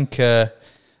 I think I'd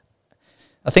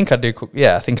do.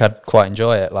 Yeah, I think I'd quite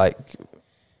enjoy it. Like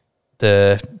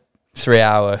the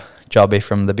 3-hour jobby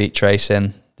from the beach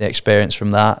racing, the experience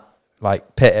from that,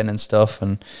 like pitting and stuff,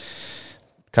 and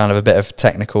kind of a bit of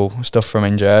technical stuff from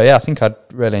enduro. Yeah, I think I'd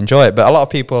really enjoy it. But a lot of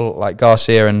people like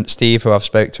Garcia and Steve, who I've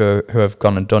spoke to, who have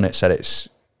gone and done it, said it's,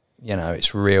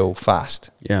 it's real fast.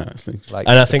 Yeah, I think. Like,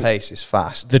 and I the think pace is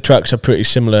fast. The tracks are pretty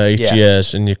similar each year,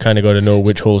 and you kind of got to know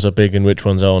which holes are big and which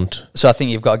ones aren't. So I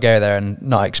think you've got to go there and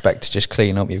not expect to just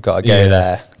clean up. You've got to go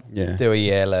there, do a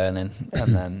year learning,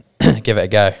 and then give it a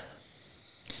go.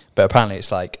 But apparently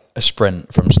it's like a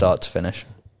sprint from start to finish.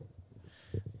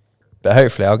 But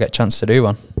hopefully I'll get a chance to do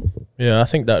one. Yeah, I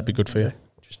think that would be good for you.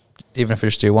 Even if I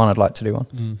just do one, I'd like to do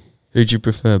one. Who'd you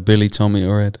prefer, Billy, Tommy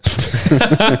or Ed?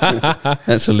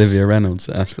 That's Olivia Reynolds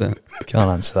that asked that. Can't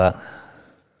answer that.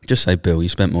 Just say Bill, you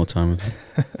spent more time with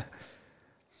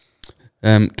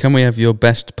him. Can we have your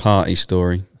best party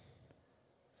story?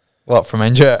 What, from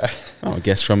Enduro? Oh, I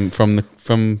guess from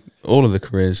all of the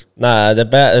careers. Nah,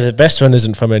 the best one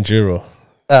isn't from Enduro.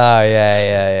 Oh,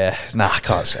 yeah. Nah, I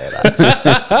can't say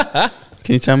that.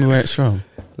 Can you tell me where it's from?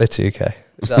 Lituke.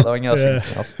 Is that the one you're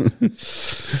thinking of?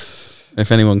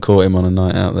 If anyone caught him on a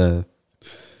night out there.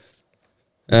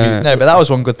 No, but that was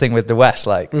one good thing with the West.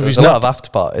 Like, there was a lot of after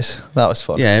parties. That was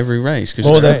fun. Yeah, every race, because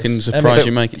it's fucking surprised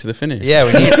you make it to the finish. Yeah,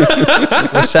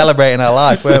 we're celebrating our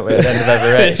life, weren't we, at the end of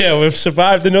every race? Yeah, we've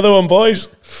survived another one, boys.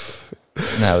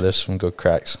 No, there's some good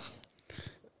cracks.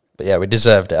 But yeah, we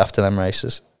deserved it after them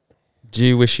races. Do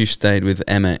you wish you stayed with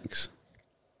MX?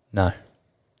 No,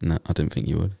 I didn't think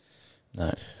you would.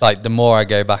 No. Like, the more I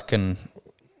go back and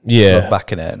look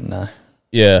back at it, no.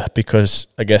 Yeah, because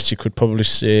I guess you could probably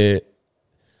say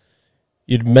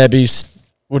you'd maybe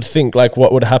would think like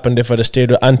what would have happened if I'd have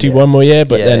stayed with Antti one more year,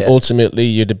 but then ultimately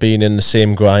you'd have been in the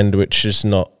same grind, which is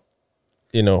not,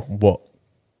 what.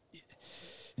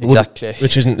 Exactly.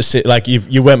 Which isn't the same. Like,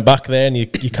 you went back there and you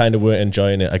kind of weren't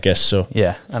enjoying it, I guess, so.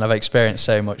 Yeah, and I've experienced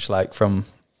so much, like, from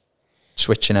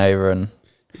switching over and...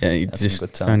 Yeah, you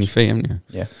just found your feet, haven't you?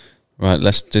 Yeah. Right,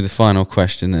 let's do the final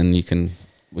question, then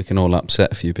we can all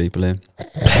upset a few people here.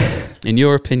 In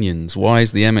your opinions, why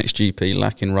is the MXGP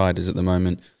lacking riders at the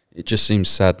moment? It just seems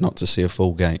sad not to see a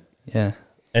full gate. Yeah.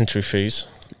 Entry fees.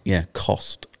 Yeah,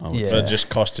 cost, I would say. Just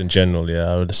cost in general,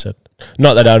 I would have said.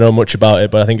 Not that I know much about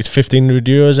it, but I think it's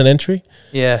 €1,500 an entry.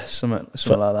 Yeah, something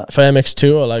like that. For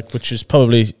MX2, or like, which is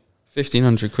probably...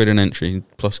 £1,500 an entry,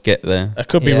 plus get there. I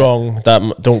could be wrong,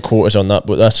 don't quote us on that,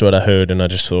 but that's what I heard, and I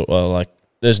just thought, well, like,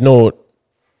 there's no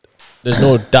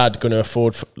dad going to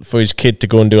afford for his kid to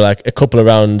go and do like a couple of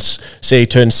rounds. Say he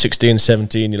turns 16,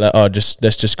 17, you're like,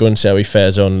 let's just go and see how he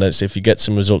fares on. Let's see if you get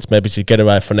some results, maybe to get a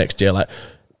ride for next year. Like,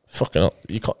 fucking hell,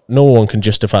 no one can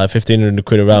justify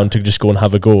 £1,500 a round to just go and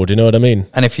have a go. Do you know what I mean?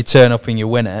 And if you turn up and you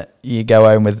win it, you go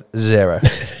home with zero.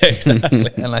 Exactly.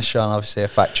 Unless you're on obviously a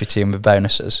factory team with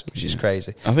bonuses, which is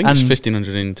crazy. I think it's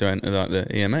 1,500 in to enter like the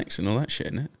EMX and all that shit,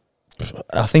 isn't it?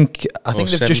 I think they've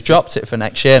 70. just dropped it for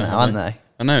next year now, haven't they?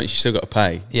 I know, you still got to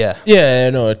pay. Yeah. Yeah,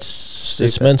 no,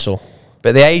 it's mental.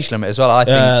 But the age limit as well, I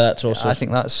think. That's also. I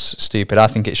think that's stupid. I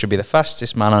think it should be the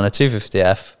fastest man on a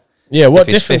 250F. Yeah, what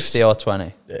if difference? 50 or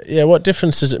 20. Yeah, what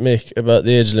difference does it make about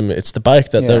the age limit? It's the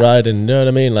bike that they're riding. You know what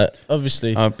I mean? Like,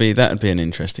 obviously, that'd be an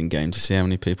interesting game to see how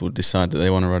many people decide that they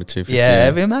want to ride a 250. Yeah,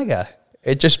 it'd be mega.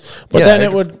 It just. But then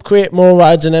it would create more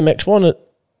rides in MX1.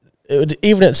 It would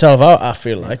even itself out, I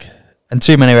feel like. And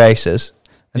too many races.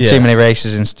 And too many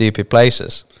races in stupid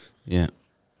places. Yeah.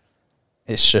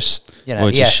 It's just,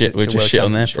 we're just shit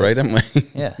on their parade, haven't we?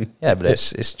 Yeah, but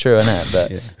it's true, isn't it?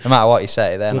 But no matter what you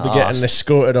say, then we'll be getting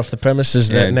escorted off the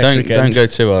premises next weekend. Don't go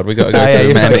too hard. We got to go to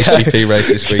the MXGP race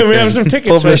this weekend. Can we have some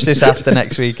tickets? Publish this after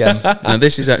next weekend. Now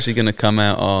this is actually going to come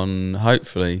out on.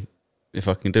 Hopefully, if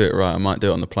I can do it right, I might do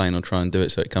it on the plane or try and do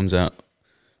it so it comes out.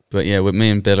 But yeah, with me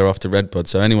and Bill are off to Redbud.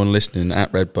 So anyone listening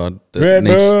at Redbud that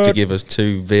needs to give us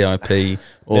 2 VIP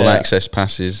all-access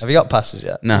passes. Have you got passes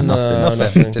yet? No,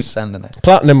 nothing. Just sending it.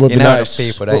 Platinum would be nice,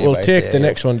 people, but we'll take the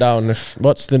next one down.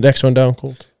 What's the next one down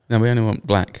called? No, we only want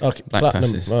black. Okay, black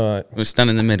platinum, passes. all right. We'll stand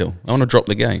in the middle. I want to drop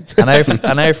the gate.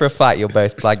 I know for a fact you'll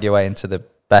both plug your way into the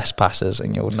best passers,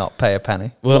 and you'll not pay a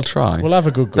penny. We'll try. We'll have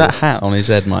a good go. That hat on his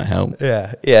head might help.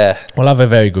 Yeah. We'll have a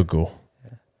very good go.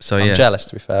 So I'm jealous,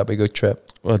 to be fair. It'll be a good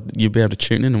trip. Well, you'll be able to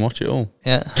tune in and watch it all.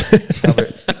 Yeah.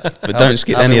 But don't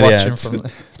skip any of the ads.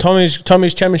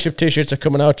 Tommy's championship t-shirts are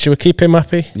coming out. Should we keep him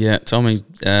happy? Yeah, Tommy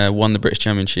won the British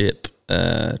Championship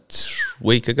a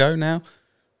week ago now.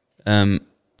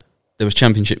 There was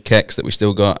championship kecks that we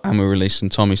still got, and we released some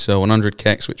Tommy Searle 100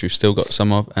 kecks, which we've still got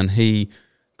some of, and he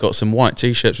got some white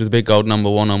t-shirts with a big gold number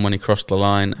 1 on when he crossed the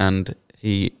line, and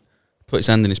he put his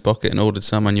hand in his pocket and ordered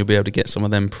some, and you'll be able to get some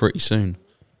of them pretty soon,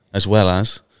 as well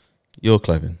as your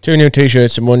clothing. 2 new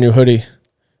t-shirts and 1 new hoodie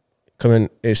coming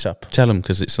ASAP. Tell them,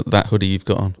 because it's that hoodie you've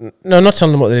got on. No, I'm not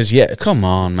telling them what it is yet. Come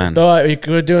on, man. No,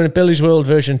 we're doing a Billy's World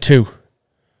version 2.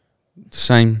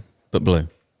 Same, but blue.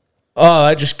 Oh,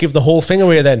 I just give the whole thing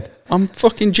away then. I'm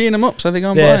fucking G'ing them up so they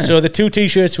go and buy Yeah, it. so the 2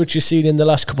 t-shirts which you've seen in the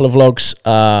last couple of vlogs,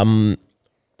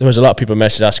 there was a lot of people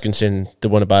message asking saying they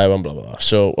want to buy one, blah, blah, blah.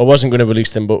 So I wasn't going to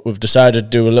release them, but we've decided to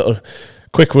do a little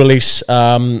quick release.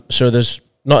 So there's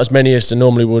not as many as there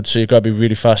normally would, so you've got to be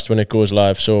really fast when it goes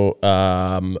live. So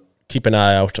keep an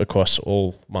eye out across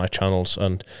all my channels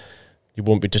and you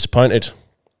won't be disappointed.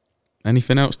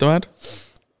 Anything else to add?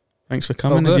 Thanks for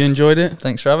coming. Oh, have you enjoyed it?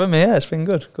 Thanks for having me. Yeah, it's been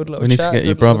good. Good little We need chat. to get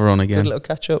your Good brother little- on again. Good little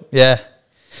catch up. Yeah.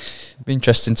 Be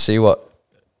interesting to see what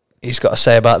he's got to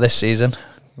say about this season.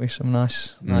 With some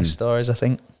nice stories, I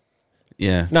think.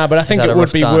 Yeah. No, but I think had it a would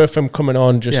rough be time. worth him coming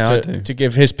on just Yeah, I do. to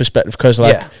give his perspective, because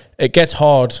it gets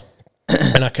hard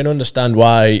and I can understand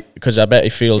why, because I bet he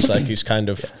feels like he's kind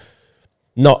of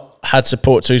not had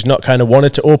support, so he's not kind of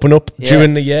wanted to open up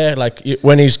during the year. Like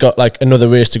when he's got like another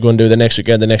race to go and do the next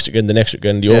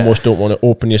weekend, you almost don't want to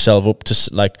open yourself up to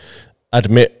like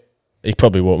admit. He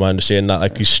probably won't mind saying that,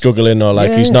 like he's struggling or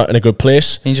like he's not in a good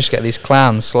place. You just get these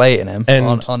clowns slating him And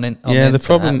on The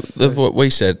problem internet. of what we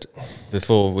said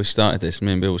before we started this,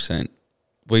 me and Bill were saying,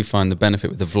 we find the benefit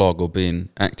with the vlog or being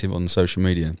active on social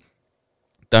media.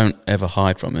 Don't ever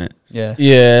hide from it.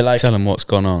 Yeah, like Tell them what's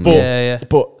gone on. But,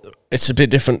 but it's a bit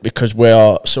different because we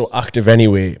are so active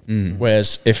anyway.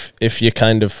 Whereas if you're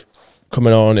kind of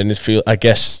coming on and it feel, I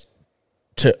guess.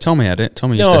 Tommy had it.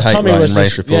 Tommy used to hate writing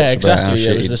race reports about how shit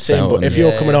it was he'd the same. felt But and- if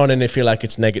you're coming on and they feel like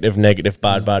it's negative,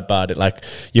 bad, it like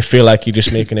you feel like you're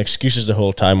just making excuses the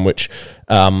whole time, which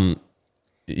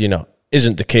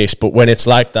isn't the case. But when it's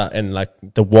like that, and like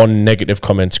the one negative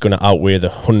comment's going to outweigh the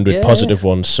 100 positive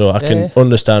ones, so I can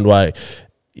understand why.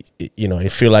 You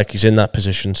feel like he's in that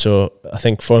position. So I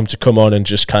think for him to come on and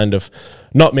just kind of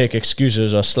not make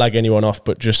excuses or slag anyone off,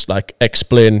 but just like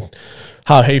explain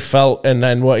how he felt and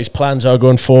then what his plans are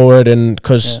going forward. And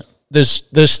because there's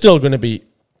still going to be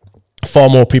far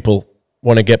more people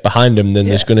want to get behind him than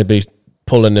there's going to be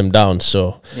pulling him down.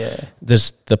 So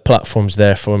there's the platforms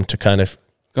there for him to kind of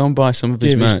go and buy some of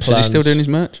his give his merch. Is he still plans. doing his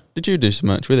merch? Did you do some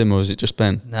merch with him, or was it just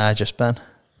Ben? Nah, just Ben.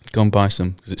 Go and buy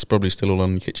some, because it's probably still all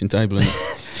on your kitchen table, isn't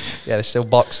it? Yeah, there's still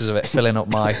boxes of it filling up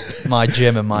my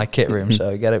gym and my kit room,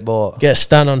 so get it bought. get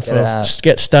Stan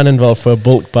involved for a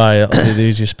bulk buy. That'll be the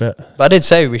easiest bit. But I did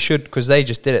say we should, because they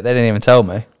just did it. They didn't even tell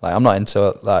me. Like, I'm not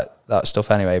into like that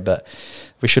stuff anyway, but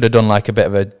we should have done like a bit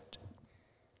of a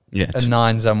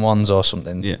nines and ones or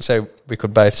something. Yeah. So we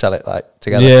could both sell it like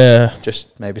together. Yeah.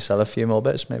 Just maybe sell a few more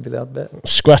bits, maybe the odd bit.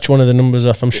 Scratch one of the numbers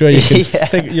off. I'm sure you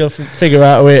can you'll figure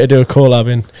out a way to do a collab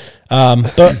in.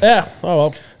 But yeah, oh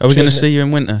well. Are we going to Cheers, see you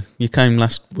in winter? You came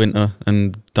last winter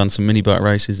and done some mini bike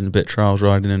races and a bit of trials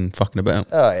riding and fucking about.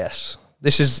 Oh yes.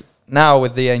 This is now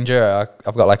with the enduro.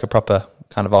 I've got like a proper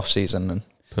kind of off season and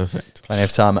Perfect. plenty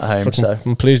of time at home. Fucking- So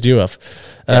I'm pleased you have.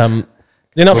 You're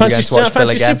not We're going fancy, to watch Bill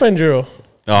again. Super Enduro?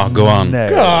 Oh, go on. no,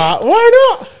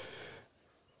 Why not?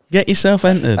 Get yourself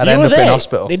entered. I'd You end were up in there.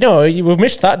 hospital. No, we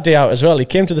missed that day out as well. He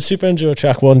came to the Super Enduro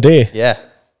track one day Yeah.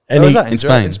 And Where was he- that? in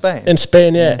Spain. In Spain. in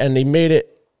Spain, and he made it.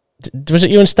 Was it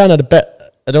you and Stan had a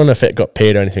bet? I don't know if it got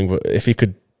paid or anything, but if he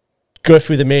could go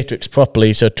through the matrix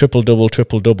properly, so triple double.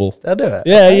 I'll do it.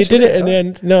 Yeah, I you should did do it in the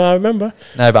end. No, I remember.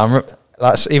 No, but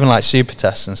that's even like super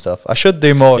tests and stuff. I should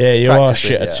do more. Yeah, you are practice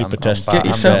shit with at it. super I'm tests. bad. Get I'm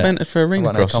yourself there. entered for Arena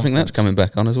I've got no Cross. I think that's confidence. coming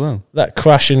back on as well. That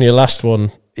crash in your last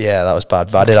one. Yeah, that was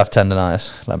bad, but I did have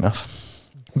tendonitis. Let me off.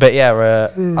 But yeah,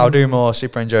 I'll do more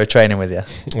super enduro training with you.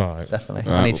 All right. Definitely.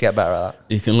 Right. I need to get better at that.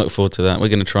 You can look forward to that. We're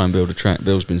going to try and build a track.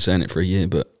 Bill's been saying it for a year,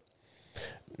 but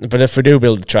But if we do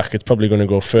build the track, it's probably going to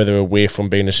go further away from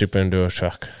being a super enduro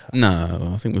track.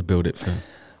 no, I think we'll build it for...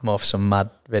 More for some mad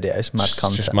videos, mad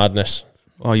content. Just madness.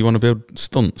 Oh, you want to build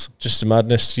stunts? Just the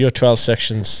madness. Your 12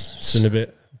 sections, soon a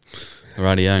bit.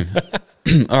 Radio.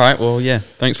 All right, well, yeah.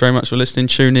 Thanks very much for listening.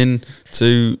 Tune in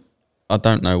to I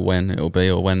don't know when it'll be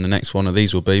or when the next one of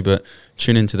these will be, but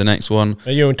tune into the next one.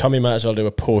 You and Tommy might as well do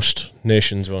a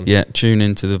post-Nations one. Yeah, tune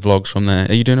into the vlogs from there.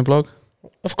 Are you doing a vlog?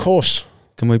 Of course.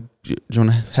 Do you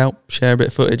want to help share a bit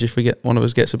of footage if one of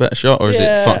us gets a better shot, or is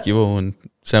it fuck you all and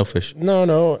selfish?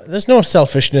 No, there's no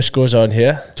selfishness goes on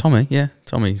here. Tommy's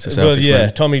a selfish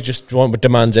man. Tommy just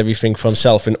demands everything from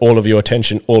himself and all of your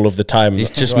attention all of the time.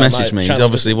 He's just messaged me. He's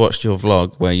obviously watched your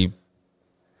vlog where you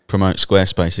promote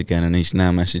Squarespace again, and he's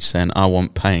now messaged saying, I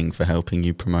want paying for helping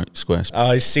you promote Squarespace.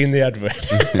 I've seen the advert.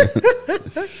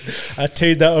 I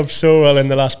teed that up so well in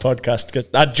the last podcast because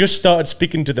I just started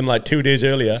speaking to them like 2 days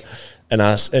earlier, and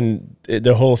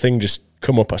the whole thing just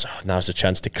come up. I was like, now's the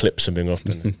chance to clip something up.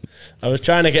 And I was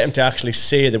trying to get him to actually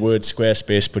say the word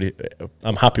Squarespace, but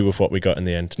I'm happy with what we got in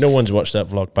the end. No one's watched that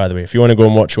vlog, by the way. If you want to go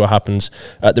and watch what happens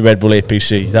at the Red Bull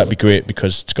APC, that'd be great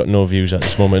because it's got no views at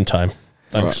this moment in time.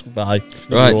 Thanks. Right. Bye.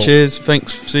 Right, cheers.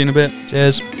 Thanks. See you in a bit.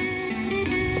 Cheers.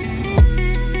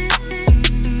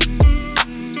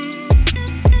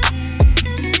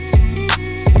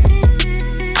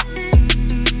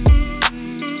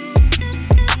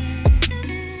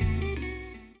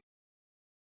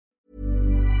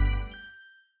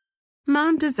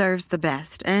 Mom deserves the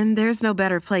best, and there's no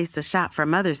better place to shop for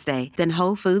Mother's Day than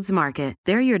Whole Foods Market.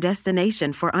 They're your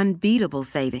destination for unbeatable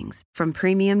savings, from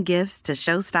premium gifts to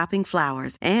show-stopping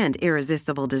flowers and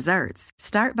irresistible desserts.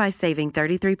 Start by saving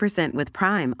 33% with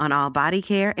Prime on all body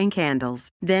care and candles.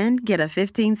 Then get a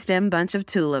 15-stem bunch of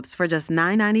tulips for just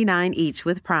 $9.99 each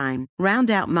with Prime.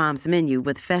 Round out Mom's menu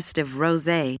with festive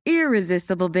rosé,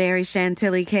 irresistible berry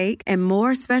chantilly cake, and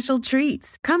more special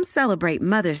treats. Come celebrate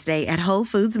Mother's Day at Whole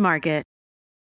Foods Market.